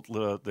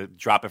they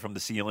drop it from the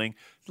ceiling,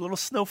 the little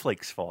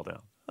snowflakes fall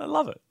down. I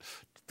love it.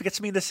 It gets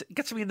me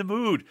in the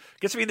mood,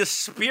 gets me in the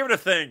spirit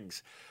of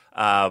things.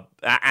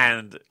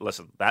 And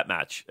listen, that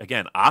match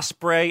again,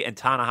 Ospreay and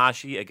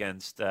Tanahashi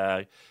against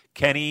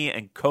Kenny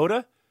and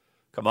Kota.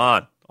 Come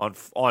on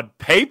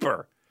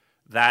paper,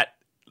 that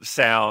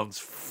sounds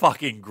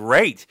fucking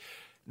great.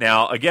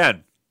 Now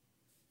again,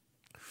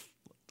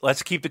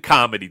 let's keep the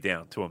comedy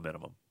down to a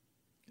minimum.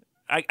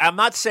 I'm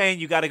not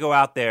saying you got to go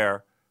out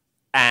there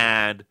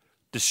and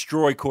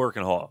destroy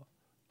Korakuen Hall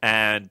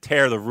and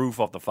tear the roof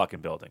off the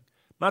fucking building.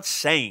 I'm not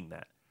saying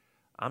that.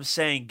 I'm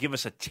saying give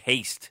us a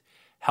taste.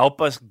 Help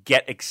us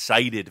get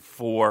excited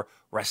for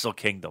Wrestle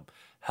Kingdom.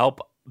 Help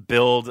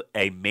build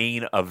a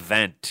main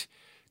event.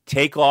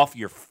 Take off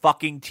your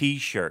fucking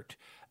t-shirt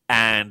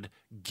and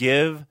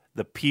give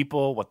the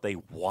people what they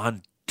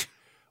want.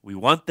 We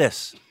want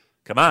this.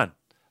 Come on.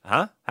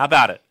 Huh? How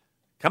about it?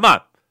 Come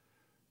on.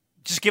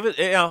 Just give it,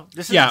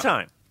 this is the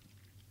time.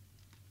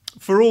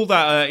 For all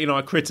that,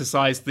 I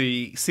criticised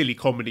the silly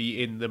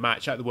comedy in the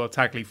match at the World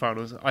Tag League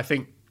Finals, I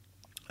think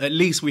at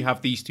least we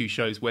have these two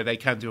shows where they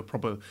can do a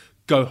proper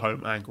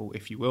go-home angle,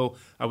 if you will,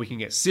 and we can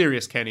get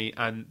serious Kenny,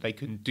 and they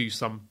can do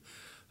some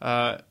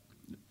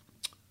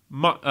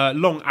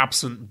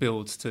long-absent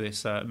builds to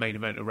this main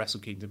event of Wrestle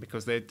Kingdom,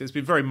 because there's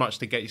been very much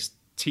to get his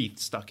teeth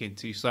stuck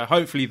into. So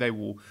hopefully they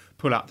will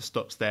pull out the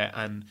stops there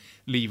and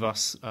leave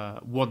us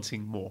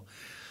wanting more.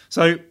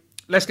 So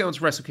let's get on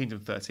to Wrestle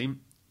Kingdom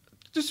 13.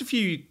 Just a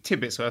few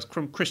tidbits first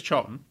from Chris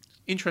Charlton.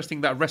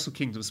 Interesting that Wrestle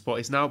Kingdom spot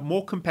is now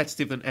more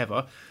competitive than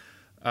ever.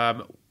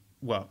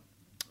 Well,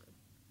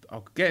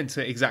 I'll get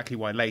into exactly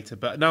why later,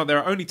 but now there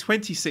are only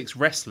 26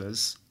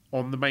 wrestlers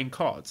on the main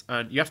card,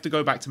 and you have to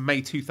go back to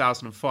May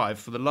 2005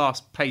 for the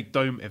last paid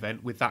Dome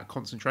event with that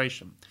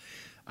concentration.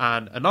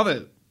 And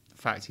another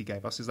fact he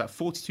gave us is that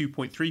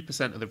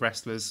 42.3% of the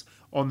wrestlers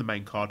on the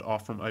main card are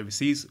from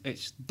overseas.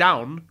 It's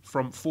down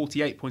from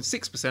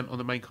 48.6% on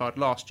the main card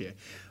last year.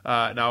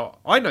 Now,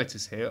 I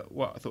noticed here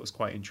what I thought was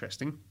quite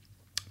interesting.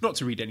 not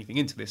to read anything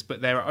into this,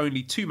 but there are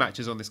only 2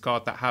 matches on this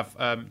card that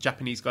have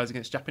Japanese guys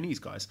against Japanese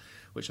guys,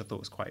 which I thought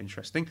was quite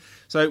interesting.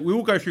 So we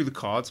will go through the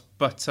cards,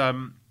 but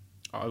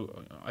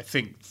I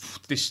think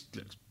this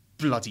looks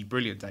bloody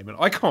brilliant, Damon.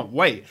 I can't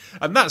wait.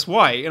 And that's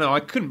why, I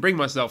couldn't bring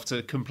myself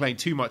to complain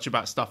too much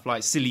about stuff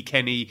like Silly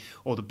Kenny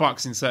or the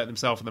Bucks insert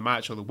themselves in the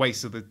match or the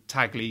waste of the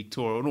Tag League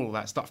Tour and all of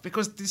that stuff,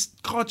 because this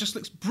card just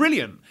looks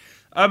brilliant.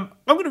 I'm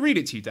going to read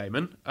it to you,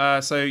 Damon,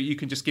 so you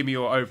can just give me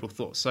your overall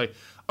thoughts. So,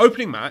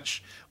 opening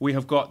match, we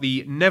have got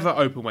the Never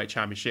Openweight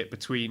Championship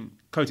between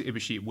Kota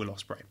Ibushi and Will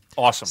Ospreay.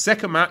 Awesome.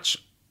 Second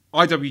match,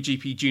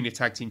 IWGP Junior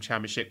Tag Team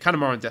Championship,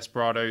 Kanemaru and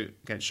Desperado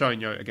against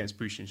Shonyo against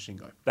Bushi and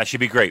Shingo. That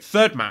should be great.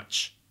 Third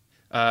match,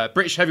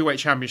 British Heavyweight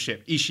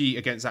Championship, Ishii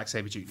against Zack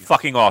Sabre Jr.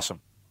 Fucking awesome.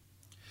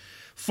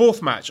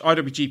 Fourth match,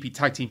 IWGP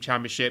Tag Team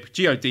Championship,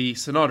 GOD,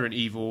 Sonata and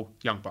Evil,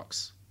 Young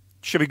Bucks.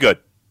 Should be good.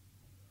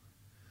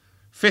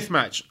 Fifth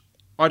match,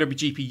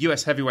 IWGP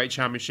US Heavyweight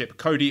Championship,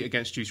 Cody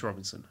against Juice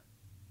Robinson.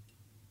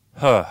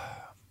 All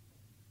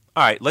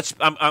right,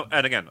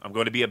 and again, I'm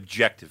going to be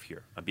objective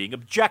here. I'm being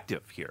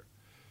objective here.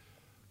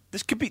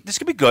 This could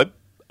be good.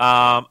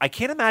 I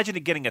can't imagine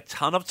it getting a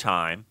ton of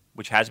time,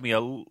 which has me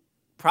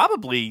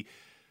probably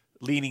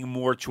leaning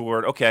more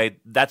toward, okay,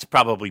 that's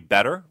probably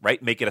better,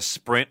 right? Make it a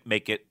sprint,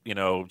 make it,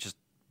 just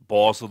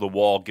balls to the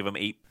wall, give them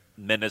 8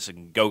 minutes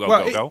and go.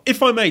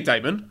 If I may,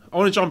 Damon, I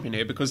want to jump in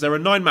here because there are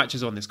 9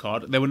 matches on this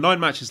card. There were 9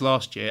 matches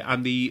last year,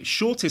 and the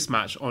shortest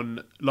match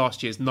on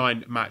last year's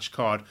 9-match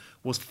card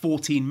was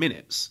 14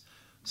 minutes.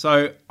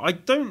 So I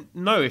don't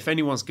know if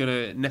anyone's going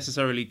to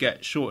necessarily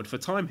get shorted for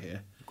time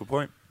here. Good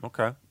point.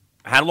 Okay.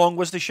 How long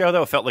was the show,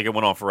 though? It felt like it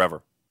went on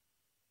forever.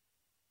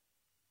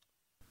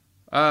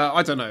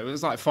 I don't know. It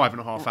was like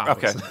 5.5 hours.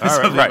 Okay,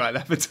 Something like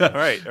that. But, all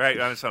right.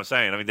 That's what I'm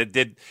saying. I mean, it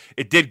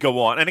did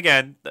go on. And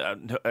again,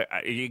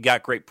 you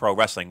got great pro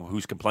wrestling.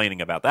 Who's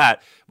complaining about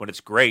that? When it's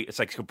great, it's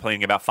like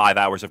complaining about 5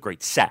 hours of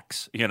great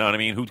sex. You know what I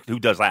mean? Who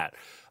does that?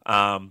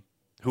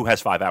 Who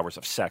has 5 hours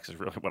of sex is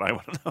really what I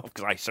want to know,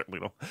 because I certainly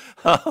don't.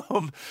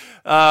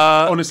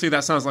 Honestly,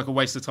 that sounds like a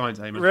waste of time,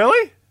 Damon.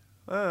 Really?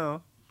 Oh,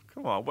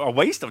 come on. A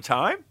waste of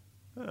time?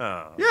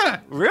 Oh. Yeah.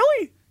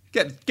 Really?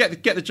 Get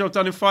the job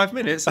done in 5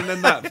 minutes, and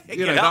then that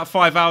that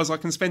 5 hours I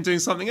can spend doing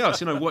something else.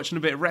 Watching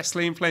a bit of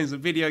wrestling, playing some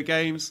video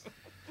games.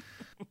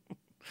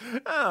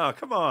 Oh,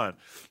 come on!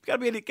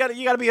 You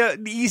gotta be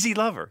an easy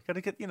lover. Gotta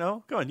get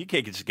go on. You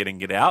can't just get in,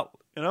 get out.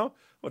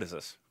 What is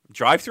this?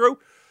 Drive through?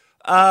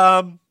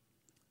 I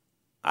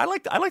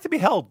like to be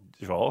held,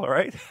 Joel. All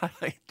right.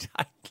 A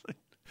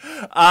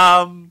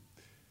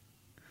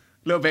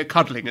little bit of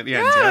cuddling at the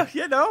end.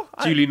 Yeah.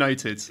 Duly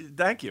noted.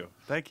 Thank you.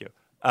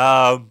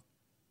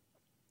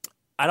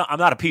 I'm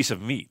not a piece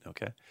of meat,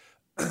 okay?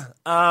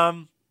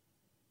 That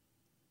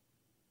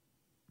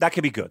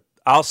could be good.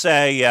 I'll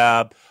say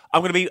I'm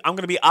going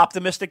to be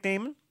optimistic,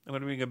 Damon. I'm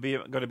going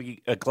to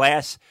be a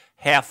glass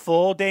half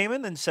full,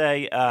 Damon, and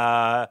say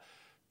that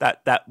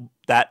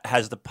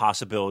has the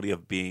possibility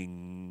of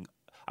being.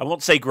 I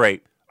won't say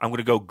great. I'm going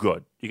to go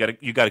good.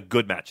 You got a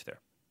good match there.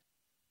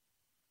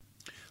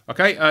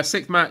 Okay,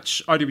 6th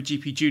match,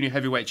 IWGP Junior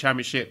Heavyweight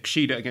Championship,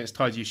 Kushida against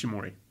Taiji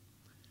Ishimori.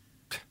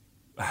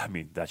 I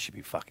mean, that should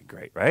be fucking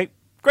great, right?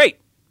 Great.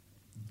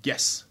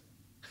 Yes.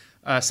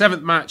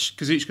 7th match,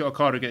 Kazuchika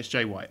Okada against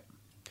Jay White.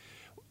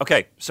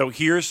 Okay, so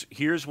here's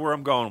where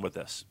I'm going with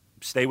this.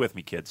 Stay with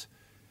me, kids.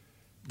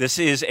 This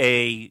is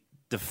a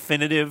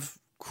definitive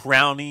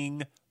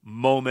crowning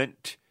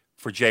moment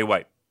for Jay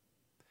White.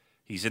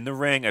 He's in the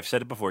ring. I've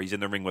said it before. He's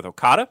in the ring with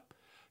Okada.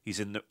 He's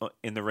in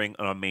the ring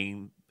on a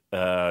main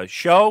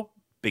show,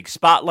 big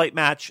spotlight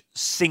match,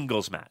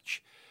 singles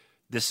match.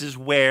 This is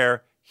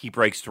where he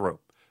breaks through.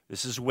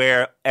 This is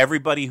where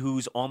everybody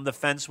who's on the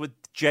fence with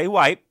Jay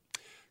White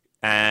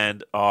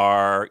and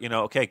are,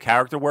 okay,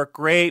 character work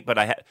great,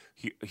 but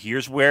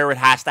here's where it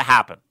has to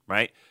happen,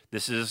 right?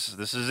 This is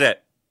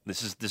it.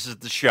 This is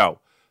the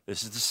show.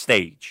 This is the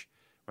stage,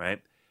 right?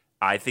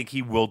 I think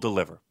he will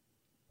deliver.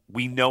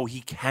 We know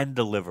he can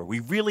deliver. We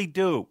really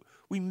do.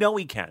 We know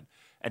he can.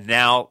 And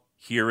now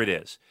here it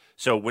is.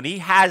 So when he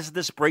has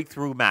this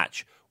breakthrough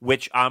match,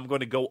 which I'm going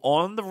to go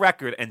on the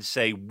record and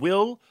say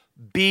will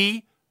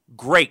be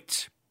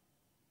great.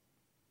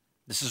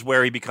 This is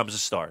where he becomes a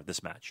star,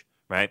 this match,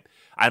 right?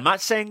 I'm not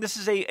saying this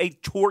is a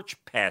torch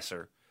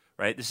passer,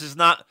 right? This is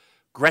not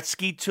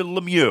Gretzky to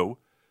Lemieux.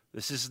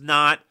 This is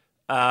not,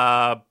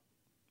 how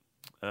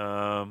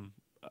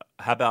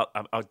about,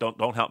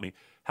 don't help me.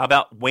 How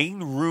about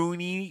Wayne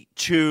Rooney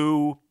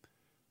to,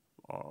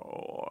 I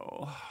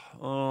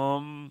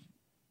don't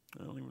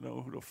even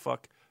know who the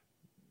fuck,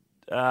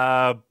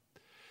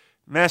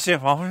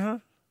 Massive, right?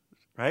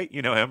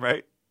 You know him,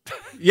 right?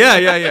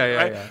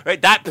 Yeah.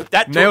 Right.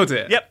 That nailed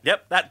it.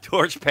 Yep. That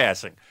torch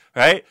passing.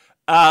 Right.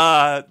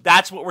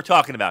 That's what we're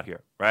talking about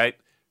here. Right.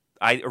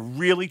 I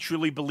really,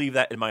 truly believe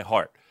that in my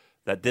heart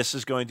that this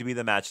is going to be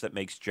the match that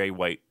makes Jay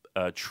White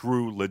a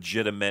true,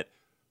 legitimate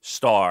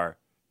star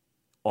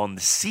on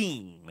the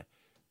scene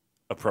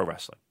of pro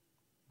wrestling.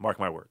 Mark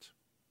my words.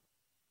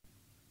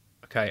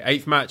 Okay,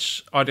 8th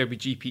match,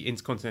 IWGP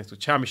Intercontinental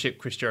Championship,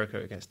 Chris Jericho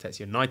against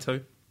Tetsuya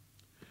Naito.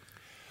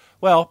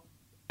 Well,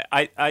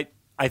 I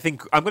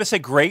think I'm going to say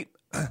great,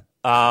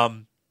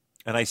 and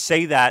I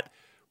say that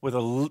with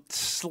a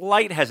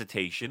slight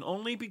hesitation,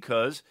 only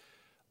because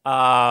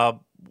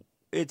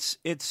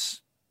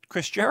it's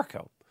Chris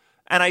Jericho,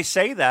 and I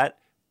say that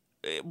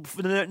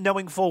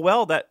knowing full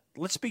well that,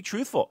 let's be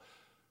truthful,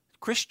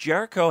 Chris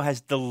Jericho has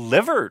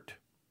delivered,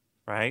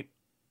 right?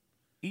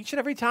 Each and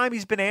every time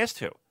he's been asked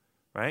to,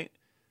 right?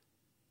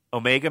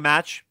 Omega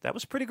match, that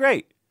was pretty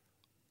great.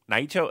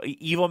 Naito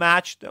Evil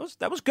match, that was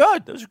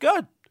good. That was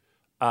good.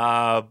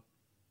 Naito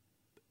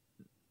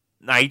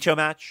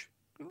match,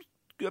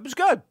 it was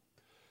good.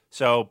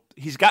 So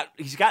he's got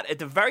at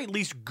the very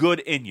least good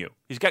in you.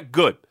 He's got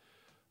good.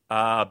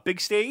 Big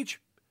stage,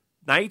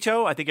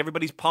 Naito, I think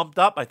everybody's pumped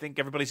up. I think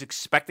everybody's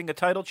expecting a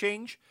title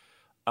change.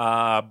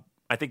 I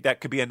think that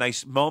could be a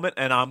nice moment,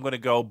 and I'm going to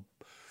give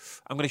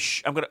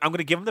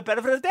him the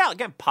benefit of the doubt.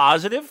 Again,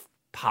 positive.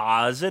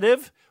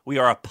 We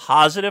are a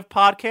positive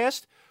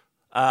podcast.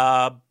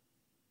 I'm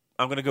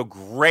going to go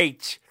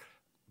great,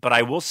 but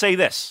I will say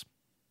this: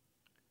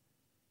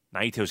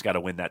 Naito's got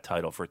to win that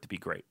title for it to be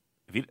great.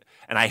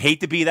 And I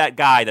hate to be that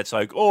guy that's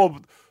like, oh,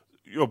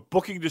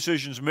 booking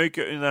decisions make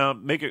it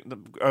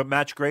a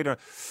match greater.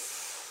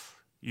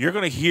 You're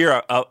going to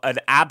hear an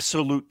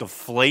absolute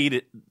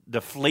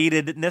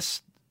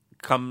deflatedness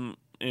come,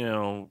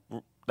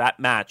 that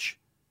match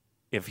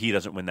if he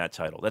doesn't win that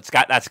title. That's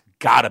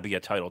got to be a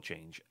title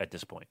change at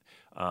this point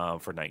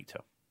for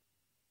Naito.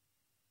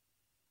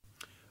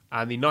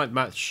 And the 9th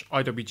match,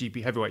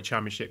 IWGP Heavyweight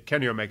Championship,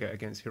 Kenny Omega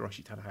against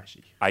Hiroshi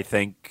Tanahashi. I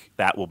think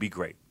that will be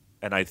great,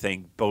 and I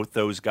think both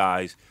those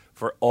guys,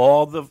 for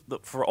all the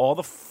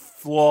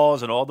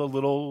flaws and all the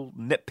little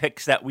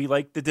nitpicks that we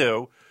like to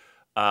do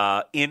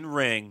in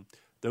ring,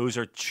 those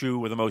are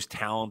two of the most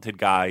talented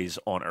guys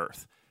on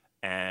earth.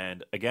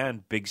 And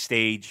again, big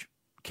stage.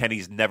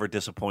 Kenny's never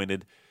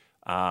disappointed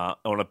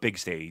on a big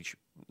stage.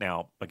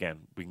 Now,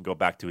 again, we can go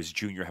back to his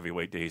junior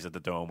heavyweight days at the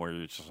Dome, where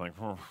it's just like,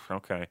 oh,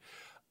 okay.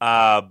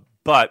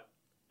 But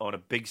on a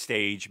big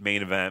stage,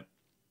 main event,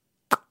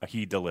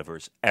 he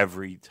delivers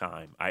every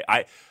time.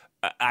 I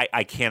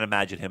can't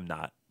imagine him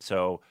not.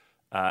 So,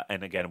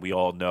 and again, we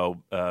all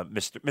know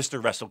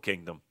Mr. Wrestle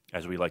Kingdom,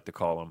 as we like to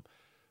call him,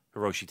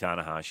 Hiroshi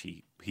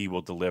Tanahashi. He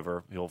will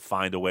deliver. He'll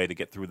find a way to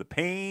get through the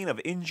pain of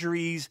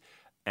injuries,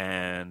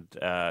 and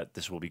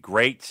this will be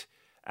great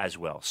as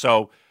well.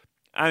 So,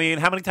 I mean,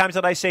 how many times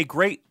did I say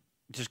great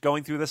just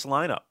going through this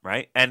lineup,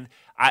 right? And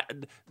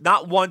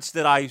not once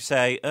did I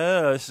say,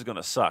 this is going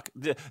to suck.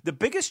 The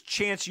biggest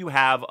chance you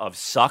have of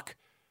suck,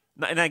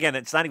 and again,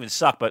 it's not even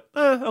suck, but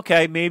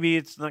okay, maybe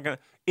it's not going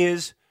to,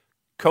 is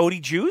Cody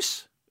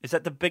Juice. Is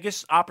that the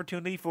biggest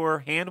opportunity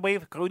for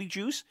handwave Cody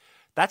Juice?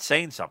 That's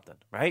saying something,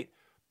 right?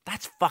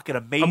 That's fucking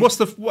amazing. And what's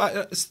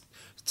the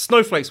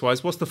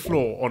snowflakes-wise, what's the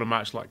floor on a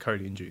match like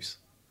Cody and Juice?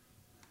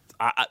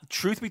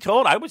 Truth be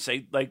told, I would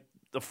say like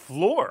the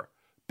floor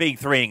being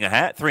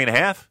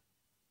 3.5.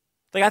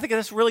 Like, I think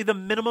that's really the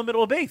minimum it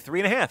will be,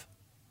 3.5.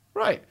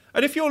 Right.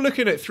 And if you're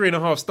looking at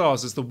 3.5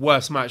 stars as the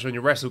worst match on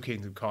your Wrestle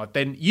Kingdom card,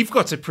 then you've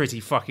got a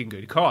pretty fucking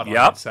good card,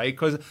 I would say.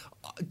 Because,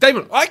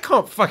 Damon, I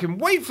can't fucking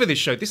wait for this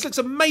show. This looks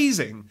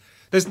amazing.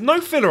 There's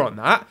no filler on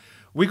that.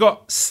 We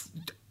got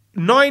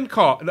 9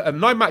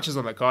 matches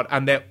on that card,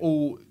 and they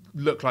all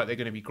look like they're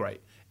going to be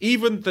great.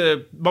 Even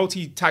the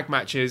multi-tag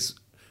matches,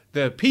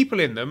 the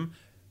people in them,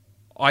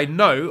 I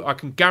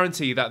can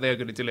guarantee that they're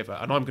going to deliver,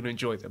 and I'm going to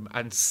enjoy them.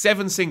 And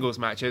 7 singles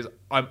matches,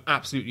 I'm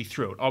absolutely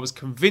thrilled. I was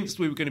convinced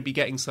we were going to be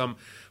getting some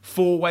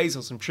 4-ways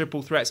or some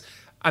triple threats,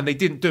 and they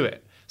didn't do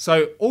it.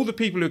 So all the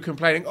people who are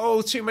complaining,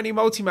 too many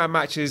multi-man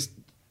matches,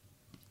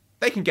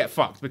 they can get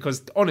fucked,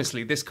 because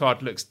honestly, this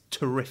card looks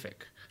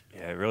terrific.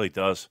 Yeah, it really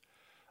does.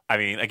 I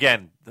mean,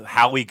 again,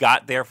 how we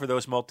got there for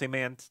those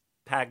multi-man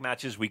tag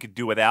matches, we could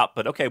do without,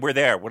 but okay, we're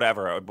there,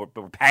 whatever.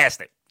 We're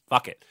past it.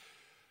 Fuck it.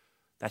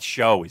 That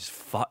show is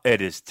it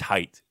is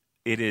tight.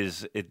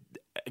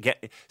 Again,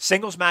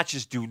 singles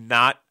matches do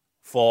not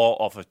fall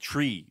off of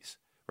trees,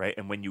 right?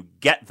 And when you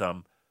get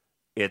them,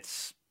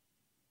 it's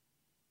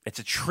a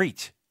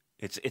treat.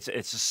 It's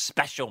a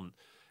special,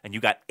 and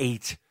you got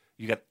 8.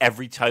 You got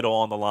every title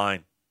on the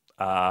line.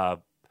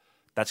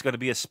 That's going to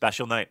be a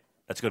special night.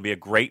 That's going to be a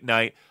great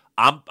night.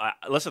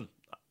 Listen,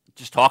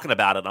 just talking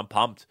about it, I'm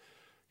pumped.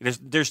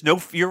 There's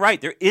no. You're right.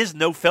 There is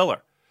no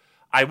filler.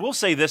 I will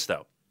say this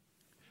though.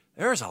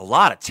 There's a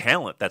lot of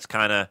talent that's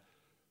kind of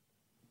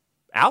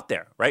out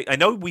there, right? I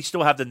know we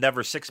still have the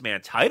never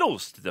 6-man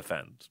titles to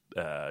defend,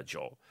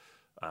 Joel.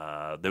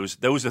 Those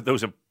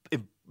are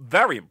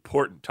very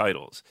important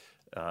titles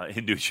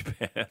in New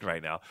Japan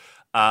right now.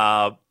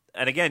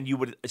 And again, you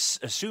would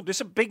assume there's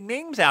some big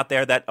names out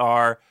there that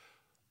are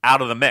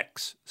out of the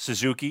mix.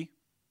 Suzuki,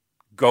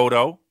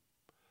 Goto,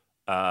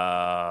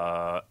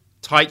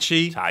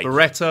 Taichi,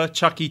 Beretta,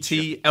 Chucky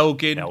T,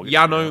 Elgin,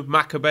 Yano,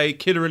 Makabe,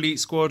 Killer Elite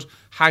Squad,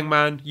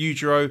 Hangman,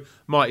 Yujiro,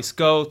 Mighty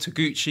Skull,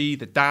 Taguchi,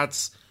 the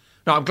Dads.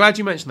 No, I'm glad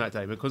you mentioned that,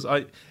 David, because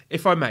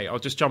if I may, I'll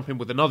just jump in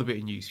with another bit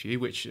of news for you,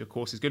 which, of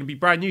course, is going to be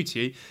brand new to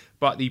you.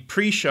 But the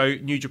pre-show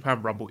New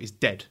Japan Rumble is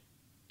dead.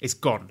 It's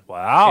gone.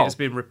 Wow. It has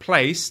been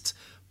replaced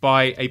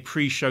by a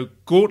pre-show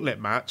gauntlet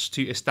match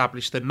to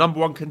establish the number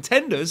one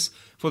contenders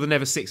for the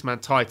Never Six-Man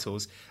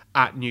titles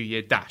at New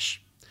Year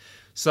Dash.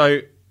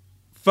 So,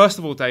 first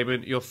of all,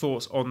 Damon, your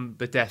thoughts on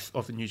the death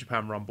of the New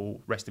Japan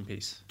Rumble. Rest in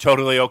peace.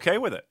 Totally okay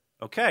with it.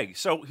 Okay,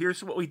 so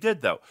here's what we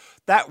did, though.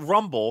 That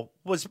Rumble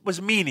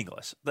was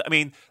meaningless. I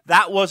mean,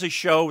 that was a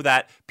show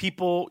that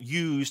people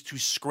used to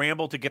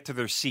scramble to get to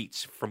their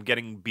seats from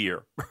getting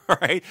beer,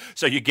 right?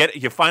 So you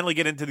finally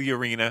get into the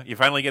arena, you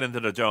finally get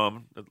into the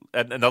dome,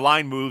 and the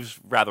line moves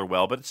rather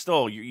well, but it's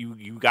still,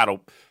 you gotta,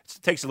 it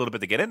takes a little bit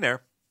to get in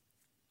there.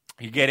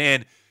 You get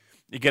in,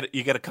 you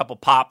get a couple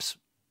pops,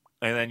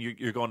 and then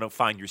you're going to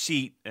find your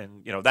seat,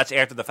 and that's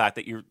after the fact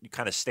that you're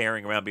kind of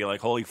staring around, being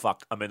like, "Holy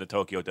fuck, I'm in the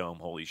Tokyo Dome!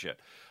 Holy shit!"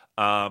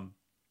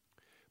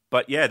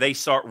 But yeah, they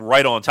start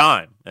right on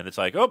time, and it's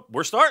like, "Oh,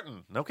 we're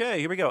starting. Okay,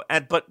 here we go."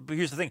 But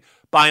here's the thing: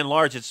 by and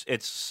large,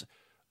 it's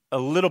a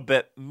little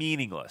bit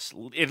meaningless.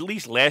 At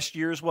least last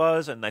year's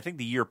was, and I think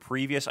the year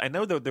previous. I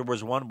know that there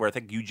was one where I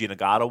think Yuji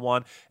Nagata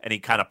won, and he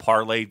kind of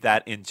parlayed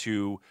that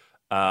into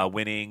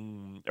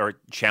winning or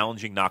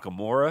challenging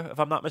Nakamura, if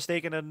I'm not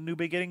mistaken, at a New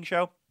Beginning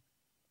show.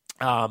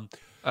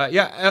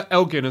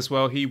 Elgin as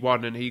well. He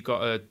won and he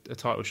got a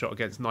title shot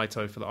against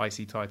Naito for the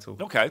IC title.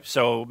 Okay,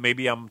 so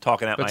maybe I'm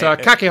talking out but my...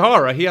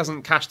 Kakihara, he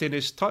hasn't cashed in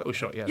his title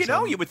shot yet.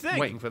 You would think.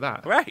 Waiting for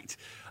that. Right.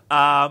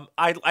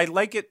 I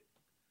like it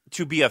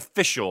to be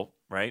official,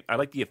 right? I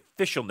like the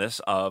officialness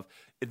of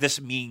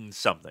this means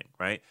something,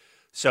 right?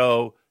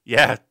 So,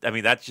 yeah, I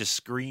mean, that just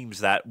screams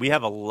that we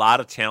have a lot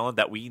of talent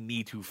that we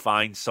need to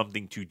find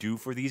something to do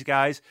for these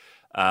guys.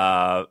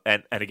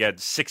 And again,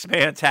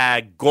 6-man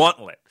tag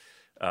gauntlet.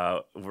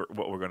 What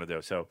we're going to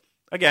do. So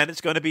again,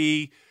 it's going to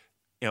be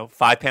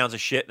 5 pounds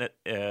of shit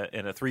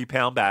in a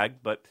 3-pound bag,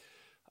 but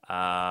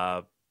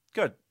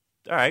good.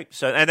 All right.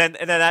 So and then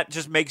that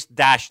just makes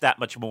Dash that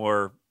much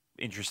more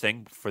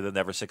interesting for the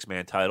Never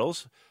Six-Man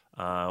titles.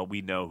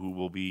 We know who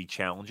will be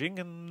challenging,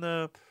 and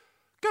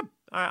good.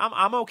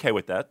 I'm okay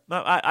with that.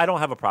 I don't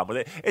have a problem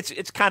with it.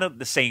 It's kind of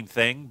the same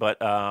thing, but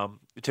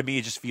to me,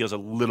 it just feels a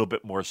little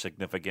bit more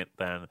significant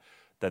than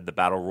the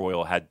Battle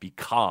Royal had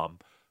become.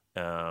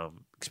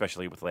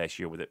 Especially with last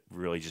year, with it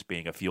really just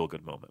being a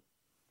feel-good moment.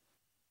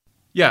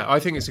 Yeah,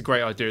 I think it's a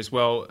great idea as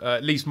well.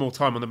 Leaves more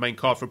time on the main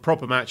card for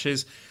proper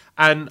matches,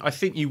 and I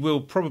think you will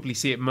probably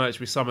see it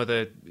merge with some of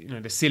the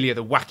the sillier,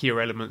 the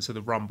wackier elements of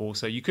the Rumble.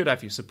 So you could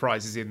have your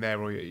surprises in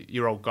there, or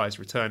your old guys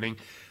returning.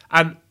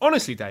 And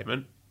honestly,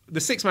 Damon,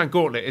 the 6-man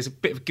gauntlet is a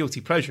bit of a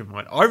guilty pleasure of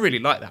mine. I really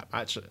like that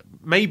match.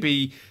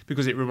 Maybe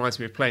because it reminds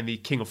me of playing the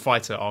King of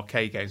Fighter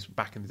arcade games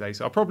back in the day.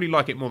 So I probably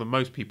like it more than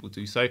most people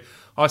do. So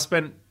I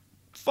spent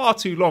far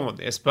too long on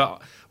this,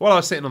 but while I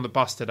was sitting on the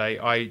bus today,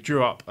 I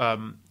drew up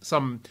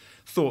some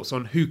thoughts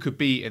on who could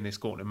be in this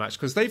gauntlet match,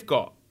 because they've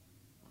got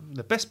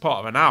the best part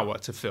of an hour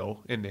to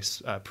fill in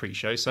this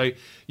pre-show. So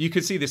you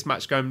could see this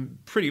match going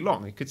pretty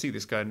long. You could see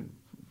this going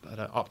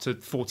up to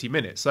 40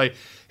 minutes. So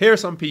here are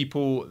some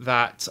people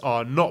that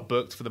are not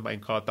booked for the main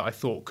card that I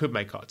thought could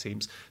make our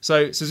teams.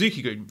 So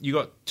Suzuki-gun, you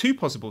got 2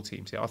 possible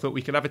teams here. I thought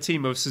we could have a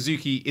team of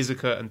Suzuki,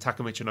 Iizuka and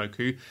Taka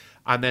Michinoku,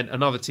 and then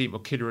another team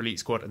of Killer Elite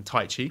Squad and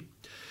Taichi.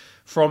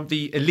 From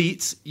the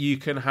Elite, you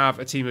can have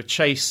a team of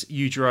Chase,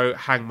 Yujiro,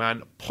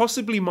 Hangman,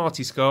 possibly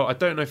Marty Scurll. I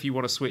don't know if you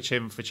want to switch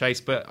him for Chase,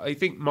 but I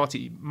think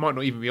Marty might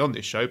not even be on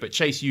this show. But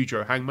Chase,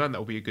 Yujiro, Hangman, that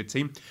will be a good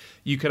team.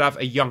 You could have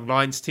a Young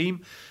Lions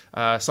team,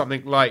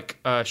 something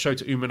like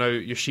Shota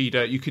Umino,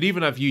 Yoshida. You could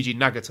even have Yuji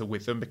Nagata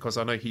with them, because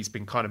I know he's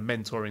been kind of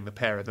mentoring the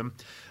pair of them.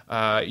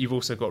 You've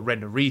also got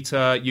Ren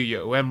Narita,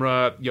 Yuya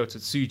Uemura, Yota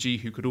Tsuji,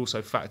 who could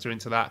also factor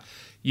into that.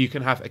 You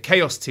can have a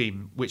Chaos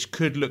team, which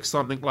could look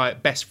something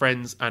like Best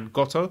Friends and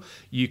Goto.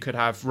 You could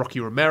have Rocky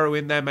Romero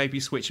in there,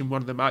 maybe switching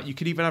one of them out. You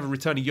could even have a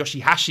returning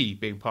Yoshihashi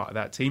being part of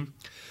that team.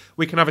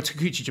 We can have a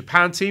Taguchi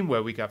Japan team,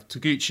 where we have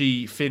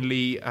Taguchi,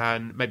 Finlay,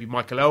 and maybe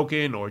Michael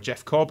Elgin or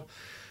Jeff Cobb.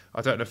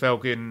 I don't know if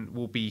Elgin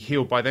will be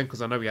healed by then,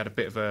 because I know he had a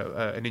bit of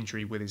an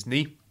injury with his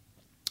knee.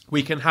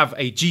 We can have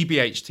a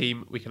GBH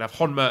team. We can have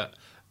Honma,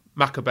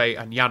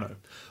 Makabe, and Yano,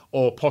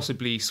 or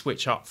possibly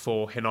switch up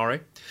for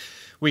Hinare.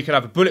 We could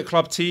have a Bullet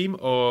Club team,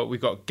 or we've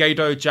got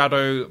Gedo,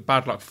 Jado,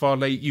 Bad Luck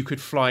Fale. You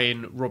could fly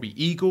in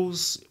Robbie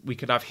Eagles. We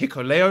could have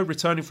Hikuleo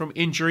returning from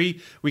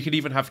injury. We could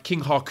even have King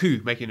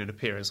Haku making an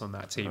appearance on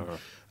that team.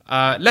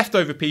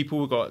 Leftover people,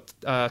 we've got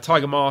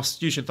Tiger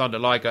Mask, Jushin Thunder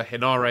Liger,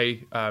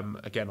 Hinare.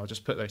 Again, I'll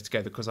just put those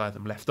together because I have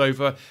them left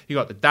over. You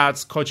got the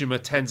dads, Kojima,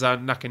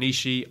 Tenzan,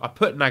 Nakanishi. I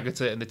put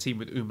Nagata in the team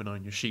with Umino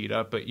and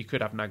Yoshida, but you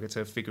could have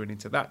Nagata figuring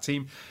into that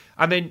team.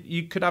 And then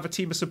you could have a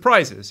team of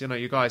surprises.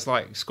 You guys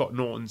like Scott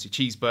Norton's, your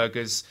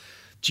Cheeseburgers,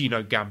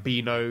 Gino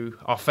Gambino,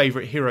 our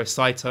favourite hero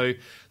Saito.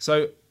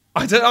 So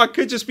I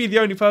could just be the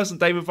only person,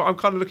 David, but I'm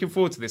kind of looking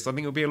forward to this. I think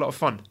it'll be a lot of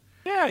fun.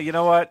 Yeah, you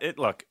know what?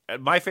 Look,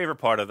 my favorite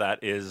part of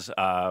that is,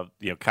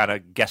 kind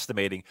of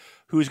guesstimating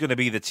who's going to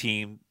be the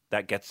team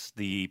that gets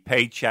the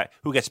paycheck,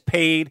 who gets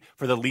paid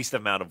for the least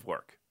amount of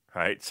work,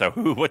 right? So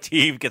what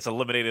team gets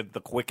eliminated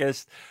the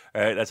quickest?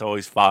 Right? That's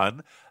always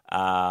fun.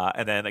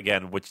 And then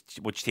again,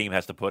 which team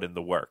has to put in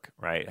the work,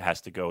 right? It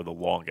has to go the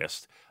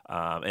longest,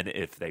 and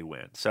if they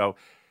win. So,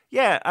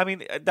 yeah, I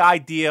mean, the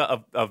idea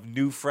of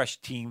new, fresh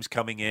teams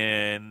coming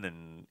in,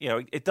 and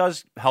it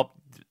does help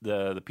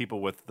the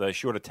people with the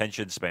short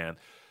attention span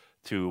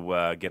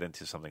to get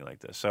into something like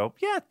this. So,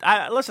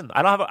 yeah, listen,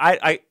 I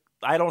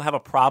don't have a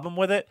problem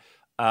with it.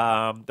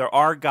 There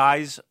are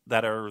guys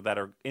that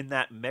are in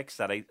that mix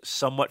that I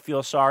somewhat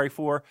feel sorry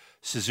for.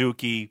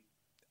 Suzuki,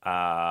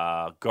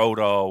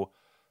 Goto.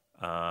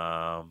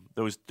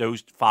 Those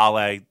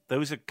Fale,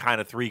 those are kind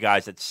of three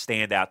guys that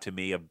stand out to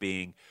me of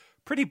being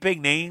pretty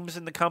big names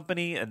in the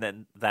company, and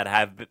then that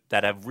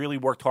have really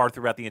worked hard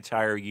throughout the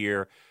entire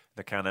year.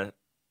 They're kind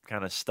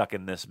of stuck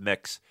in this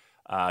mix.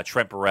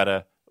 Trent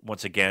Beretta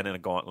once again in a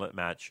gauntlet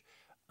match.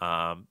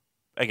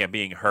 Again,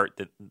 being hurt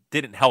that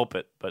didn't help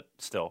it, but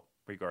still,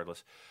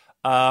 regardless.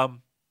 But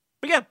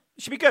yeah, it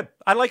should be good.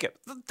 I like it.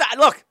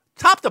 Look,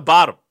 top to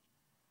bottom,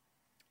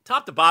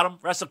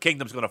 Wrestle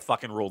Kingdom's going to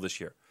fucking rule this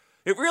year.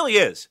 It really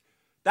is.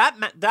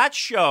 That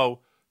show,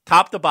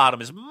 top to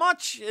bottom, as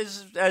much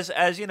as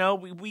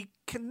we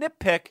can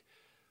nitpick.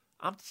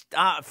 I'm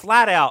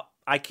flat out.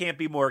 I can't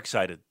be more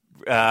excited.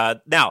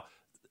 Now,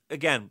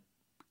 again,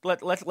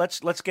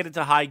 let's get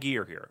into high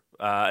gear here.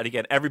 And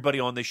again, everybody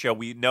on this show,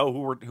 we know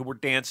who we're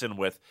dancing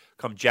with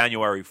come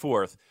January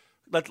 4th.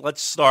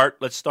 Let's start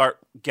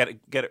get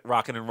it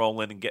rocking and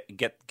rolling, and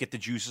get the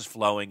juices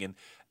flowing,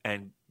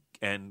 and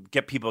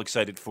get people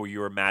excited for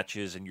your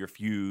matches and your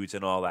feuds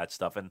and all that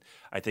stuff. And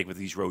I think with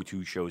these Road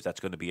 2 shows,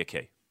 that's going to be a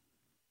key.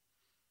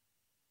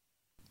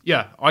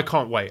 Yeah, I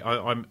can't wait.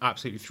 I'm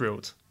absolutely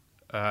thrilled.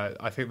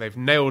 I think they've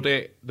nailed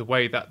it, the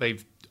way that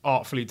they've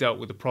artfully dealt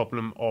with the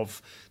problem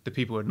of the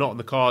people who are not on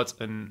the cards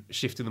and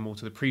shifting them all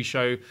to the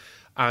pre-show.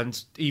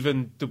 And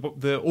even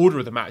the order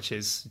of the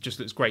matches just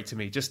looks great to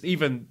me. Just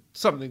even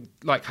something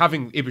like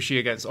having Ibushi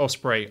against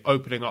Ospreay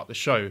opening up the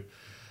show.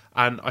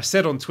 And I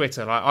said on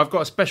Twitter, I've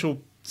got a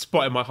special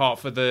spot in my heart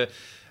for the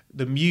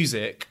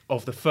music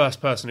of the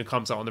first person who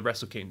comes out on the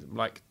Wrestle Kingdom.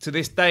 Like, to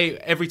this day,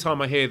 every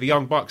time I hear the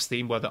Young Bucks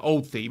theme, well, the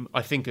old theme,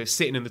 I think of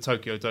sitting in the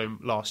Tokyo Dome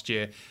last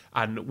year.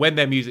 And when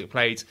their music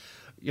played,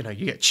 you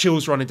get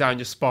chills running down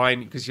your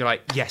spine because you're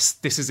like, yes,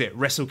 this is it.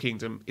 Wrestle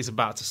Kingdom is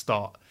about to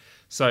start.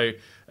 So,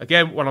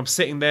 again, when I'm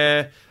sitting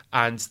there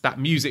and that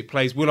music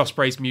plays, Will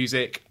Ospreay's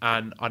music,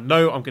 and I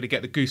know I'm going to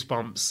get the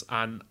goosebumps,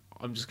 and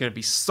I'm just going to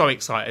be so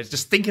excited.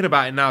 Just thinking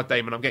about it now,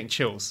 Damon, I'm getting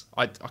chills.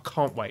 I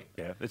can't wait.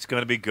 Yeah, it's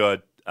going to be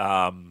good.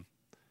 Look,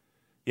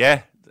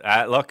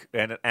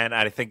 and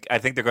I think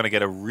they're going to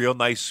get a real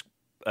nice.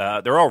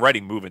 They're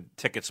already moving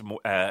tickets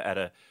at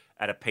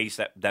a pace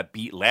that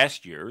beat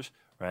last year's,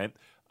 right?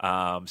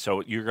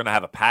 So you're going to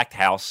have a packed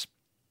house,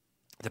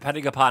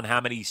 depending upon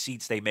how many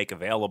seats they make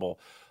available.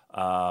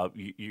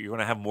 You're going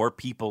to have more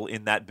people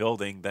in that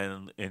building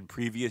than in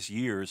previous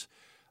years,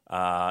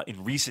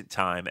 in recent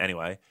time,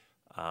 anyway.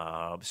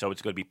 So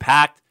it's going to be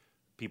packed.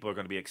 People are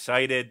going to be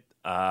excited.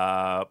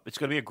 It's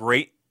going to be a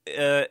great,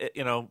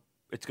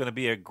 it's going to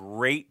be a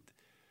great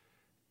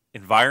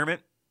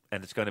environment,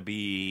 and it's going to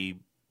be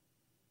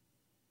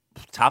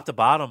top to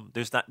bottom.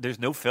 There's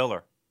no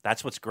filler.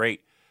 That's what's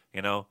great.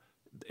 You're going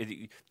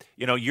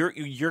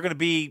to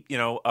be,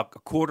 a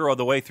quarter of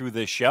the way through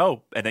this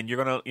show, and then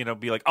you're going to,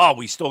 be like, oh,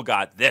 we still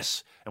got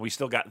this, and we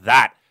still got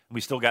that, and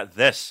we still got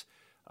this.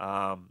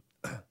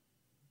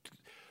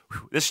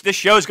 This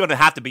show is going to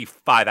have to be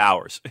 5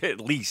 hours at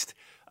least,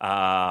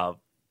 and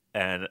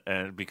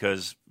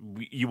because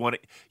you want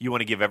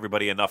to give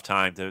everybody enough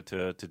time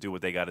to do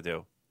what they got to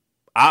do.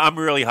 I'm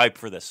really hyped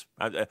for this.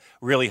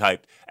 Really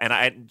hyped,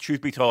 and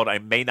truth be told, I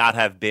may not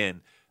have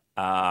been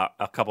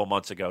a couple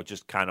months ago.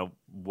 Just kind of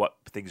what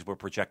things were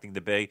projecting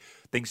to be.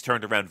 Things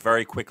turned around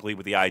very quickly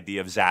with the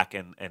idea of Zack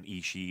and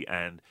Ishii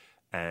and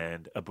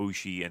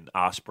Ibushi and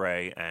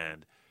Ospreay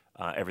and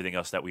everything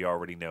else that we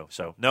already know.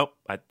 So nope,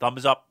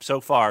 thumbs up so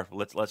far.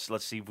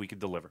 Let's see if we can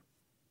deliver.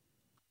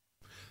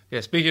 Yeah,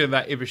 speaking of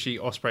that Ibushi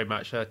Ospreay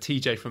match,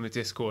 TJ from the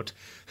Discord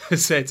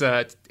said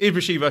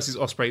Ibushi versus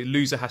Ospreay,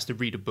 loser has to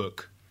read a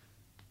book.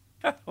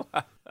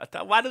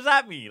 What does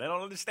that mean? I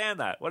don't understand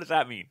that. What does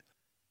that mean?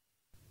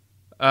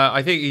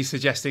 I think he's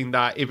suggesting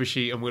that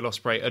Ibushi and Will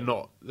Ospreay are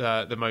not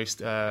the most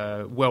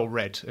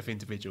well-read of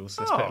individuals.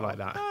 Let's put it like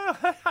that.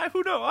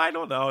 Who knows? I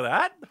don't know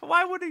that.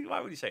 Why would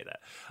he say that?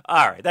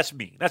 All right, that's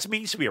mean. That's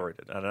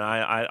mean-spirited, and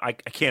I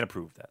can't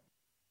approve that.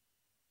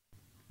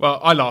 Well,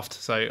 I laughed,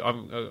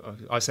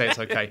 so I say it's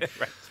okay.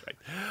 right.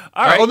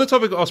 All right. On the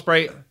topic of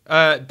Ospreay,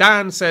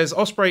 Dan says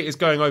Ospreay is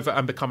going over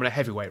and becoming a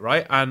heavyweight,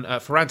 right? And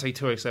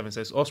Ferrante207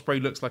 says Ospreay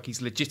looks like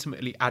he's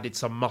legitimately added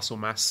some muscle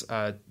mass.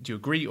 Do you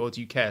agree or do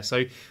you care?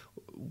 So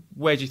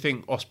where do you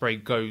think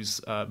Ospreay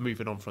goes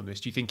moving on from this?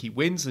 Do you think he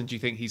wins, and do you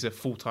think he's a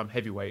full-time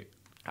heavyweight?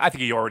 I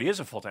think he already is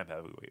a full-time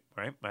heavyweight,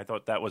 right? I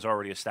thought that was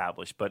already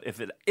established. But if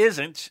it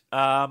isn't, boy,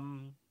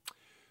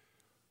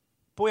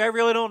 I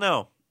really don't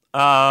know.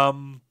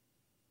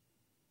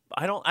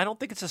 I don't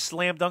think it's a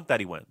slam dunk that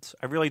he wins.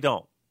 I really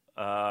don't.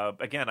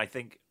 Again, I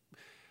think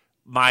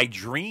my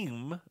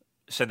dream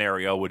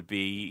scenario would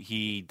be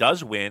he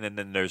does win, and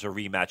then there's a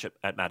rematch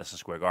at Madison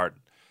Square Garden.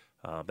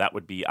 That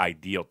would be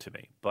ideal to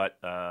me. But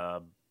I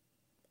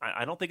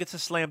don't think it's a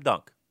slam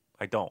dunk.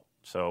 I don't.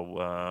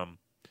 So,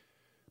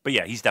 but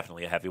yeah, he's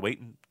definitely a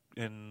heavyweight,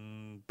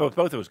 and both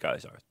of those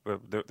guys are.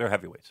 They're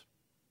heavyweights.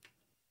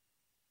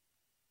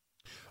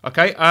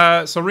 Okay,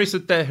 so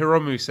Risa De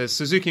Hiromu says,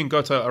 Suzuki and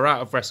Goto are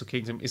out of Wrestle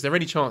Kingdom. Is there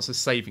any chance of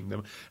saving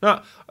them?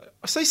 Now,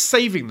 I say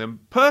saving them.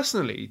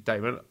 Personally,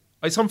 Damon,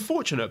 it's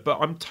unfortunate, but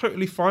I'm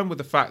totally fine with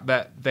the fact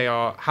that they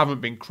haven't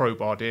been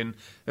crowbarred in.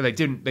 And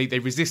they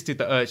resisted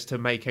the urge to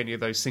make any of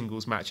those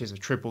singles matches a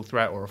triple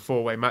threat or a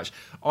four-way match.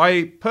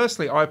 I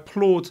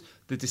applaud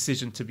the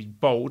decision to be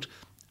bold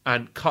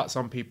and cut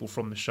some people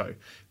from the show,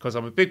 because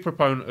I'm a big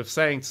proponent of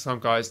saying to some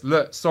guys,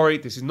 look, sorry,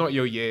 this is not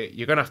your year.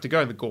 You're going to have to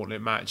go in the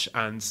gauntlet match,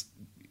 and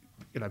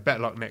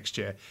better luck next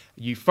year.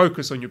 You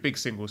focus on your big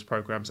singles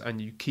programs and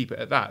you keep it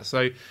at that.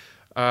 So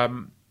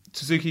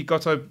Suzuki,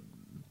 Goto,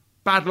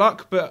 bad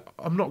luck, but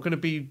I'm not going to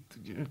be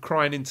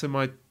crying into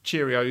my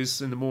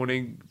Cheerios in the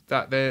morning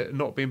that they're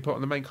not being put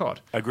on the main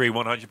card. Agree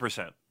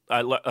 100%.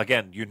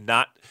 Again, you're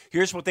not.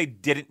 Here's what they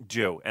didn't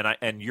do,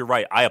 and you're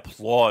right. I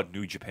applaud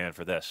New Japan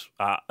for this.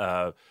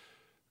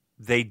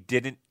 They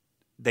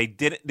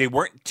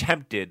weren't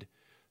tempted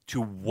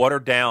to water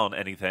down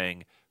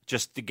anything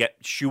just to get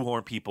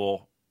shoehorn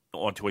people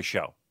onto a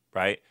show,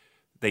 right?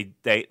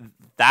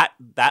 That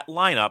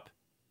lineup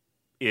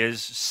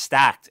is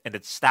stacked, and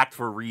it's stacked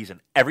for a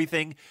reason.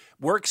 Everything,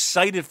 we're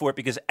excited for it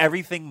because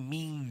everything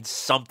means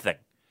something.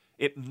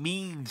 It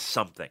means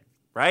something,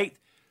 right?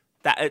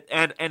 That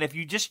and if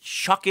you just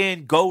chuck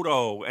in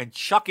Goto and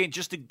chuck in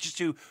just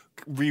to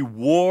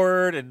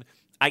reward, and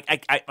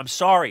I'm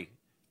sorry,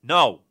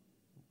 no,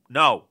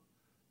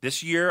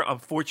 this year,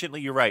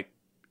 unfortunately, you're right.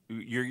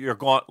 You're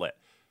gauntlet.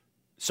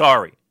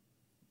 Sorry.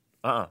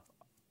 I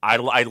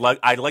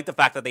like the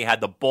fact that they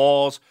had the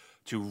balls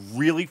to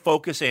really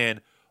focus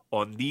in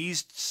on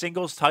these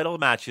singles title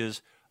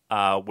matches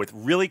with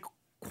really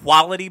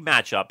quality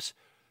matchups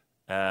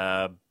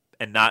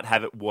and not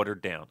have it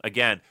watered down.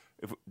 Again,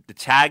 the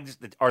tags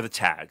are the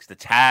tags. The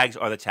tags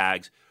are the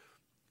tags.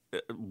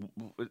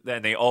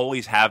 And they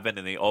always have been,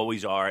 and they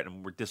always are,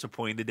 and we're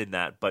disappointed in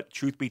that. But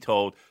truth be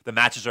told, the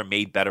matches are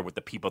made better with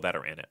the people that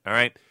are in it. All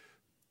right?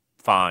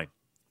 Fine.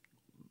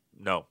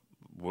 No.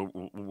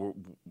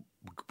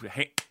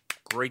 Hey,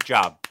 great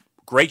job.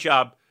 Great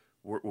job.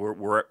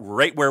 We're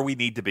right where we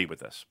need to be with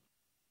this.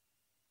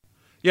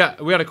 Yeah,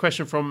 we had a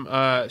question from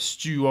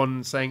Stu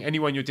on saying,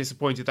 anyone you're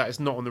disappointed that is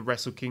not on the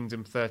Wrestle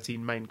Kingdom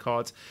 13 main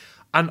card?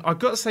 And I've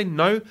got to say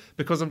no,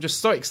 because I'm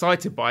just so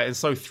excited by it and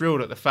so thrilled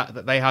at the fact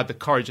that they had the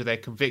courage of their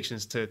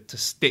convictions to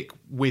stick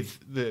with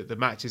the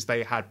matches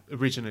they had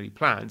originally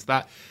planned,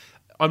 that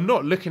I'm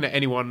not looking at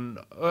anyone.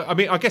 I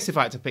mean, I guess if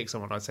I had to pick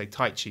someone, I'd say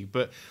Taichi.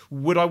 But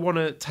would I want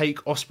to take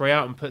Ospreay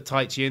out and put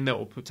Taichi in there,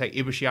 or take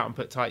Ibushi out and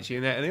put Taichi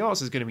in there? And the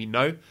answer is going to be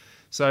no.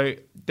 So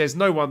there's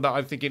no one that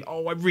I'm thinking,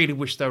 oh, I really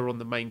wish they were on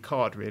the main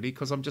card, really,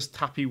 because I'm just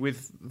happy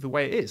with the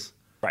way it is.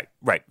 Right.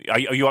 Are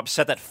you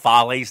upset that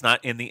Fale's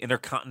not in the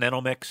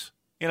Intercontinental mix?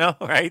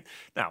 Right?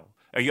 Now,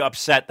 are you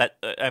upset that,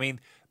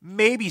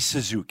 maybe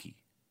Suzuki.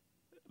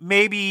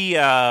 Maybe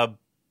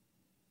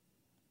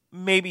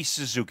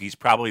Suzuki's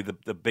probably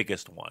the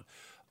biggest one.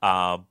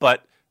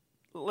 But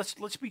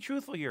let's be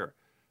truthful here.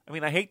 I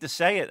mean, I hate to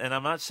say it, and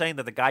I'm not saying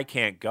that the guy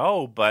can't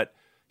go, but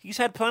he's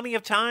had plenty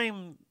of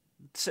time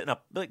sitting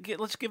up.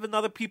 Let's give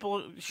another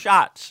people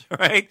shots,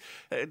 right?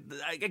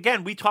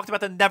 Again, we talked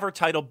about the Never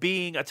title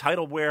being a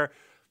title where,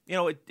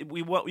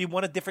 we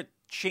want a different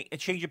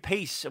change of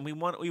pace, and we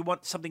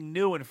want something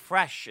new and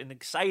fresh and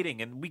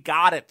exciting, and we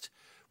got it.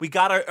 We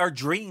got our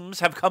dreams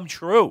have come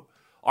true.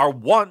 Our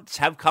wants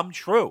have come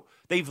true.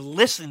 They've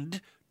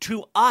listened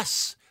to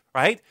us,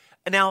 right?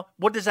 And now,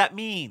 what does that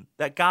mean?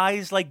 That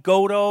guys like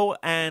Goto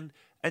and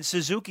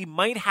Suzuki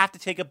might have to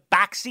take a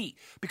back seat,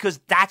 because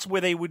that's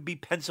where they would be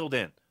penciled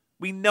in.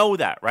 We know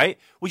that, right?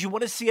 Would you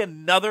want to see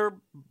another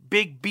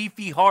big,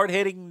 beefy,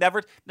 hard-hitting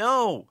Never?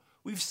 No.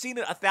 We've seen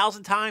it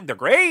 1,000 times. They're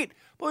great,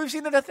 but we've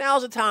seen it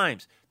 1,000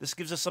 times. This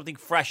gives us something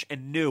fresh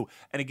and new,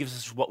 and it gives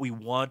us what we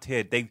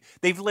wanted.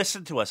 They've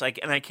listened to us, I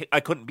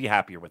couldn't be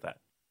happier with that.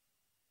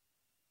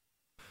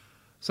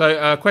 So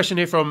a question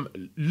here from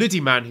Luddy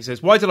Man. He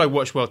says, why did I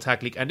watch World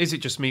Tag League, and is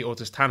it just me, or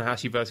does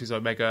Tanahashi versus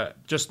Omega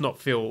just not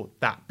feel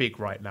that big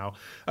right now?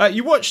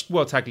 You watched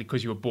World Tag League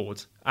because you were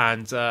bored,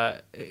 and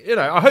I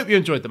hope you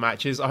enjoyed the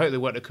matches. I hope they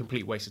weren't a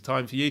complete waste of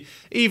time for you,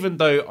 even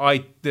though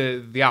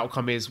the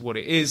outcome is what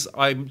it is.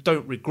 I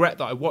don't regret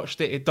that I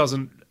watched it. It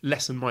doesn't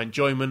lessen my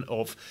enjoyment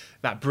of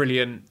that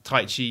brilliant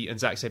Taichi and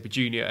Zack Sabre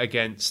Jr.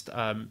 against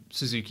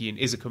Suzuki and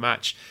Iizuka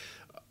match.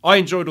 I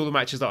enjoyed all the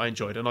matches that I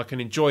enjoyed, and I can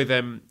enjoy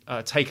them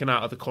taken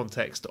out of the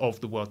context of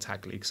the World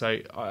Tag League. So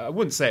I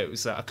wouldn't say it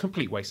was a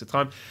complete waste of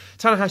time.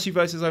 Tanahashi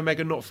versus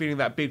Omega not feeling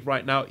that big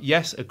right now.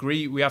 Yes,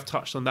 agree. We have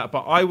touched on that.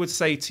 But I would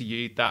say to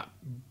you that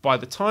by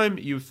the time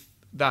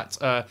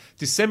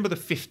December the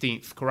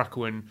 15th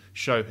Korakuen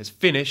show has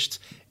finished,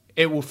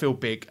 it will feel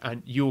big,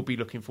 and you'll be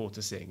looking forward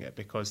to seeing it,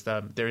 because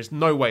there is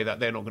no way that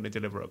they're not going to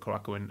deliver at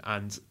Korakuen,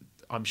 and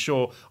I'm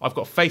sure, I've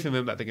got faith in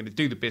them that they're going to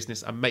do the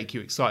business and make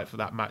you excited for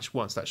that match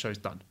once that show's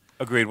done.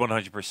 Agreed,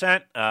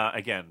 100%.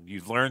 Again,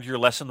 you've learned your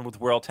lesson with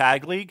World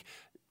Tag League.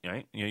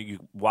 Right? You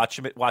watch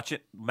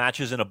it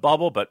matches in a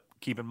bubble, but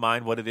keep in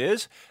mind what it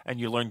is, and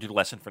you learned your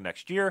lesson for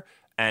next year.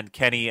 And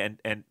Kenny and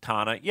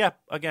Tana, yeah,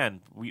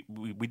 again, we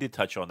did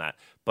touch on that,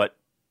 but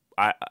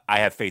I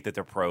have faith that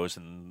they're pros,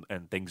 and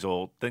things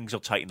will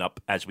tighten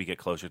up as we get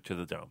closer to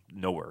the Dome.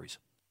 No worries.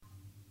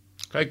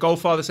 Okay,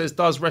 Goldfather says,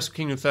 does Wrestle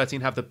Kingdom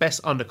 13 have the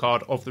best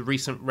undercard of the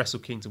recent Wrestle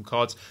Kingdom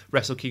cards?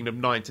 Wrestle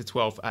Kingdom 9 to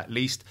 12 at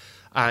least.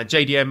 And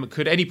JDM,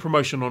 could any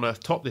promotion on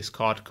Earth top this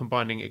card,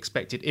 combining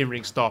expected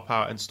in-ring star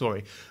power and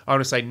story? I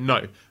want to say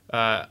no.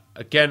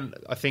 Again,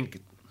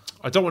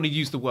 I don't want to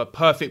use the word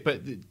perfect,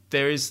 but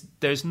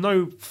there's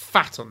no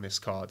fat on this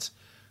card.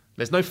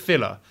 There's no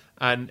filler.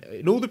 And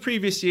in all the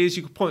previous years,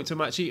 you could point to a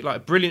match like a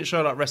brilliant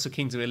show like Wrestle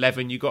Kingdom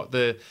 11.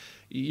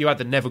 You had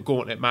the Never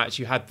Gauntlet match.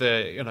 You had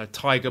the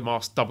Tiger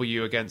Mask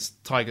W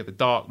against Tiger the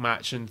Dark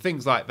match and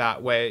things like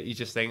that, where you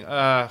just think,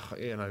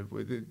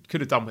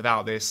 could have done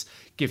without this.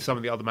 Give some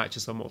of the other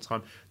matches some more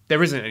time.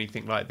 There isn't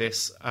anything like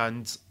this.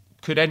 And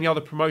could any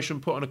other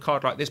promotion put on a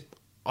card like this?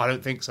 I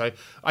don't think so.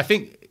 I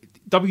think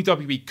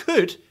WWE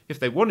could if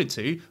they wanted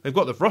to. They've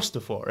got the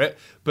roster for it,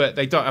 but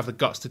they don't have the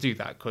guts to do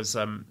that because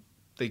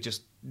they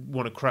just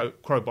want to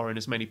crowbar in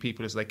as many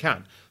people as they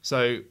can.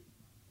 So,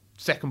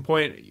 second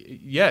point,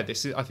 yeah,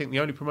 this is, I think, the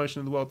only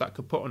promotion in the world that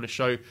could put on a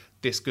show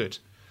this good.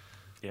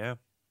 Yeah.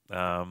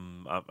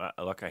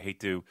 Look, I hate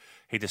to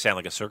sound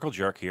like a circle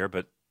jerk here,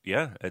 but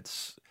yeah,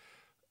 it's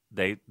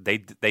they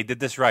did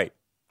this right.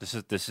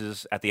 This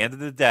is at the end of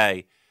the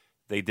day,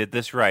 they did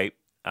this right.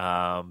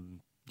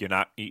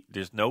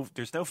 There's no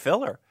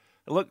filler.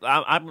 Look,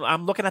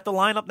 I'm looking at the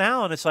lineup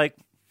now, and it's like,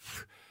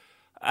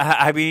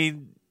 I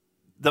mean,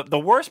 the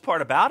worst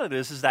part about it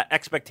is that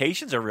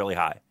expectations are really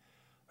high,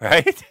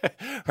 right?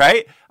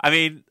 Right? I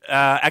mean,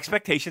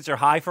 expectations are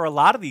high for a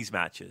lot of these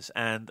matches,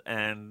 and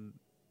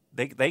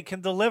they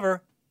can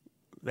deliver.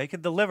 They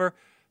can deliver.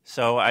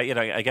 So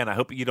again, I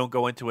hope you don't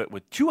go into it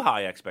with too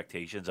high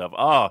expectations of,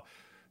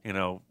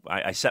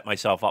 I set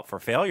myself up for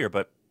failure,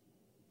 but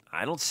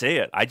I don't see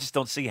it. I just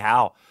don't see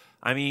how.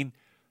 I mean,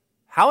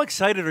 how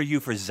excited are you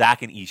for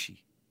Zack and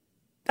Ishii?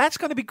 That's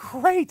going to be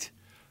great.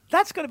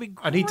 That's going to be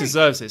great. And he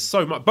deserves it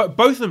so much. But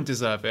both of them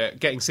deserve it,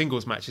 getting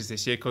singles matches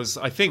this year, because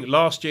I think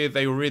last year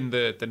they were in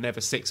the Never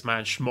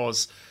Six-Man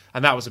schmoz,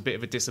 and that was a bit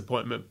of a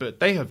disappointment. But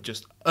they have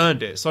just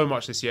earned it so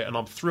much this year, and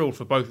I'm thrilled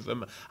for both of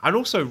them. And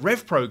also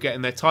Rev Pro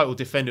getting their title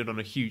defended on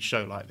a huge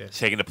show like this.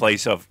 Taking the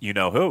place of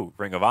you-know-who,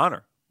 Ring of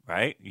Honor,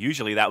 right?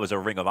 Usually that was a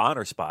Ring of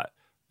Honor spot.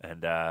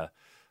 And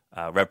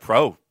Rev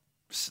Pro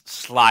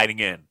sliding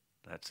in.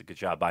 That's a good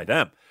job by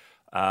them.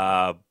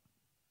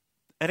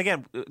 And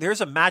again,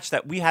 there's a match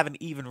that we haven't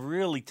even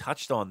really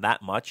touched on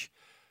that much.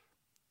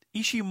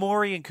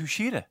 Ishimori and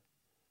Kushida.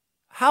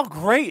 How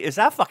great is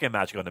that fucking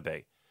match going to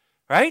be?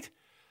 Right?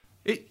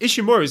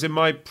 Ishimori is in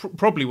my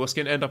probably what's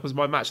going to end up as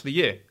my match of the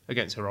year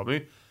against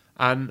Hiromu.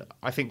 And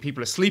I think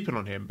people are sleeping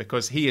on him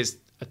because he is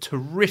a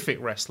terrific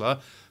wrestler.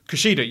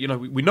 Kushida,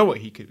 we know what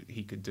he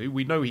could do.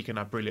 We know he can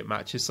have brilliant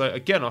matches. So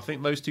again, I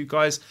think those two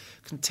guys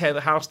can tear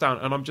the house down.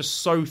 And I'm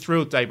just so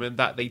thrilled, Damon,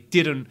 that they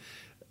didn't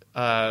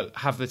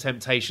have the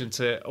temptation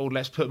to,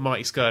 let's put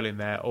Marty Scurll in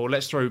there, or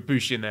let's throw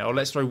Bushi in there, or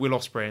let's throw Will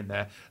Ospreay in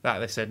there. That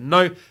they said,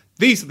 no,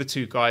 these are the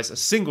two guys, a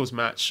singles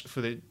match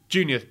for the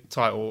junior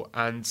title.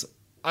 And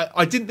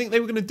I didn't think they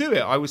were going to do it.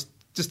 I was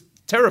just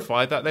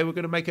terrified that they were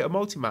going to make it a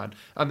multi-man,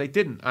 and they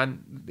didn't.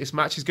 And this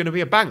match is going to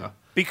be a banger.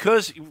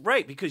 Because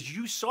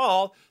you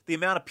saw the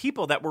amount of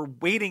people that were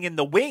waiting in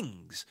the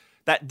wings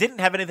that didn't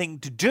have anything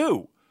to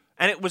do.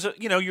 And it was,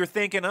 you're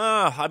thinking,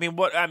 they're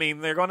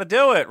going to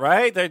do it,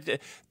 right?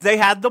 They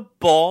had the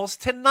balls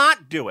to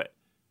not do it.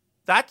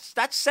 That's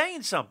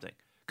saying something.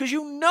 Because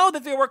you know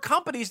that there were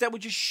companies that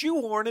would just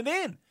shoehorn it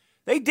in.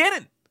 They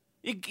didn't.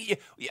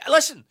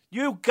 Listen,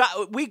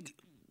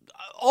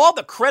 all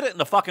the credit in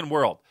the fucking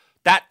world.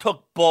 That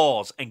took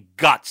balls and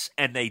guts,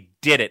 and they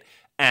did it.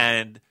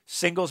 And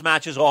singles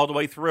matches all the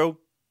way through,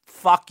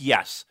 fuck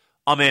yes.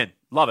 I'm in.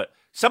 Love it.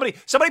 Somebody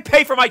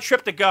pay for my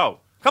trip to go.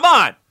 Come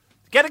on.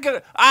 Get a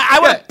good. I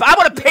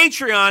want a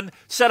Patreon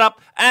set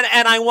up,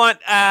 and I want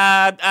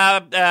a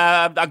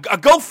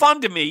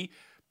GoFundMe.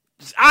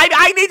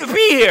 I need to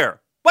be here.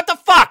 What the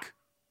fuck?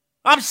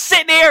 I'm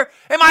sitting here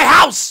in my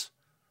house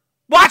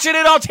watching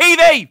it on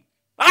TV.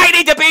 I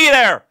need to be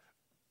there.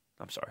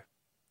 I'm sorry.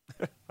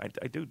 I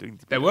do.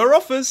 There were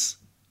offers.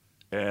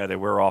 Yeah, there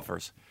were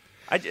offers.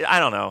 I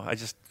don't know. I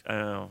don't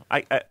know.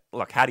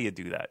 Look. How do you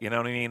do that? You know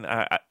what I mean?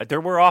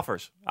 There were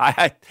offers.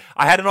 I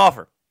had an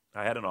offer.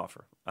 I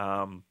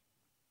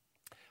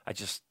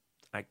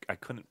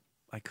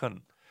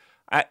couldn't.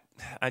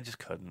 I just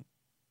couldn't.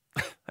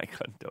 I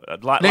couldn't do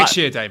it. Next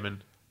year,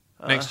 Damon.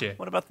 Next year.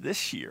 What about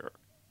this year?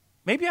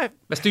 Maybe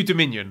let's do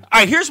Dominion. All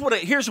right, here's what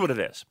it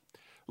is.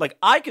 Like,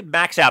 I could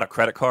max out a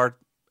credit card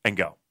and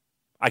go.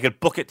 I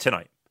could book it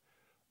tonight.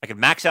 I could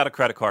max out a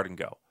credit card and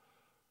go.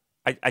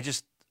 I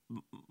just,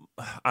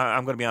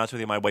 I'm going to be honest with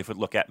you. My wife would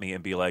look at me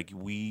and be like,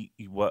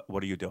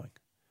 what are you doing?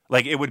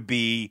 Like, it would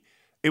be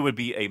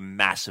a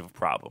massive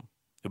problem.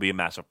 It would be a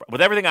massive problem.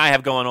 With everything I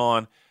have going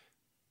on,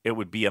 it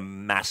would be a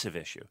massive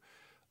issue.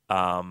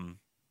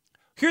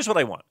 Here's what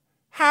I want.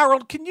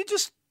 Harold, can you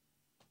just,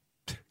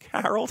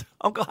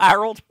 Uncle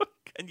Harold,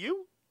 can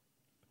you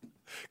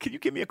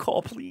give me a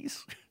call,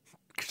 please?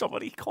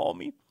 Somebody call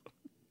me.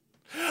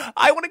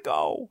 I want to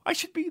go. I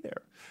should be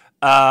there.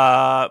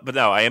 But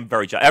no, I am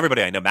very jealous.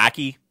 Everybody I know,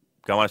 Mackie,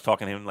 going. I was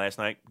talking to him last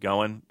night.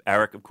 Going.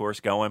 Eric, of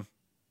course, going.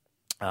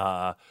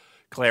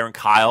 Claire and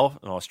Kyle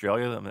in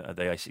Australia.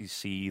 I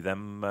see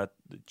them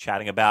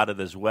chatting about it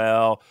as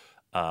well.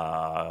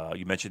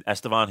 You mentioned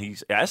Esteban.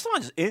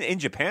 Esteban's in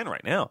Japan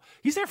right now.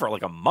 He's there for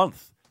like a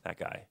month. That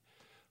guy.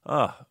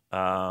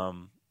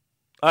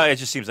 It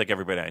just seems like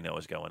everybody I know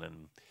is going.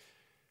 And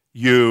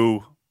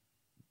you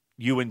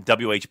in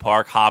WH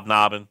Park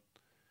hobnobbing,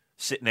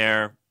 sitting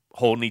there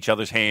holding each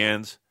other's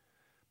hands,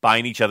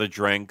 buying each other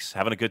drinks,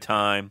 having a good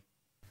time,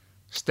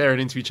 staring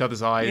into each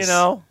other's eyes. You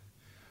know,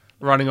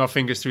 running our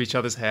fingers through each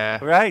other's hair.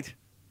 Right.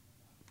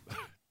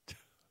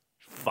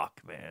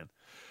 Fuck, man.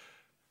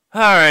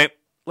 All right.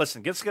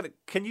 Listen,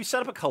 can you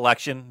set up a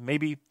collection?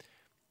 Maybe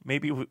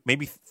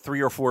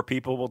 3 or 4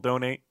 people will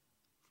donate.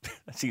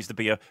 That seems to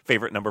be a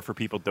favorite number for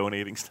people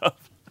donating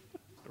stuff.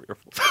 3 or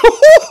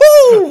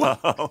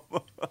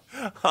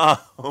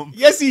 4.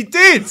 Yes, he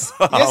did.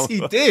 Yes,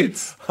 he did.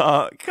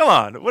 Come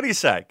on. What do you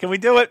say? Can we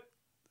do it?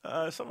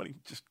 Somebody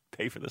just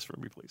pay for this for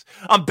me, please.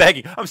 I'm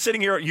begging. I'm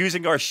sitting here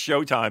using our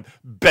showtime,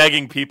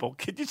 begging people.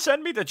 Could you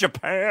send me to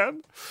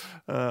Japan?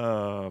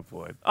 Oh,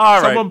 boy.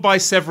 All right. Someone buy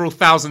several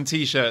thousand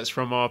T-shirts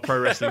from our Pro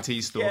Wrestling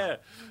Tee store.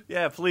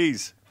 Yeah,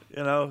 please.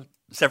 You know,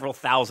 several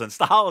thousand. It's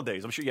the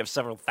holidays. I'm sure you have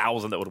several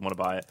thousand that would want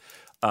to buy it.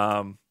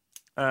 I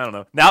don't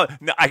know. Now,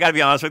 I got to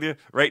be honest with you.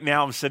 Right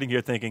now, I'm sitting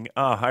here thinking,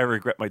 I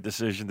regret my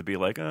decision to be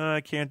like,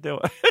 I can't do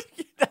it.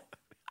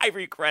 I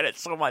regret it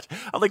so much.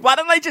 I'm like, why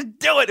didn't I just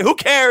do it? Who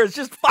cares?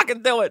 Just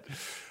fucking do it.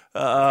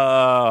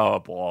 Oh,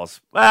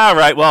 balls. All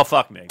right. Well,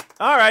 fuck me.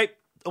 All right.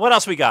 What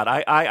else we got?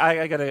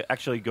 I got to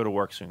actually go to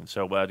work soon.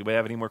 So do we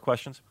have any more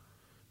questions?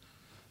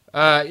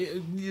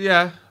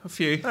 Yeah, a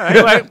few. All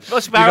right,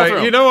 let's barrel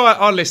through. You know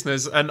our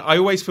listeners, and I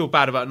always feel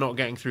bad about not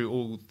getting through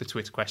all the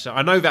Twitter questions.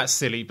 I know that's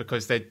silly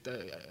because they're,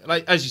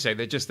 like as you say,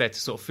 they're just there to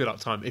sort of fill up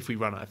time if we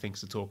run out of things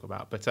to talk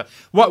about. But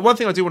one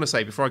thing I do want to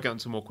say before I get on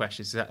to more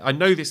questions is that I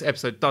know this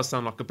episode does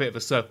sound like a bit of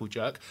a circle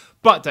jerk,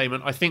 but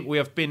Damon, I think we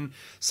have been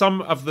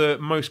some of the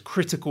most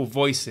critical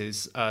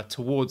voices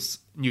towards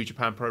New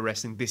Japan Pro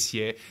Wrestling this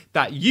year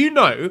that,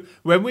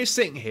 when we're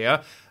sitting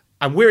here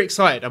and we're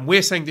excited and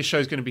we're saying this show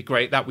is going to be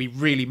great, that we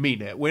really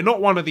mean it. We're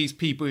not one of these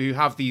people who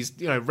have these,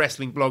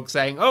 wrestling blogs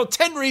saying,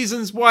 10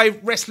 reasons why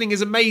wrestling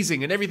is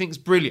amazing and everything's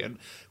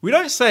brilliant. We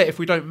don't say it if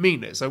we don't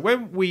mean it. So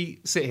when we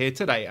sit here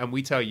today and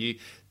we tell you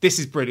this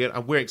is brilliant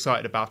and we're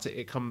excited about it,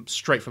 it comes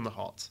straight from the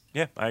heart.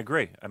 Yeah, I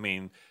agree. I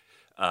mean,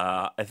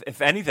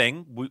 if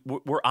anything,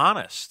 we're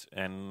honest,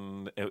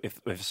 and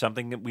if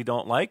something that we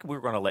don't like, we're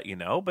going to let you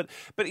know. But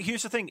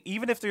here's the thing: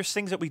 even if there's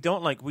things that we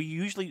don't like,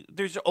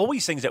 there's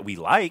always things that we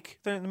like,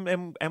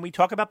 and we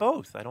talk about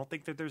both. I don't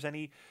think that there's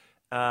any.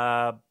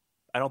 I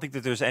don't think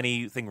that there's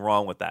anything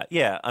wrong with that.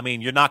 Yeah, I mean,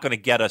 you're not going to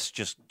get us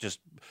just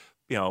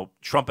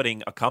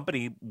trumpeting a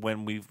company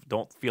when we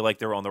don't feel like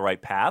they're on the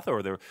right path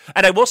or they're.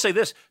 And I will say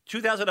this: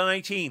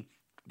 2019,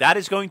 that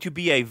is going to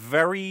be a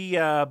very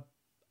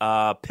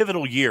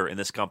pivotal year in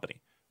this company,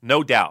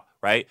 no doubt,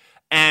 right?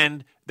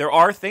 And there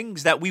are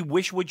things that we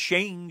wish would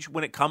change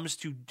when it comes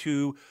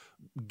to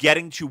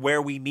getting to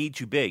where we need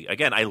to be.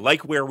 Again, I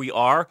like where we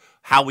are,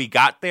 how we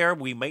got there.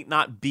 We might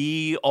not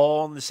be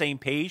all on the same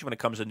page when it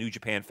comes to New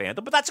Japan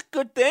fandom, but that's a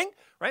good thing,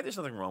 right? There's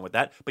nothing wrong with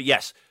that. But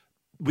yes,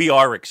 we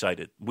are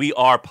excited. We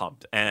are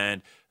pumped.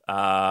 And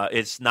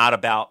it's not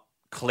about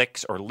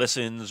clicks or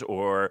listens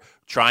or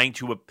trying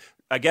to,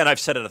 again,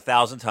 I've said it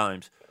 1,000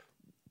 times,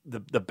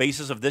 the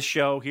basis of this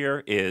show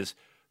here is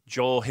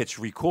Joel hits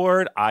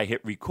record, I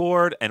hit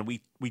record, and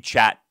we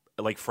chat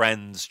like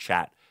friends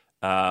chat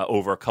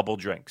over a couple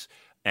drinks.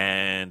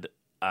 And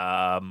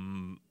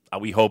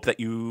we hope that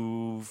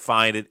you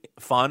find it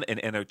fun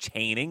and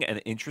entertaining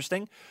and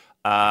interesting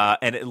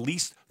and at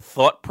least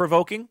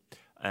thought-provoking.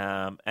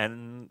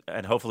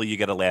 And hopefully you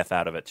get a laugh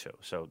out of it too.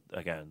 So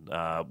again,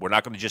 we're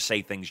not going to just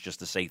say things just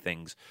to say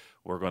things.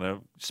 We're going to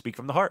speak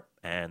from the heart,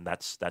 and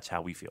that's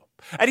how we feel.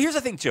 And here's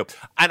the thing too,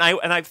 and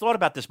I've thought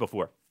about this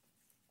before.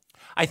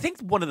 I think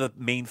one of the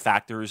main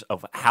factors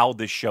of how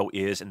this show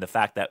is, and the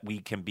fact that we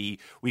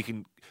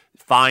can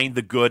find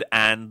the good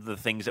and the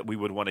things that we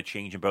would want to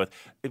change in both,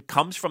 it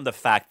comes from the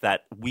fact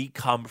that we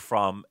come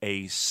from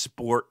a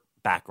sport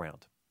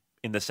background.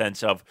 In the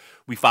sense of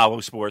we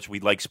follow sports, we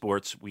like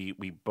sports, we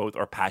both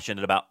are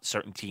passionate about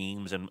certain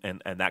teams and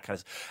that kind of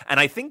stuff. And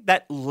I think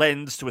that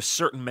lends to a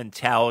certain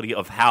mentality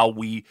of how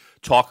we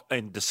talk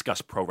and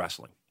discuss pro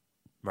wrestling,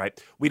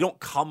 right? We don't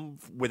come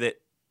with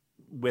it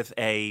with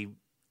a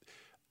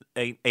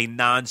a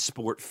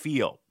non-sport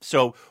feel.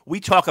 So we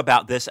talk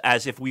about this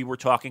as if we were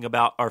talking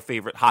about our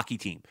favorite hockey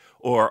team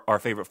or our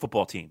favorite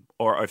football team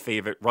or our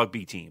favorite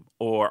rugby team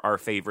or our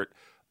favorite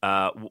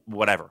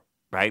whatever,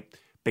 right?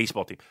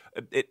 Baseball team.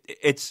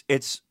 It's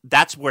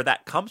that's where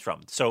that comes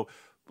from. So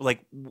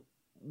like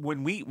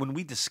when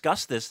we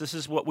discuss this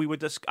is what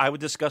I would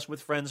discuss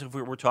with friends if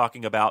we were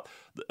talking about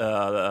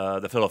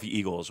the Philadelphia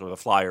Eagles or the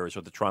Flyers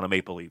or the Toronto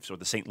Maple Leafs or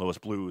the St. Louis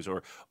Blues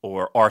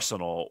or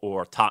Arsenal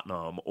or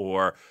Tottenham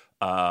or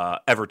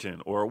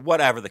Everton or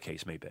whatever the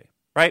case may be,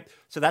 right?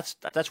 So that's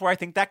where I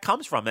think that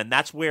comes from, and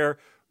that's where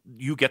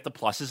you get the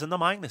pluses and the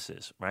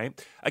minuses,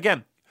 right?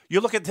 Again, you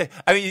look at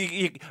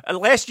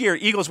last year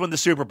Eagles won the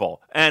Super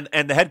Bowl, and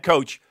the head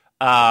coach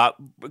he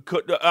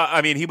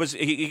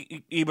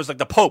was like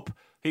the Pope.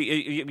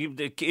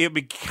 He'd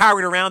be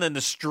carried around in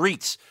the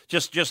streets,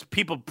 just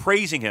people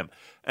praising him.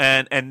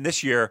 And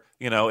this year,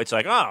 it's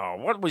like, oh,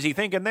 what was he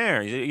thinking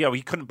there?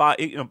 He couldn't buy.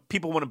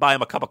 People wouldn't buy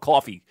him a cup of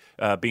coffee,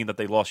 being that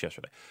they lost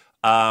yesterday.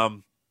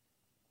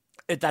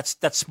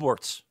 That's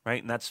sports,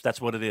 right? And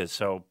that's what it is.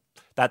 So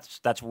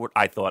that's what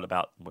I thought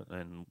about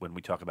when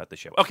we talk about the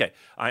show. Okay,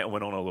 I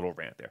went on a little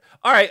rant there.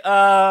 All right,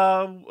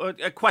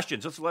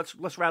 questions.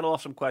 Let's rattle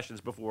off some questions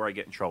before I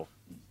get in trouble.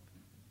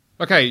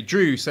 Okay,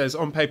 Drew says,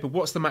 on paper,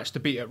 what's the match to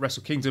beat at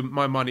Wrestle Kingdom?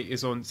 My money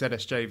is on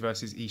ZSJ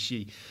versus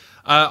Ishii.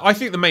 I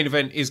think the main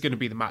event is going to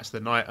be the match of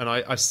the night, and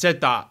I said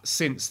that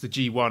since the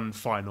G1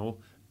 final,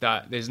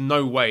 that there's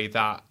no way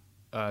that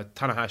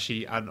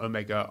Tanahashi and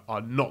Omega are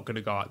not going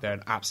to go out there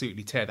and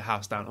absolutely tear the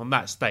house down on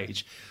that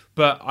stage.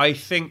 But I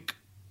think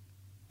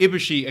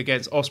Ibushi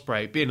against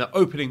Ospreay being an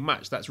opening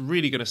match, that's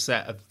really going to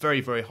set a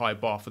very, very high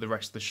bar for the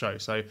rest of the show.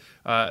 So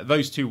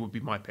those two would be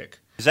my pick.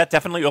 Is that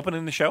definitely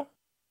opening the show?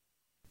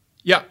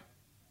 Yeah.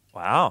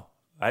 Wow.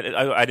 I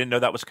didn't know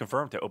that was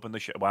confirmed to open the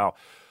show. Wow.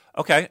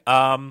 Okay.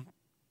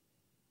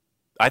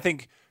 I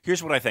think,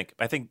 here's what I think.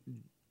 I think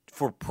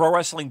for pro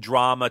wrestling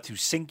drama to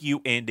sink you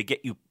in, to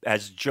get you,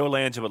 as Joe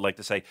Lanza would like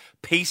to say,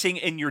 pacing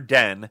in your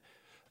den,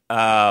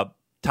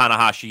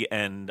 Tanahashi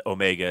and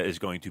Omega is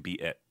going to be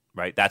it,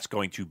 right? That's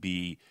going to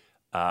be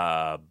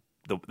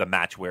the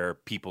match where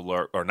people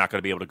are not going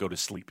to be able to go to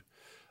sleep.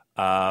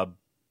 I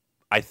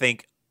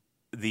think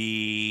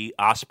the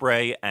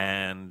Ospreay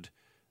and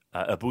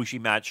Ibushi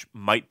match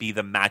might be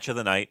the match of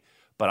the night,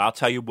 but I'll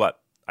tell you what,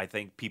 I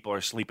think people are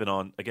sleeping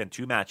on, again,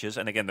 two matches,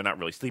 and again, they're not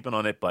really sleeping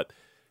on it, but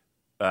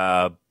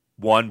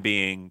one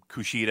being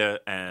Kushida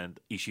and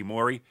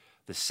Ishimori,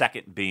 the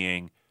second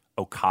being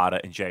Okada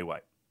and Jay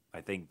White.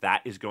 I think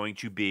that is going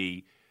to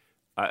be,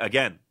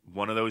 again,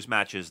 one of those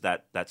matches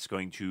that's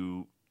going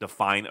to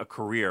define a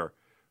career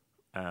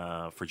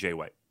for Jay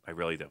White. I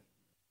really do.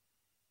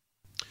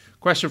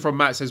 Question from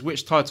Matt says,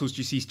 which titles do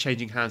you see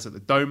changing hands at the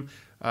Dome?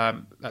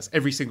 That's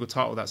every single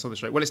title that's on the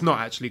show. Well, it's not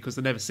actually, because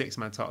the Never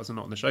Six-Man titles are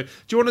not on the show. Do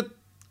you want to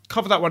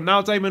cover that one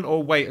now, Damon,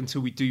 or wait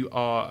until we do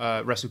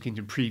our Wrestle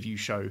Kingdom preview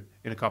show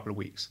in a couple of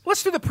weeks?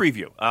 Let's do the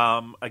preview.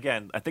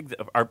 Again, I think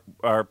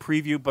our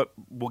preview, but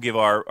we'll give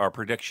our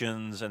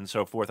predictions and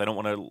so forth. I don't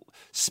want to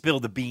spill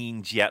the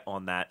beans yet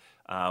on that.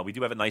 We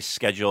do have a nice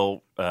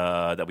schedule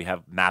that we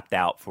have mapped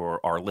out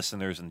for our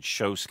listeners and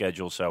show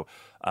schedule. So,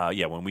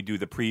 when we do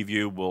the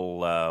preview,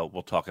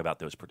 we'll talk about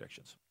those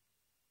predictions.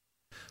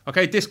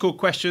 Okay, Discord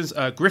questions.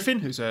 Griffin,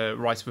 who's a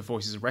writer for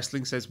Voices of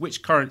Wrestling, says,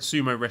 which current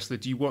sumo wrestler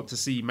do you want to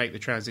see make the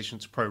transition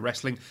to pro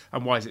wrestling,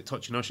 and why is it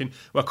Tochinoshin?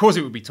 Well, of course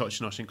it would be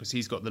Tochinoshin because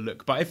he's got the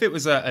look. But if it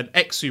was an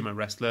ex-sumo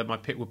wrestler, my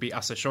pick would be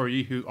Asa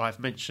Shoryu, who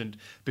I've mentioned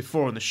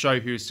before on the show,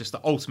 who is just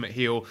the ultimate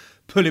heel,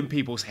 pulling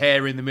people's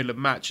hair in the middle of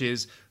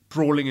matches,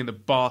 brawling in the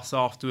bath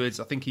afterwards.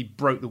 I think he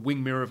broke the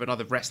wing mirror of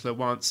another wrestler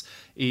once.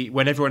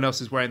 When everyone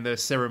else is wearing the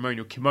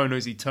ceremonial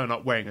kimonos, he'd turn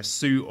up wearing a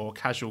suit or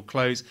casual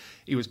clothes.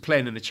 He was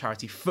playing in a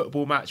charity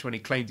football match when he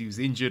claimed he was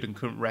injured and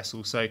couldn't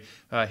wrestle. So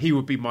he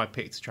would be my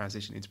pick to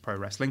transition into pro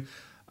wrestling.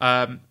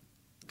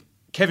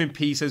 Kevin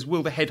P says,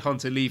 will the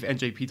headhunter leave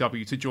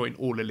NJPW to join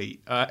All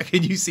Elite?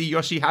 Can you see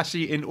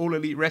Yoshihashi in All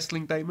Elite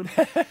Wrestling, Damon?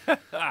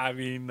 I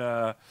mean,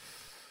 it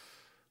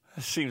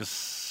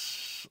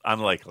seems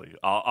unlikely.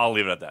 I'll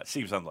leave it at that.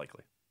 Seems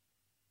unlikely.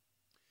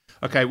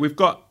 Okay, we've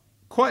got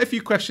quite a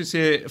few questions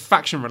here,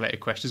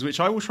 faction-related questions, which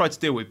I will try to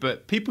deal with.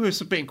 But people who are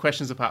submitting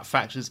questions about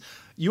factions,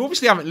 you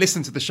obviously haven't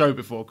listened to the show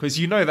before, because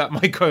you know that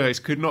my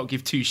co-host could not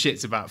give two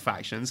shits about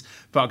factions.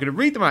 But I'm going to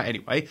read them out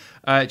anyway.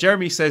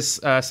 Jeremy says,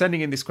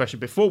 sending in this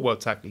question before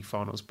World Tag League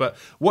Finals, but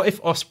what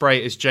if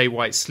Ospreay is Jay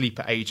White's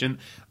sleeper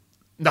agent?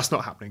 That's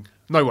not happening.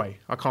 No way.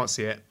 I can't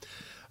see it.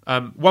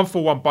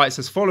 141 Bite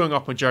says, following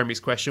up on Jeremy's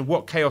question,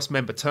 what Chaos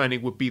member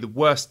turning would be the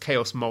worst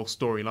Chaos Mole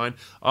storyline?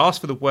 I asked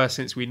for the worst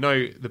since we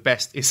know the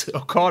best is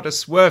Okada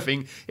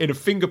swerving in a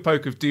finger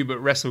poke of doom at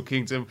Wrestle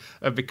Kingdom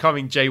and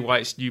becoming Jay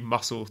White's new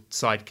muscle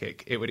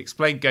sidekick. It would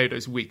explain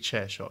Goto's weak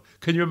chair shot.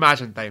 Can you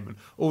imagine, Damon,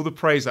 all the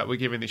praise that we're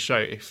giving this show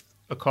if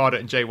Okada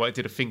and Jay White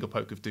did a finger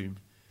poke of doom?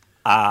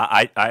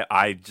 I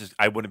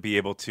wouldn't be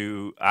able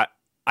to.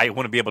 I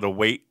wouldn't be able to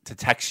wait to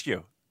text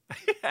you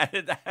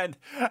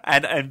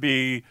and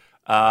be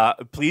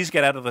Please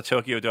get out of the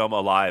Tokyo Dome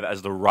alive,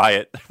 as the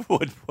riot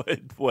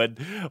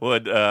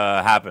would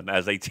happen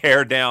as they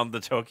tear down the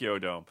Tokyo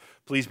Dome.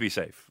 Please be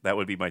safe. That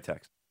would be my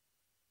text.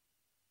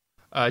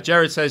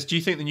 Jared says, do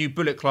you think the new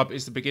Bullet Club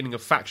is the beginning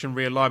of faction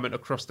realignment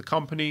across the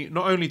company?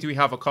 Not only do we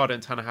have Okada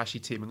and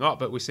Tanahashi teaming up,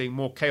 but we're seeing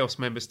more Chaos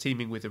members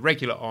teaming with the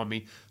regular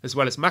army, as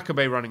well as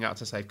Makabe running out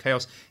to save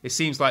Chaos. It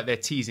seems like they're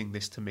teasing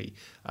this to me.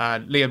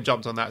 And Liam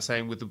jumped on that,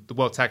 saying with the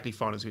World Tag League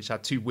Finals, which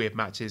had two weird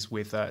matches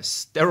with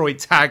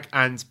Steroid Tag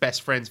and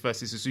Best Friends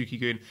versus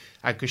Suzuki-gun,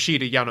 and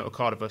Kushida, Yano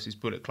Okada versus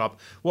Bullet Club.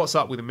 What's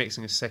up with the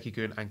mixing of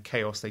Seki-gun and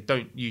Chaos? They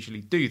don't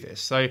usually do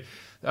this. So,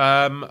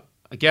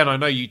 again, I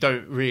know you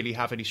don't really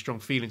have any strong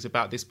feelings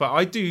about this, but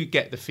I do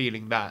get the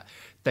feeling that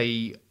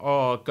they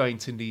are going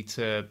to need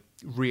to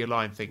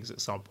realign things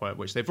at some point,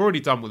 which they've already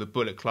done with the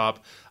Bullet Club.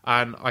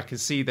 And I can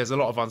see there's a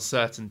lot of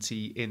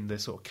uncertainty in the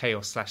sort of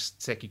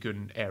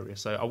Chaos/Seki-gun area.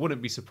 So I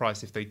wouldn't be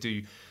surprised if they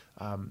do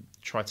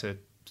try to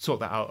sort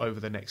that out over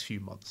the next few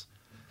months.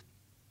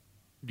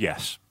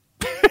 Yes.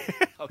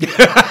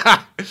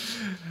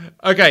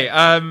 Okay,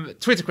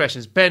 Twitter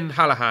questions. Ben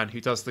Hallahan, who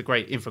does the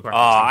great infographics.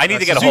 I need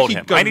to get a hold of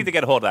him. Gun. I need to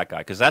get a hold of that guy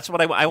because that's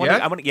what I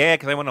want. Yeah?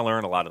 Because I want to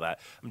learn a lot of that.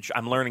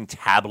 I'm learning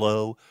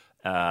Tableau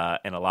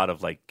and a lot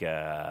of like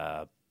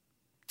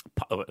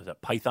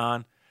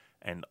Python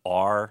and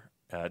R.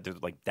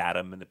 Like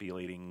data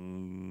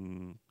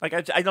manipulating. Like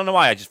I don't know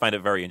why. I just find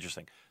it very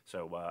interesting.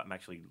 So I'm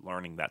actually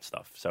learning that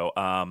stuff. So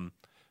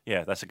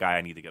yeah, that's a guy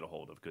I need to get a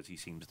hold of because he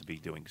seems to be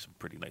doing some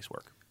pretty nice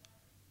work.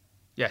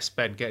 Yes,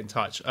 Ben, get in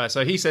touch.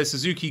 So he says,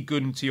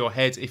 Suzuki-gun to your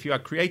head. If you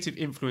had creative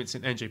influence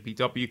in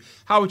NJPW,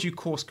 how would you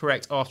course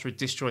correct after a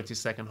disjointed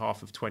second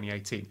half of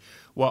 2018?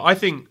 Well, I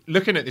think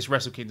looking at this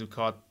Wrestle Kingdom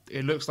card,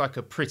 it looks like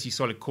a pretty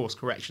solid course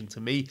correction to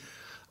me.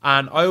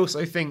 And I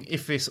also think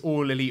if this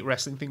All Elite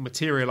Wrestling thing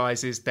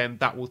materializes, then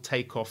that will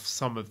take off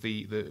some of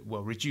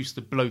reduce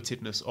the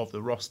bloatedness of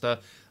the roster.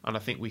 And I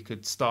think we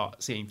could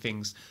start seeing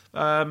things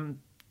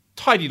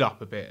tidied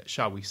up a bit,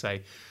 shall we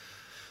say.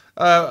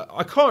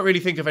 I can't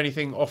really think of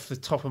anything off the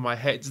top of my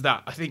head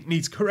that I think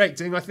needs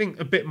correcting. I think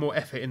a bit more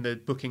effort in the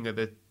booking of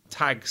the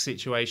tag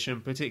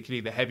situation, particularly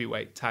the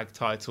heavyweight tag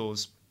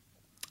titles,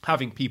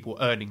 having people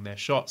earning their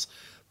shots.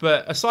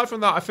 But aside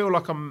from that, I feel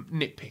like I'm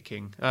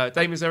nitpicking.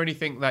 Dame, is there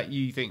anything that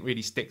you think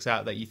really sticks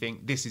out that you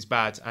think this is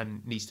bad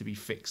and needs to be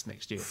fixed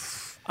next year?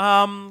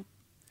 No.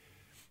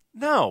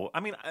 I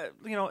mean,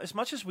 as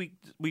much as we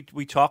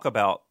talk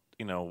about,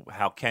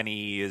 how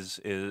Kenny is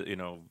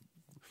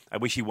I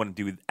wish he wouldn't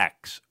do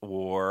X,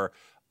 or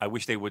I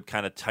wish they would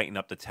kind of tighten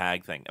up the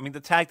tag thing. I mean, the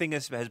tag thing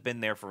has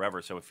been there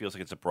forever, so it feels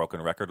like it's a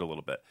broken record a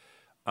little bit.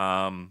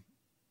 I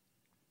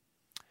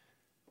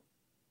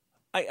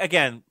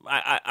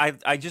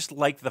just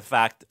like the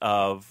fact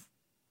of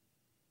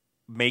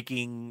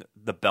making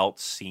the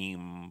belts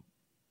seem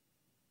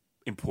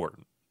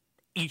important,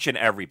 each and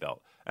every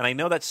belt. And I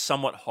know that's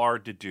somewhat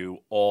hard to do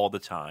all the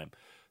time.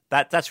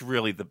 That's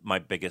really my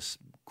biggest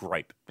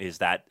gripe, is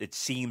that it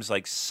seems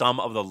like some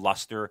of the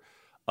luster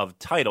of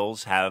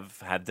titles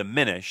have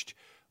diminished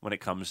when it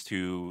comes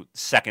to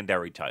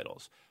secondary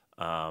titles.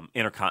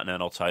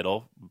 Intercontinental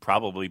title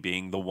probably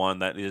being the one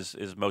that is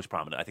most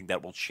prominent. I think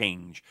that will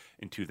change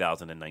in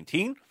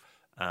 2019.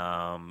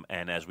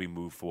 And as we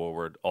move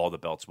forward, all the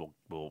belts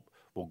will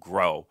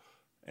grow.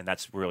 And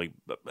that's really,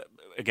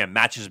 again,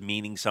 matches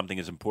meaning something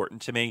is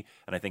important to me.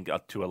 And I think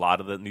to a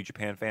lot of the New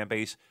Japan fan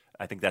base,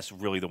 I think that's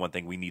really the one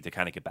thing we need to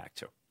kind of get back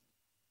to.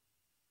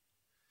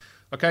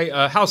 Okay,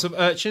 House of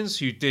Urchins,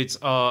 who did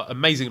our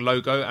amazing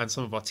logo and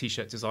some of our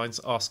T-shirt designs,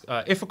 ask,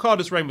 if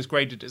Okada's reign was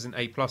graded as an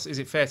A+, is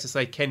it fair to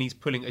say Kenny's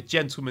pulling a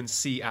gentleman's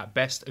C at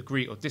best?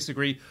 Agree or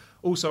disagree?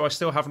 Also, I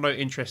still have no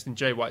interest in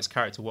Jay White's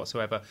character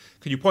whatsoever.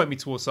 Could you point me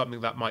towards something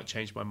that might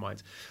change my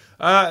mind?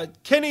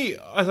 Kenny,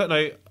 I don't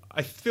know.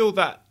 I feel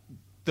that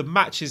the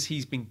matches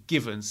he's been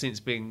given since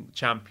being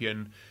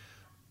champion,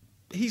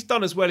 he's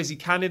done as well as he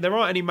can. And there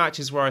aren't any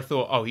matches where I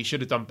thought, he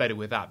should have done better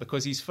with that,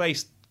 because he's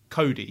faced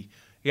Cody.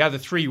 He had the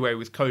three-way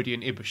with Cody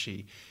and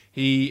Ibushi.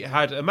 He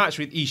had a match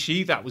with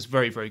Ishii that was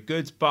very, very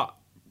good. But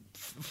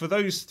for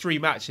those three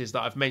matches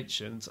that I've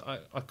mentioned,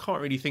 I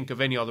can't really think of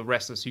any other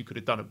wrestlers who could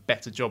have done a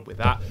better job with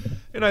that.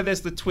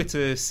 There's the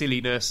Twitter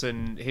silliness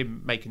and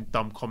him making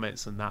dumb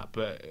comments and that.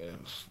 But,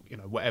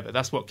 whatever.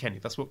 That's what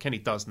Kenny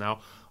does now.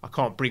 I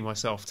can't bring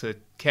myself to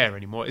care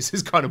anymore. It's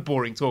just kind of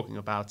boring talking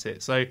about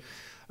it. So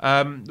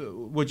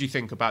what do you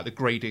think about the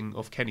grading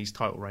of Kenny's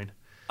title reign?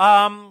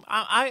 I'm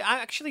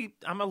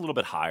a little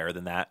bit higher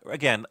than that.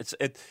 Again,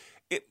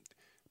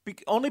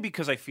 only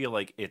because I feel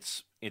like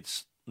it's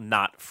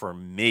not for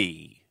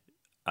me.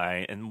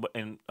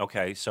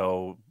 Okay,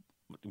 so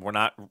we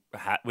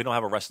don't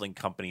have a wrestling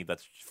company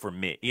that's for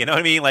me. You know what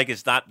I mean? Like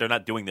they're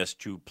not doing this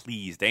to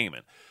please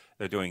Damon.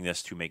 They're doing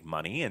this to make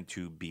money and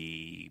to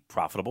be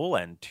profitable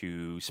and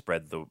to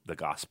spread the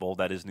gospel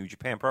that is New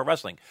Japan Pro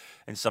Wrestling.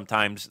 And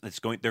sometimes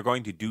they're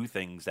going to do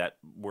things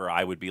where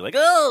I would be like,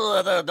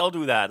 oh, don't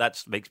do that.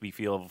 That makes me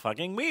feel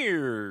fucking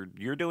weird.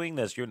 You're doing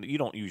this. You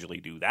don't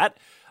usually do that.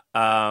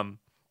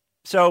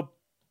 So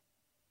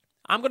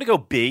I'm going to go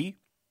B.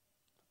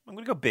 I'm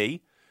going to go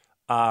B.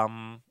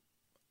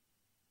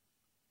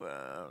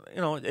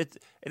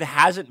 It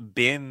hasn't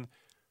been.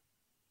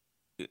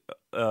 It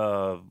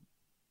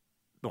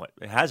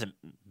hasn't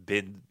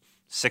been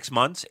 6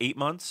 months, 8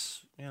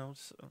 months.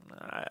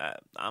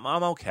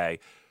 I'm okay.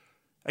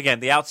 Again,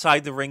 the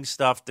outside the ring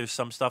stuff. There's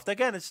some stuff.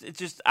 Again, it's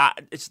just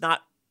it's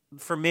not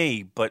for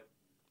me. But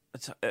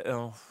it's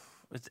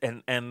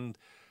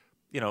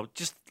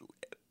just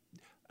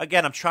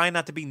again, I'm trying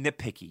not to be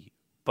nitpicky.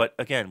 But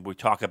again, we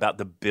talk about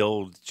the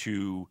build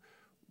to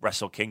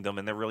Wrestle Kingdom,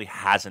 and there really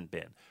hasn't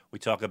been. We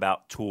talk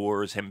about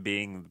tours, him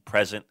being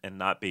present and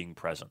not being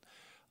present.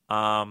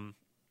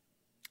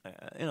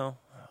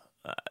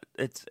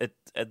 It's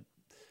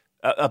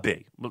a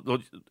B.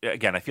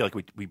 Again, I feel like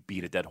we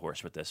beat a dead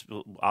horse with this.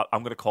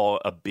 I'm going to call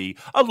it a B,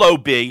 a low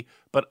B,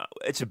 but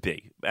it's a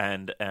B.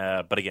 And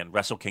but again,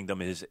 Wrestle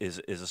Kingdom is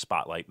a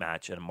spotlight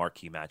match and a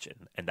marquee match,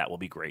 and that will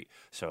be great.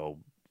 So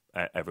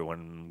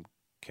everyone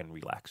can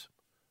relax,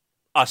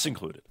 us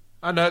included.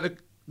 And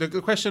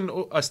the question,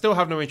 I still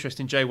have no interest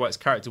in Jay White's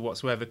character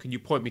whatsoever. Can you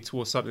point me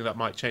towards something that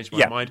might change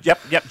my mind?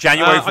 Yep.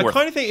 January 4th. I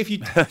kind of think if you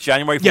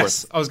January 4th.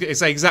 Yes, I was going to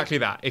say exactly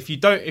that. If you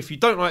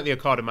don't like the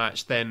Okada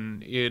match,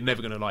 then you're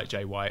never going to like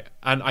Jay White.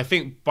 And I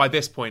think by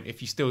this point,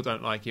 if you still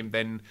don't like him,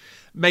 then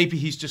maybe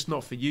he's just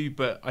not for you.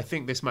 But I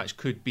think this match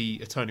could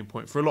be a turning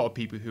point for a lot of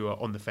people who are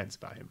on the fence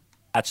about him.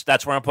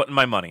 That's where I'm putting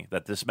my money.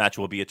 That this match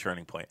will be a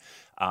turning point.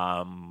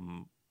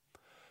 Why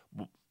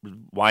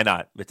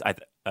not?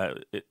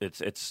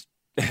 It's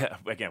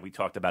again, we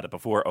talked about it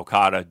before.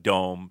 Okada,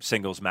 Dome,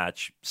 singles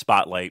match,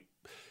 spotlight.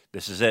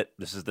 This is it.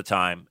 This is the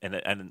time.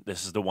 And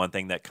this is the one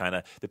thing that kind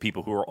of the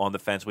people who are on the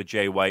fence with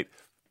Jay White,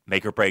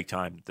 make or break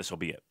time, this will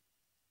be it.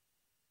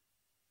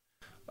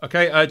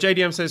 Okay,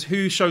 JDM says,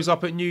 who shows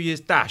up at New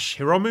Year's Dash?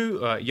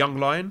 Hiromu, Young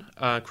Lion,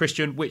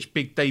 Christian, which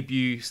big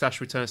debut /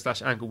 return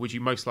 / angle would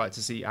you most like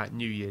to see at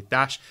New Year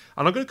Dash?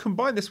 And I'm going to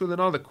combine this with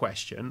another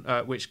question,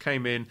 which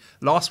came in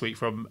last week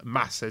from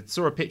Matt. Said,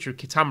 saw a picture of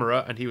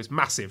Kitamura and he was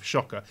massive,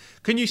 shocker.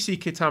 Can you see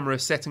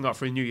Kitamura setting up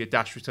for a New Year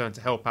Dash return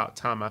to help out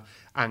Tama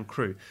and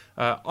crew?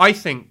 I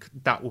think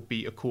that would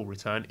be a cool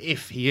return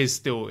if he is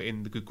still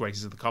in the good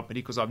graces of the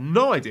company, because I have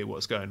no idea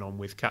what's going on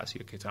with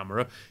Katsuya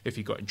Kitamura, if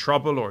he got in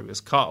trouble or he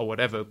was cut or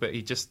whatever, but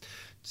he just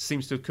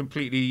seems to have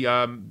completely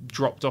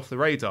dropped off the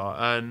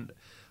radar. And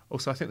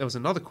also, I think there was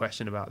another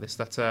question about this,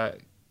 that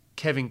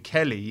Kevin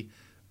Kelly,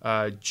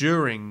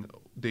 during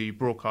the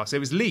broadcast, it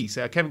was Lee,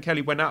 so Kevin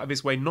Kelly went out of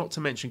his way not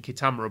to mention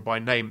Kitamura by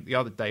name the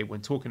other day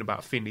when talking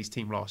about Finley's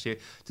team last year.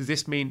 Does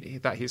this mean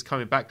that he's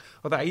coming back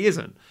or that he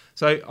isn't?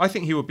 So I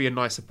think he would be a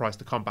nice surprise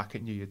to come back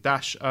at New Year's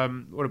Dash.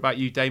 What about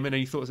you, Damon?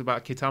 Any thoughts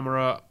about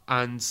Kitamura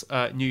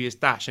and New Year's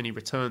Dash? Any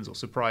returns or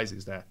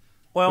surprises there?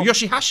 Well,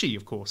 Yoshihashi,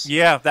 of course.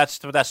 Yeah, that's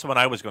the one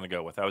I was going to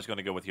go with. I was going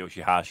to go with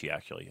Yoshihashi,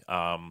 actually.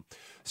 I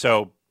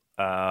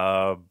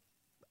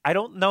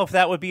don't know if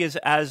that would be as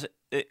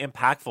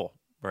impactful,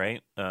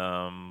 right?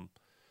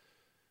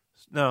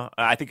 No,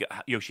 I think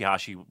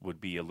Yoshihashi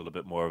would be a little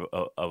bit more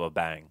of a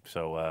bang.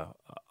 So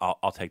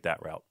I'll take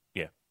that route.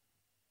 Yeah.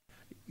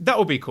 That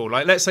would be cool.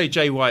 Like, let's say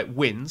Jay White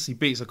wins, he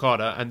beats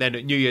Okada, and then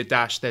at New Year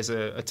Dash there's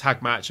a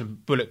tag match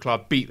and Bullet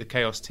Club beat the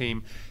Chaos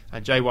team,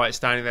 and Jay White's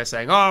standing there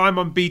saying, "Oh, I'm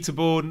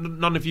unbeatable.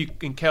 None of you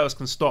in Chaos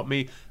can stop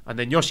me." And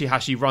then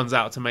Yoshihashi runs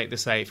out to make the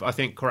save. I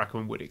think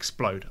Korakuen would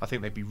explode. I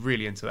think they'd be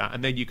really into that,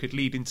 and then you could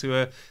lead into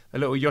a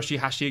little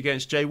Yoshihashi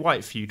against Jay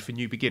White feud for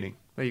New Beginning.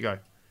 There you go.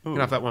 You can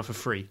have that one for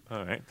free.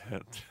 All right. All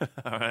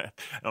right.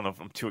 I don't know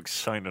if I'm too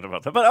excited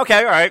about that, but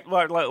okay. All right.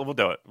 We'll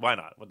do it. Why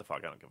not? What the fuck?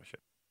 I don't give a shit.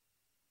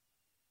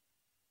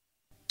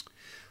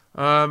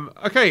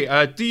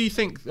 Okay, do you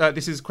think,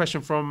 this is a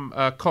question from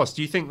Cos,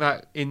 do you think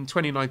that in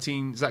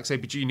 2019 Zack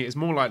Sabre Jr. is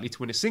more likely to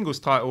win a singles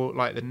title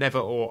like the Never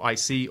or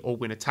IC, or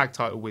win a tag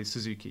title with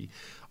Suzuki?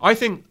 I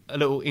think a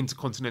little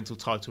intercontinental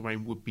title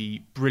reign would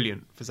be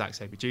brilliant for Zack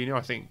Sabre Jr.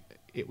 I think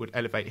it would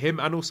elevate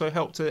him and also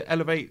help to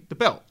elevate the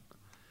belt.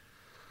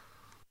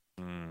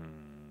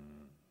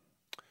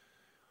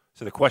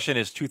 So the question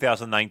is,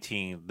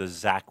 2019, does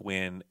Zack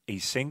win a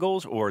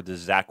singles or does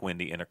Zack win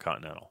the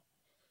Intercontinental?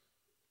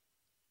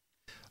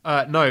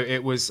 No,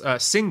 it was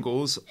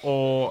singles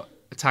or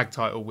a tag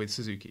title with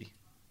Suzuki.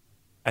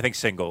 I think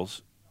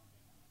singles.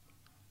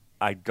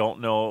 I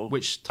don't know.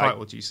 Which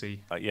title do you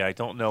see? I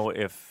don't know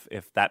if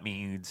that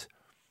means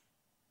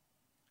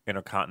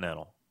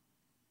Intercontinental.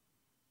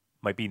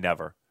 Might be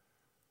never.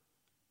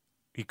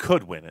 He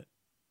could win it.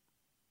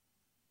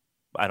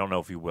 I don't know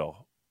if he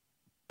will.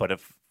 But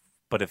if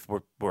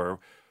we're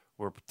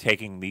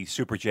taking the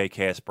Super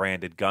JKS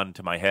branded gun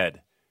to my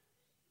head,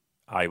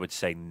 I would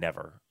say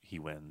never. He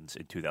wins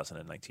in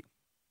 2019.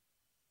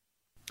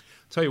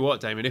 Tell you what,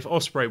 Damon, if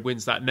Ospreay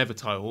wins that Never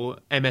title,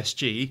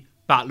 MSG,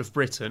 Battle of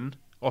Britain,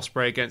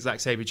 Ospreay against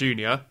Zack Sabre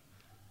Jr.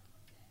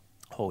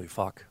 Holy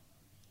fuck.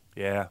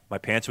 Yeah, my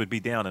pants would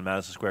be down in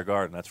Madison Square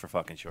Garden, that's for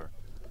fucking sure.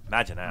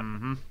 Imagine that.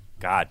 Mm-hmm.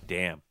 God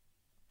damn.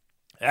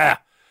 Yeah.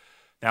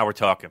 Now we're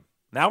talking.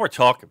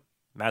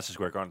 Madison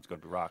Square Garden's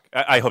going to be rock.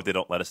 I hope they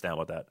don't let us down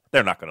with that.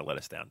 They're not going to let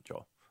us down,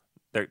 Joel.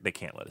 They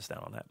can't let us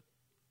down on that.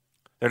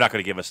 They're not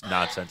going to give us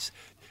nonsense.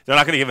 They're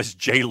not going to give us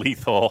Jay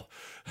Lethal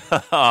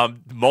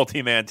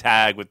multi-man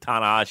tag with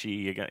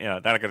Tanahashi. They're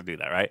not going to do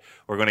that, right?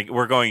 We're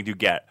going to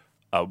get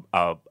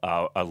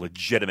a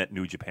legitimate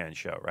New Japan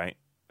show, right?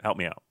 Help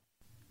me out.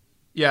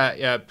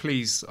 Yeah,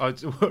 please.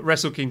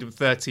 Wrestle Kingdom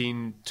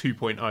 13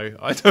 2.0.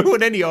 I don't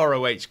want any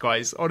ROH,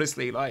 guys.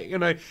 Honestly,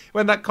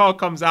 when that card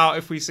comes out,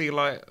 if we see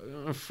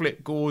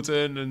Flip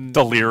Gordon and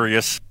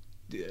Delirious,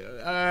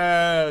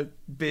 Beer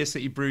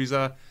City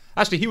Bruiser.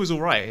 Actually, he was all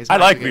right. I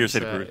like Beer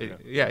City Bruiser.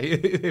 Yeah,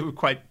 he was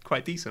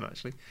quite decent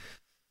actually.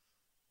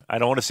 I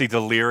don't want to see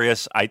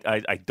Delirious.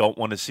 I don't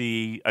want to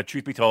see.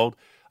 Truth be told,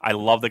 I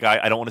love the guy.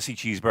 I don't want to see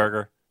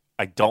Cheeseburger.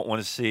 I don't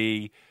want to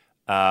see.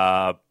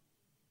 I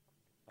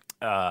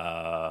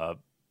don't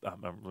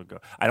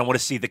want to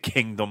see the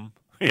Kingdom.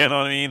 You know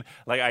what I mean?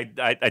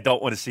 I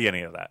don't want to see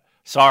any of that.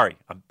 Sorry,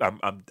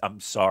 I'm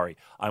sorry.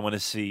 I want to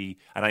see,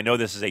 and I know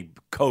this is a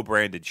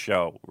co-branded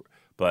show,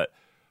 but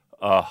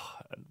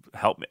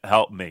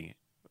help me.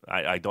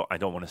 I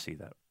don't want to see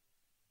that.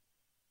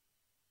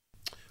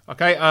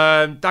 Okay,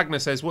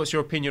 Dagna says, what's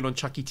your opinion on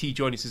Chucky T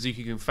joining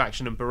Suzuki-gun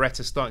faction and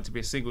Beretta starting to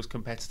be a singles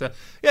competitor?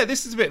 Yeah,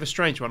 this is a bit of a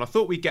strange one. I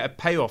thought we'd get a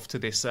payoff to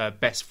this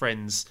best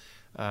friends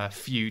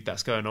feud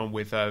that's going on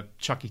with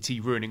Chucky T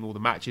ruining all the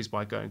matches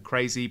by going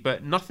crazy,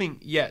 but nothing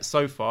yet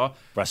so far.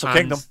 Wrestle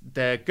Kingdom.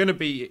 They're going to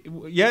be...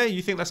 Yeah,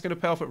 you think that's going to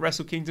pay off at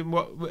Wrestle Kingdom?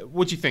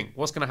 What do you think?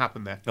 What's going to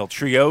happen there? Well,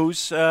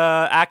 trios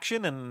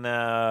action,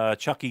 and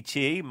Chucky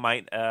T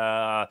might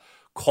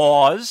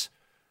cause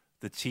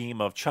the team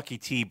of Chucky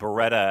T,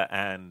 Beretta,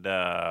 and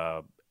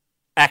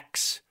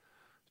X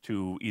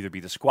to either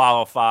be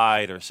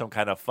disqualified or some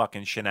kind of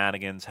fucking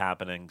shenanigans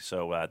happening.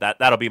 So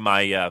that'll be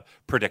my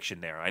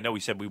prediction there. I know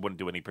we said we wouldn't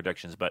do any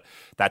predictions, but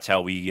that's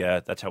how they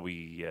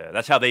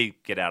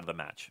get out of the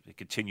match. It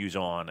continues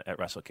on at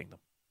Wrestle Kingdom.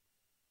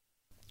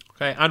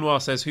 Okay,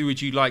 Anwar says, who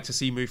would you like to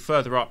see move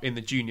further up in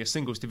the junior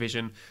singles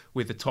division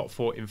with the top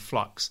four in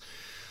flux?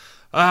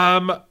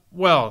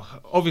 Well,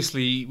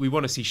 obviously we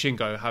want to see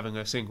Shingo having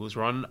a singles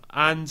run,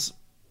 and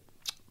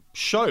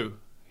Sho.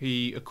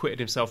 He acquitted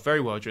himself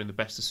very well during the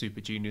Best of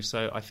Super Juniors,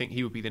 so I think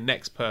he would be the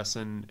next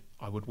person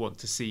I would want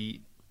to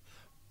see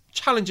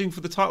challenging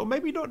for the title.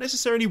 Maybe not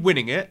necessarily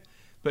winning it,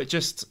 but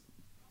just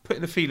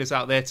putting the feelers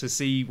out there to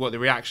see what the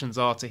reactions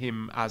are to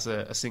him as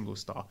a single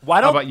star.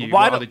 How about you?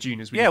 What other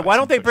juniors? Why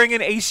don't they bring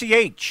in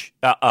ACH?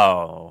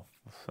 Oh,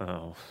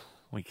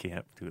 we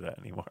can't do that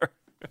anymore.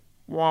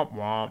 Womp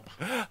womp.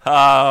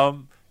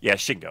 Yeah,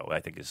 Shingo,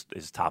 I think, is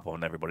top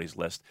on everybody's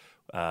list.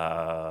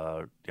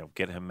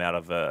 Get him out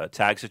of a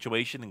tag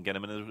situation and get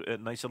him in a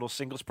nice little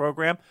singles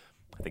program.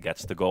 I think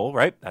that's the goal,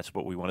 right? That's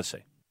what we want to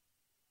see.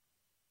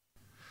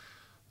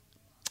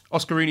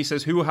 Oscarini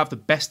says, who will have the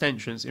best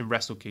entrance in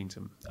Wrestle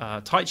Kingdom?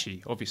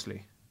 Taichi,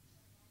 obviously.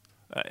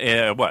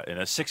 What, in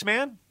a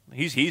six-man?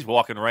 He's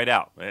walking right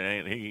out.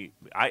 I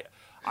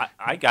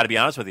got to be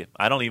honest with you.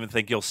 I don't even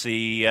think you'll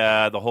see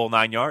the whole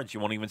 9 yards.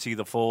 You won't even see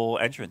the full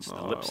entrance,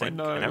 the lip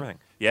sync and everything.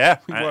 Yeah.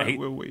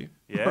 Will we?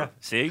 Yeah.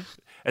 See?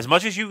 As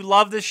much as you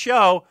love this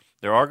show,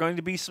 there are going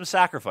to be some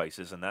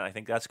sacrifices, and I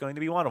think that's going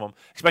to be one of them,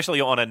 especially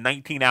on a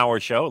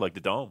 19-hour show like the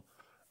Dome.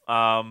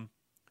 That'll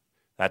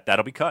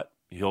be cut.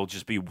 He'll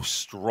just be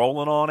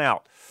strolling on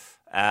out.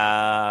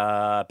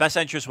 Best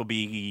entrance will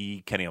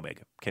be Kenny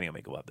Omega. Kenny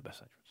Omega will have the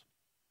best entrance.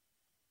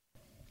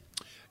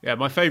 Yeah,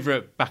 my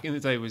favourite back in the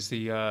day was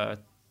the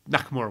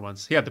Nakamura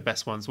ones. He had the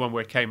best ones. One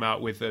where he came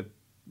out with the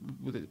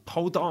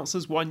pole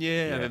dancers one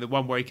year, and then the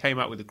one where he came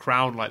out with the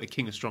crown, like the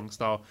King of Strong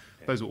style.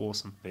 Yeah. Those were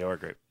awesome. They were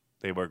great.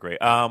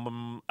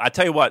 I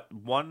tell you what,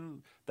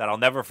 one that I'll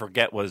never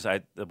forget was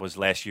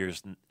last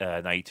year's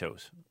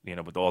Naito's.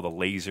 With all the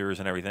lasers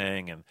and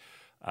everything, and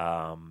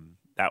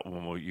that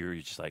one where you're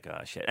just like,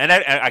 oh shit. And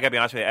I gotta be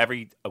honest with you,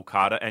 every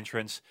Okada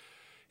entrance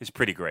is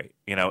pretty great.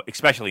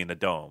 Especially in the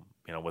Dome.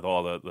 With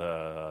all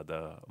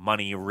the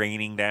money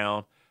raining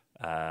down.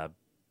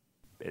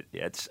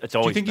 It's always.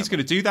 Do you think he's going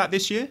to do that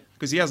this year?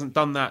 Because he hasn't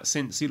done that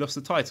since he lost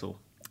the title.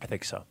 I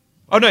think so.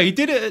 Oh no, he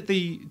did it at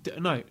the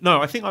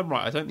no. I think I'm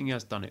right. I don't think he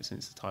has done it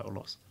since the title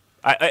loss.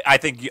 I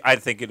think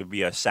it would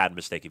be a sad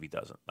mistake if he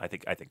doesn't. I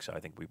think so.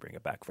 I think we bring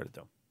it back for the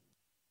Dome.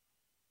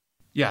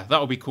 Yeah, that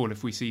would be cool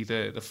if we see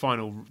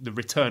the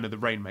return of the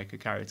Rainmaker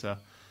character,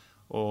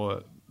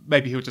 or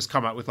maybe he'll just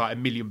come out with like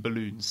 1 million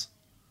balloons.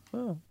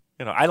 Oh.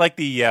 I like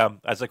the,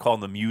 as I call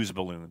them, the Muse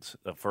balloons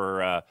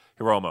for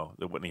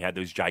Hiromu. When he had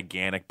those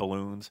gigantic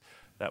balloons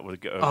that would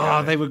go.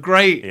 Oh, they were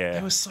great. Yeah,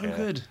 they were so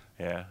good.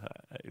 Yeah,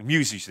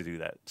 Muse used to do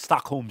that.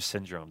 Stockholm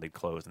Syndrome. They'd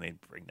close and they'd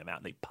bring them out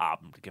and they'd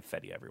pop them to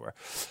confetti everywhere.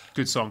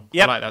 Good song.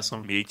 Yep. I like that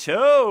song. Me too.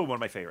 One of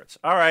my favorites.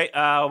 All right.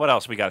 What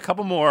else? We got a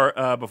couple more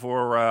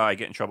before I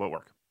get in trouble at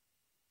work.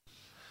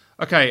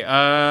 Okay,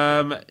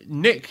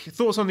 Nick,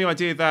 thoughts on the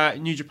idea that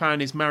New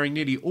Japan is marrying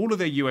nearly all of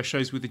their US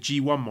shows with the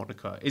G1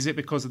 moniker? Is it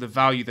because of the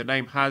value the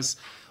name has,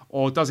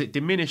 or does it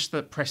diminish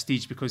the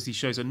prestige because these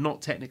shows are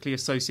not technically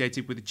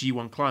associated with the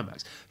G1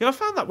 climax? Yeah, I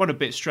found that one a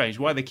bit strange,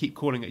 why they keep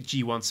calling it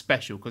G1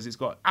 Special, because it's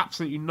got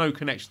absolutely no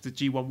connection to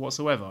G1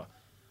 whatsoever.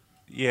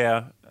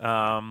 Yeah,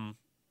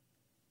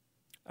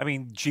 I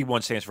mean,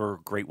 G1 stands for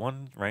Great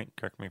One, right?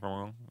 Correct me if I'm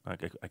wrong. I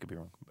could be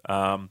wrong.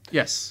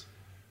 Yes.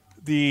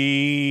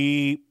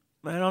 I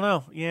don't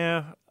know.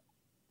 Yeah.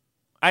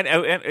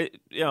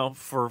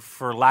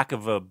 For lack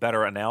of a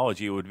better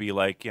analogy, it would be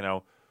like,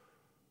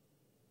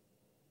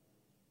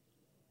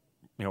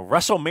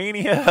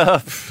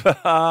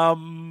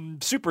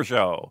 WrestleMania Super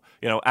Show,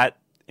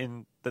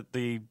 in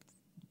the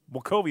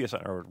Wachovia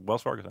Center or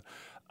Wells Fargo Center.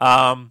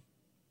 I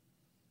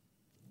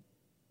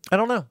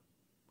don't know.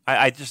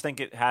 I just think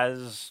it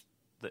has.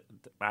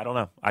 I don't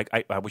know.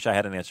 I wish I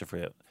had an answer for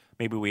it.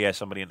 Maybe we ask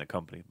somebody in the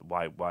company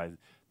why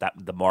that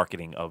the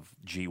marketing of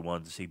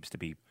G1 seems to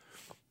be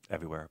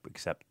everywhere,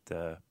 except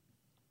diluting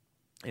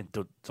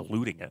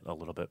it a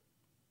little bit.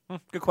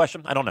 Good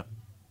question. I don't know.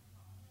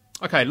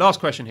 Okay, last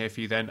question here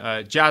for you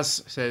then.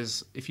 Jazz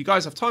says, if you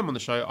guys have time on the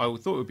show, I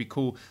thought it would be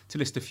cool to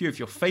list a few of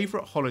your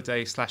favourite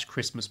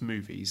holiday/Christmas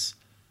movies.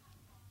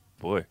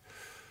 Boy.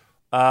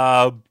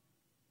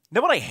 You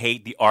know what I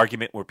hate? The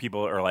argument where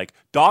people are like,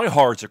 Die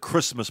Hard's a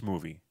Christmas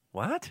movie.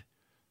 What?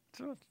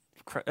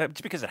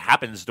 It's because it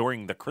happens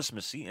during the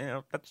Christmas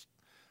season. That's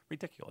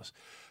ridiculous.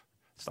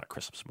 It's not a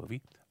Christmas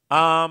movie.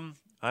 I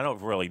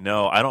don't really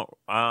know. I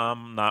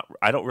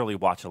don't really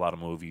watch a lot of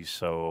movies,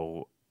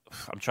 so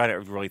I'm trying to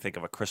really think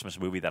of a Christmas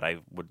movie that I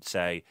would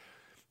say.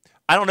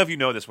 I don't know if you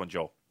know this one,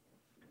 Joel.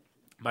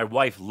 My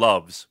wife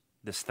loves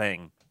this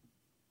thing,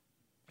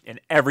 and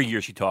every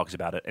year she talks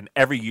about it, and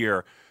every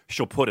year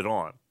she'll put it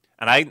on.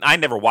 And I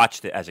never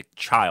watched it as a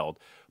child,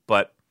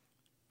 but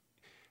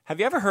have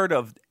you ever heard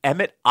of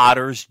Emmett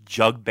Otter's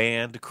Jug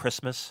Band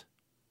Christmas?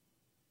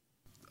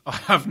 I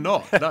have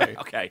not, no.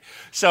 Okay.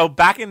 So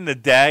back in the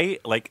day,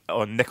 like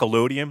on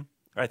Nickelodeon,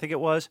 I think it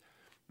was.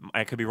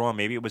 I could be wrong.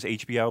 Maybe it was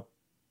HBO.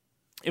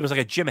 It was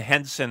like a Jim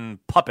Henson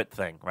puppet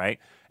thing, right?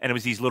 And it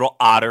was these little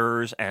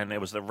otters, and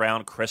it was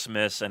around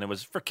Christmas, and it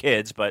was for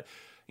kids, but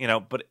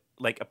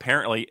like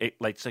apparently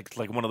it's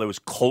like one of those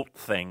cult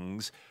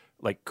things,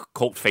 like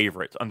cult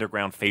favorites,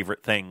 underground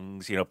favorite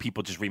things,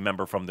 people just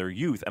remember from their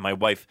youth. And my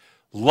wife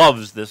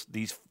loves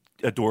these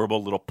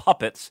adorable little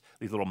puppets,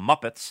 these little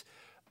Muppets,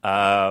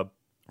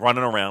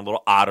 running around,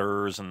 little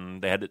otters,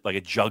 and they had like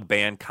a jug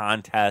band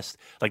contest.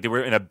 Like they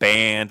were in a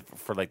band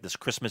for like this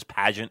Christmas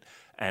pageant,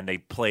 and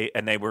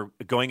they were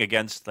going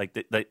against like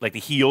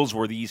the heels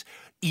were these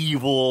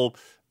evil,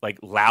 like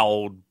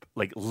loud,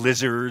 like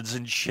lizards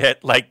and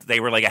shit. Like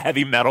they were like a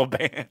heavy metal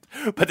band,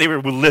 but they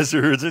were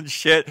lizards and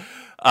shit.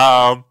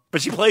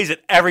 But she plays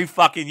it every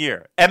fucking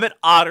year. Emmett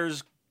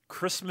Otter's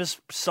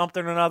Christmas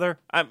something or another.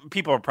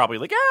 People are probably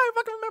like, yeah, I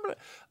fucking remember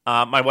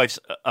that. My wife's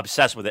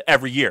obsessed with it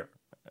every year.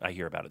 I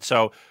hear about it.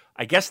 So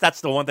I guess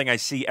that's the one thing I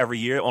see every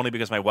year, only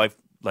because my wife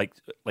like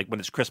when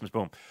it's Christmas,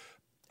 boom.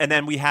 And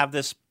then we have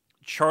this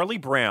Charlie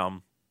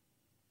Brown.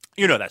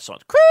 You know that song,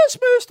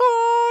 Christmas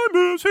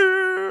time is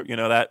here. You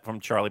know that from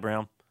Charlie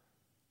Brown?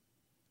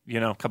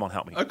 Come on,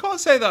 help me. I can't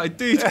say that I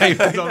do,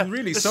 David. I'm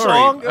really sorry.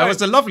 Song, That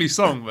was a lovely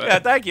song. But... Yeah,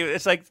 thank you.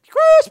 It's like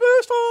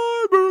Christmas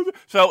time.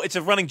 So it's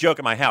a running joke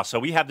in my house. So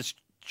we have this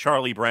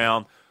Charlie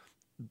Brown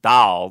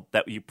doll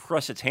that you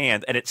press its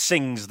hand and it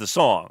sings the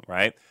song,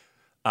 right?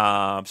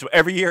 So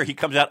every year he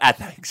comes out at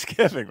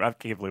Thanksgiving. I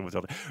can't believe what's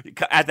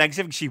at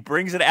Thanksgiving. She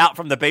brings it out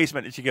from the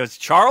basement and she goes,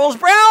 Charles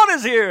Brown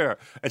is here.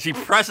 And she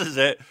presses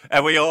it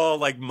and we all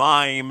like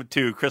mime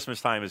to Christmas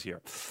time is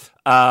here.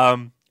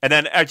 And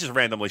then just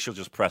randomly, she'll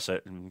just press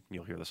it, and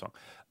you'll hear the song.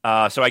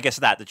 So I guess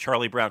the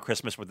Charlie Brown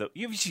Christmas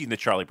you've seen the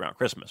Charlie Brown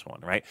Christmas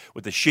one, right?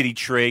 With the shitty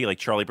tree, like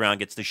Charlie Brown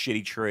gets the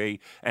shitty tree,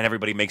 and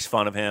everybody makes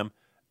fun of him.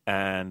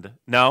 And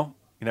no,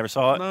 you never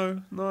saw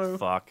it? No.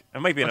 Fuck.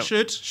 It might be.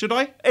 Should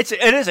I? It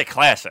is a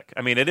classic.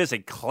 I mean, it is a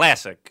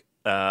classic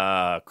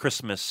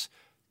Christmas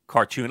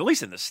cartoon, at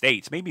least in the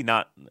States. Maybe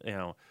not,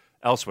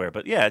 elsewhere,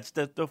 but yeah, it's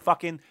the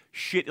fucking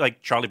shit.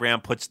 Like Charlie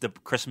Brown puts the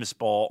Christmas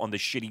ball on the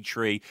shitty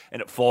tree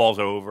and it falls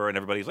over, and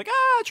everybody's like,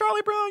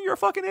 Charlie Brown, you're a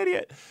fucking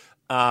idiot.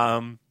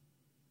 Yeah,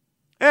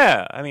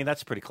 I mean,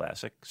 that's pretty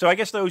classic. So I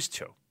guess those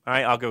two. All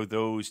right, I'll go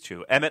those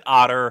two: Emmett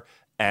Otter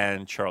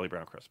and Charlie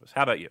Brown Christmas.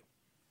 How about you?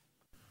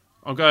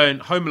 I'm going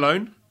Home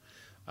Alone,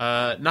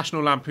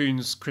 National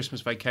Lampoon's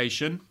Christmas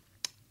Vacation,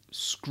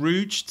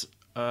 Scrooged,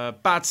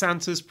 Bad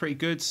Santa's pretty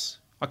good.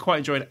 I quite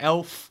enjoyed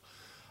Elf,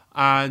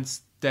 and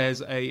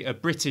there's a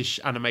British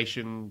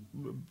animation,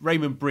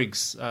 Raymond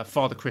Briggs,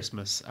 Father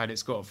Christmas, and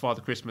it's got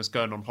Father Christmas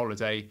going on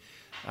holiday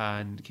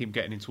and him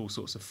getting into all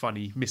sorts of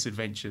funny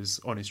misadventures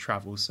on his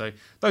travels. So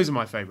those are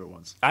my favourite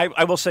ones.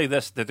 I will say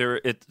this,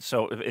 that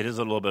so it is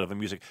a little bit of a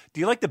music. Do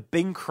you like the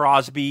Bing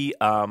Crosby,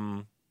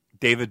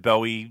 David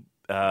Bowie,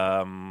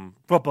 bum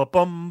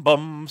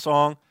bum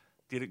song?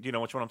 Do you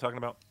know which one I'm talking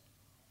about?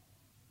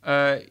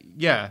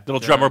 Yeah, little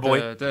drummer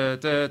boy.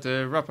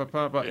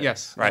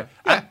 Yes, right.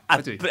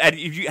 I do.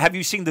 Have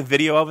you seen the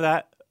video of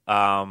that?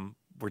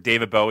 Where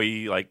David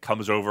Bowie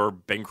comes over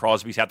Bing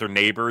Crosby's house, their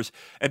neighbors,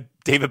 and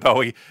David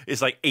Bowie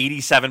is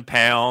 87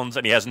 pounds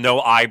and he has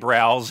no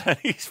eyebrows and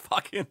he's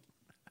fucking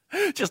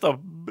just all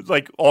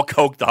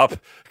coked up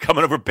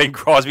coming over Bing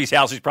Crosby's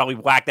house. He's probably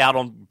whacked out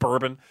on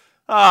bourbon.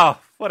 Oh,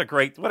 what a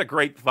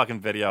great fucking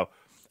video.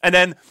 And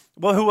then,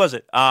 well, who was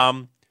it?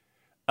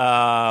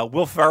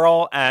 Will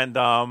Ferrell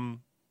and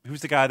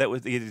who's the guy that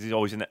he's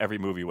always in every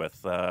movie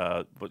with?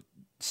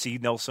 C.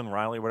 Nelson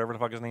Riley, whatever the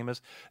fuck his name is.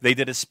 They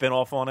did a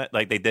spin-off on it.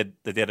 Like they did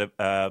their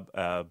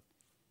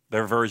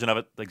version of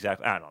it.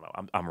 Exactly. I don't know.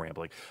 I'm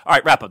rambling. All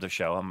right, wrap up the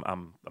show.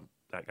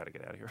 I got to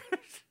get out of here.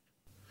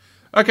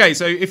 Okay,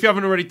 so if you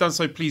haven't already done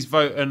so, please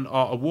vote in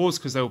our awards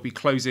because they will be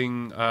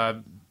closing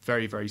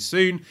very, very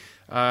soon.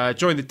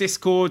 Join the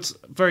Discord.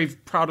 Very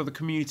proud of the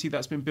community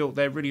that's been built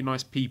there. Really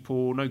nice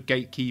people, no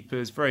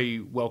gatekeepers,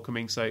 very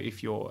welcoming. So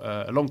if you're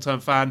a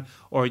long-term fan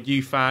or a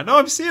new fan, no,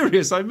 I'm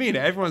serious, I mean it.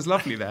 Everyone's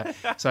lovely there.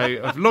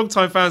 So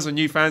long-time fans or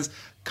new fans,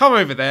 come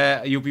over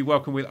there. You'll be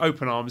welcomed with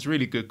open arms.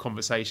 Really good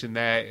conversation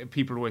there.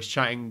 People are always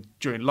chatting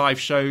during live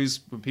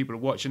shows when people are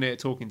watching it,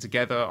 talking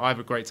together. I have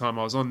a great time.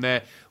 I was on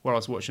there while I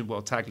was watching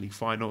World Tag League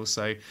finals.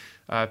 So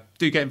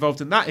do get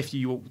involved in that if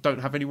you don't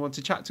have anyone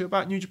to chat to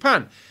about New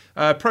Japan.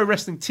 Pro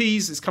Wrestling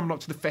Tees is coming up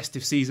to the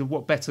festive season.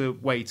 What better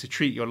way to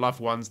treat your loved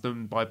ones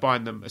than by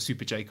buying them a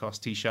Super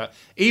J-Cast t-shirt,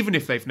 even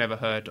if they've never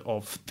heard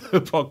of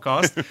the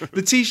podcast.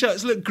 The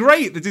t-shirts look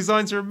great. The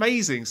designs are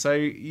amazing. So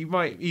you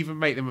might even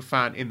make them a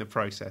fan in the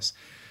process.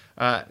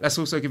 Let's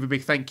also give a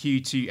big thank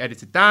you to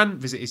editor Dan.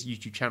 Visit his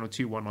YouTube channel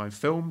 219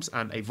 Films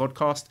and a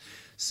vodcast.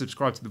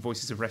 Subscribe to the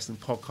Voices of Wrestling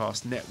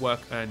podcast network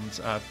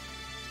and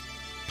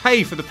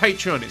pay for the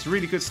Patreon. It's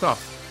really good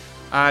stuff.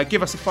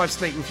 Give us a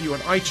 5-snake review on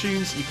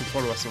iTunes. You can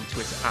follow us on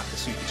Twitter at the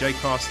Super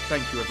J-Cast.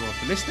 Thank you everyone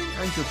for listening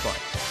and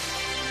goodbye.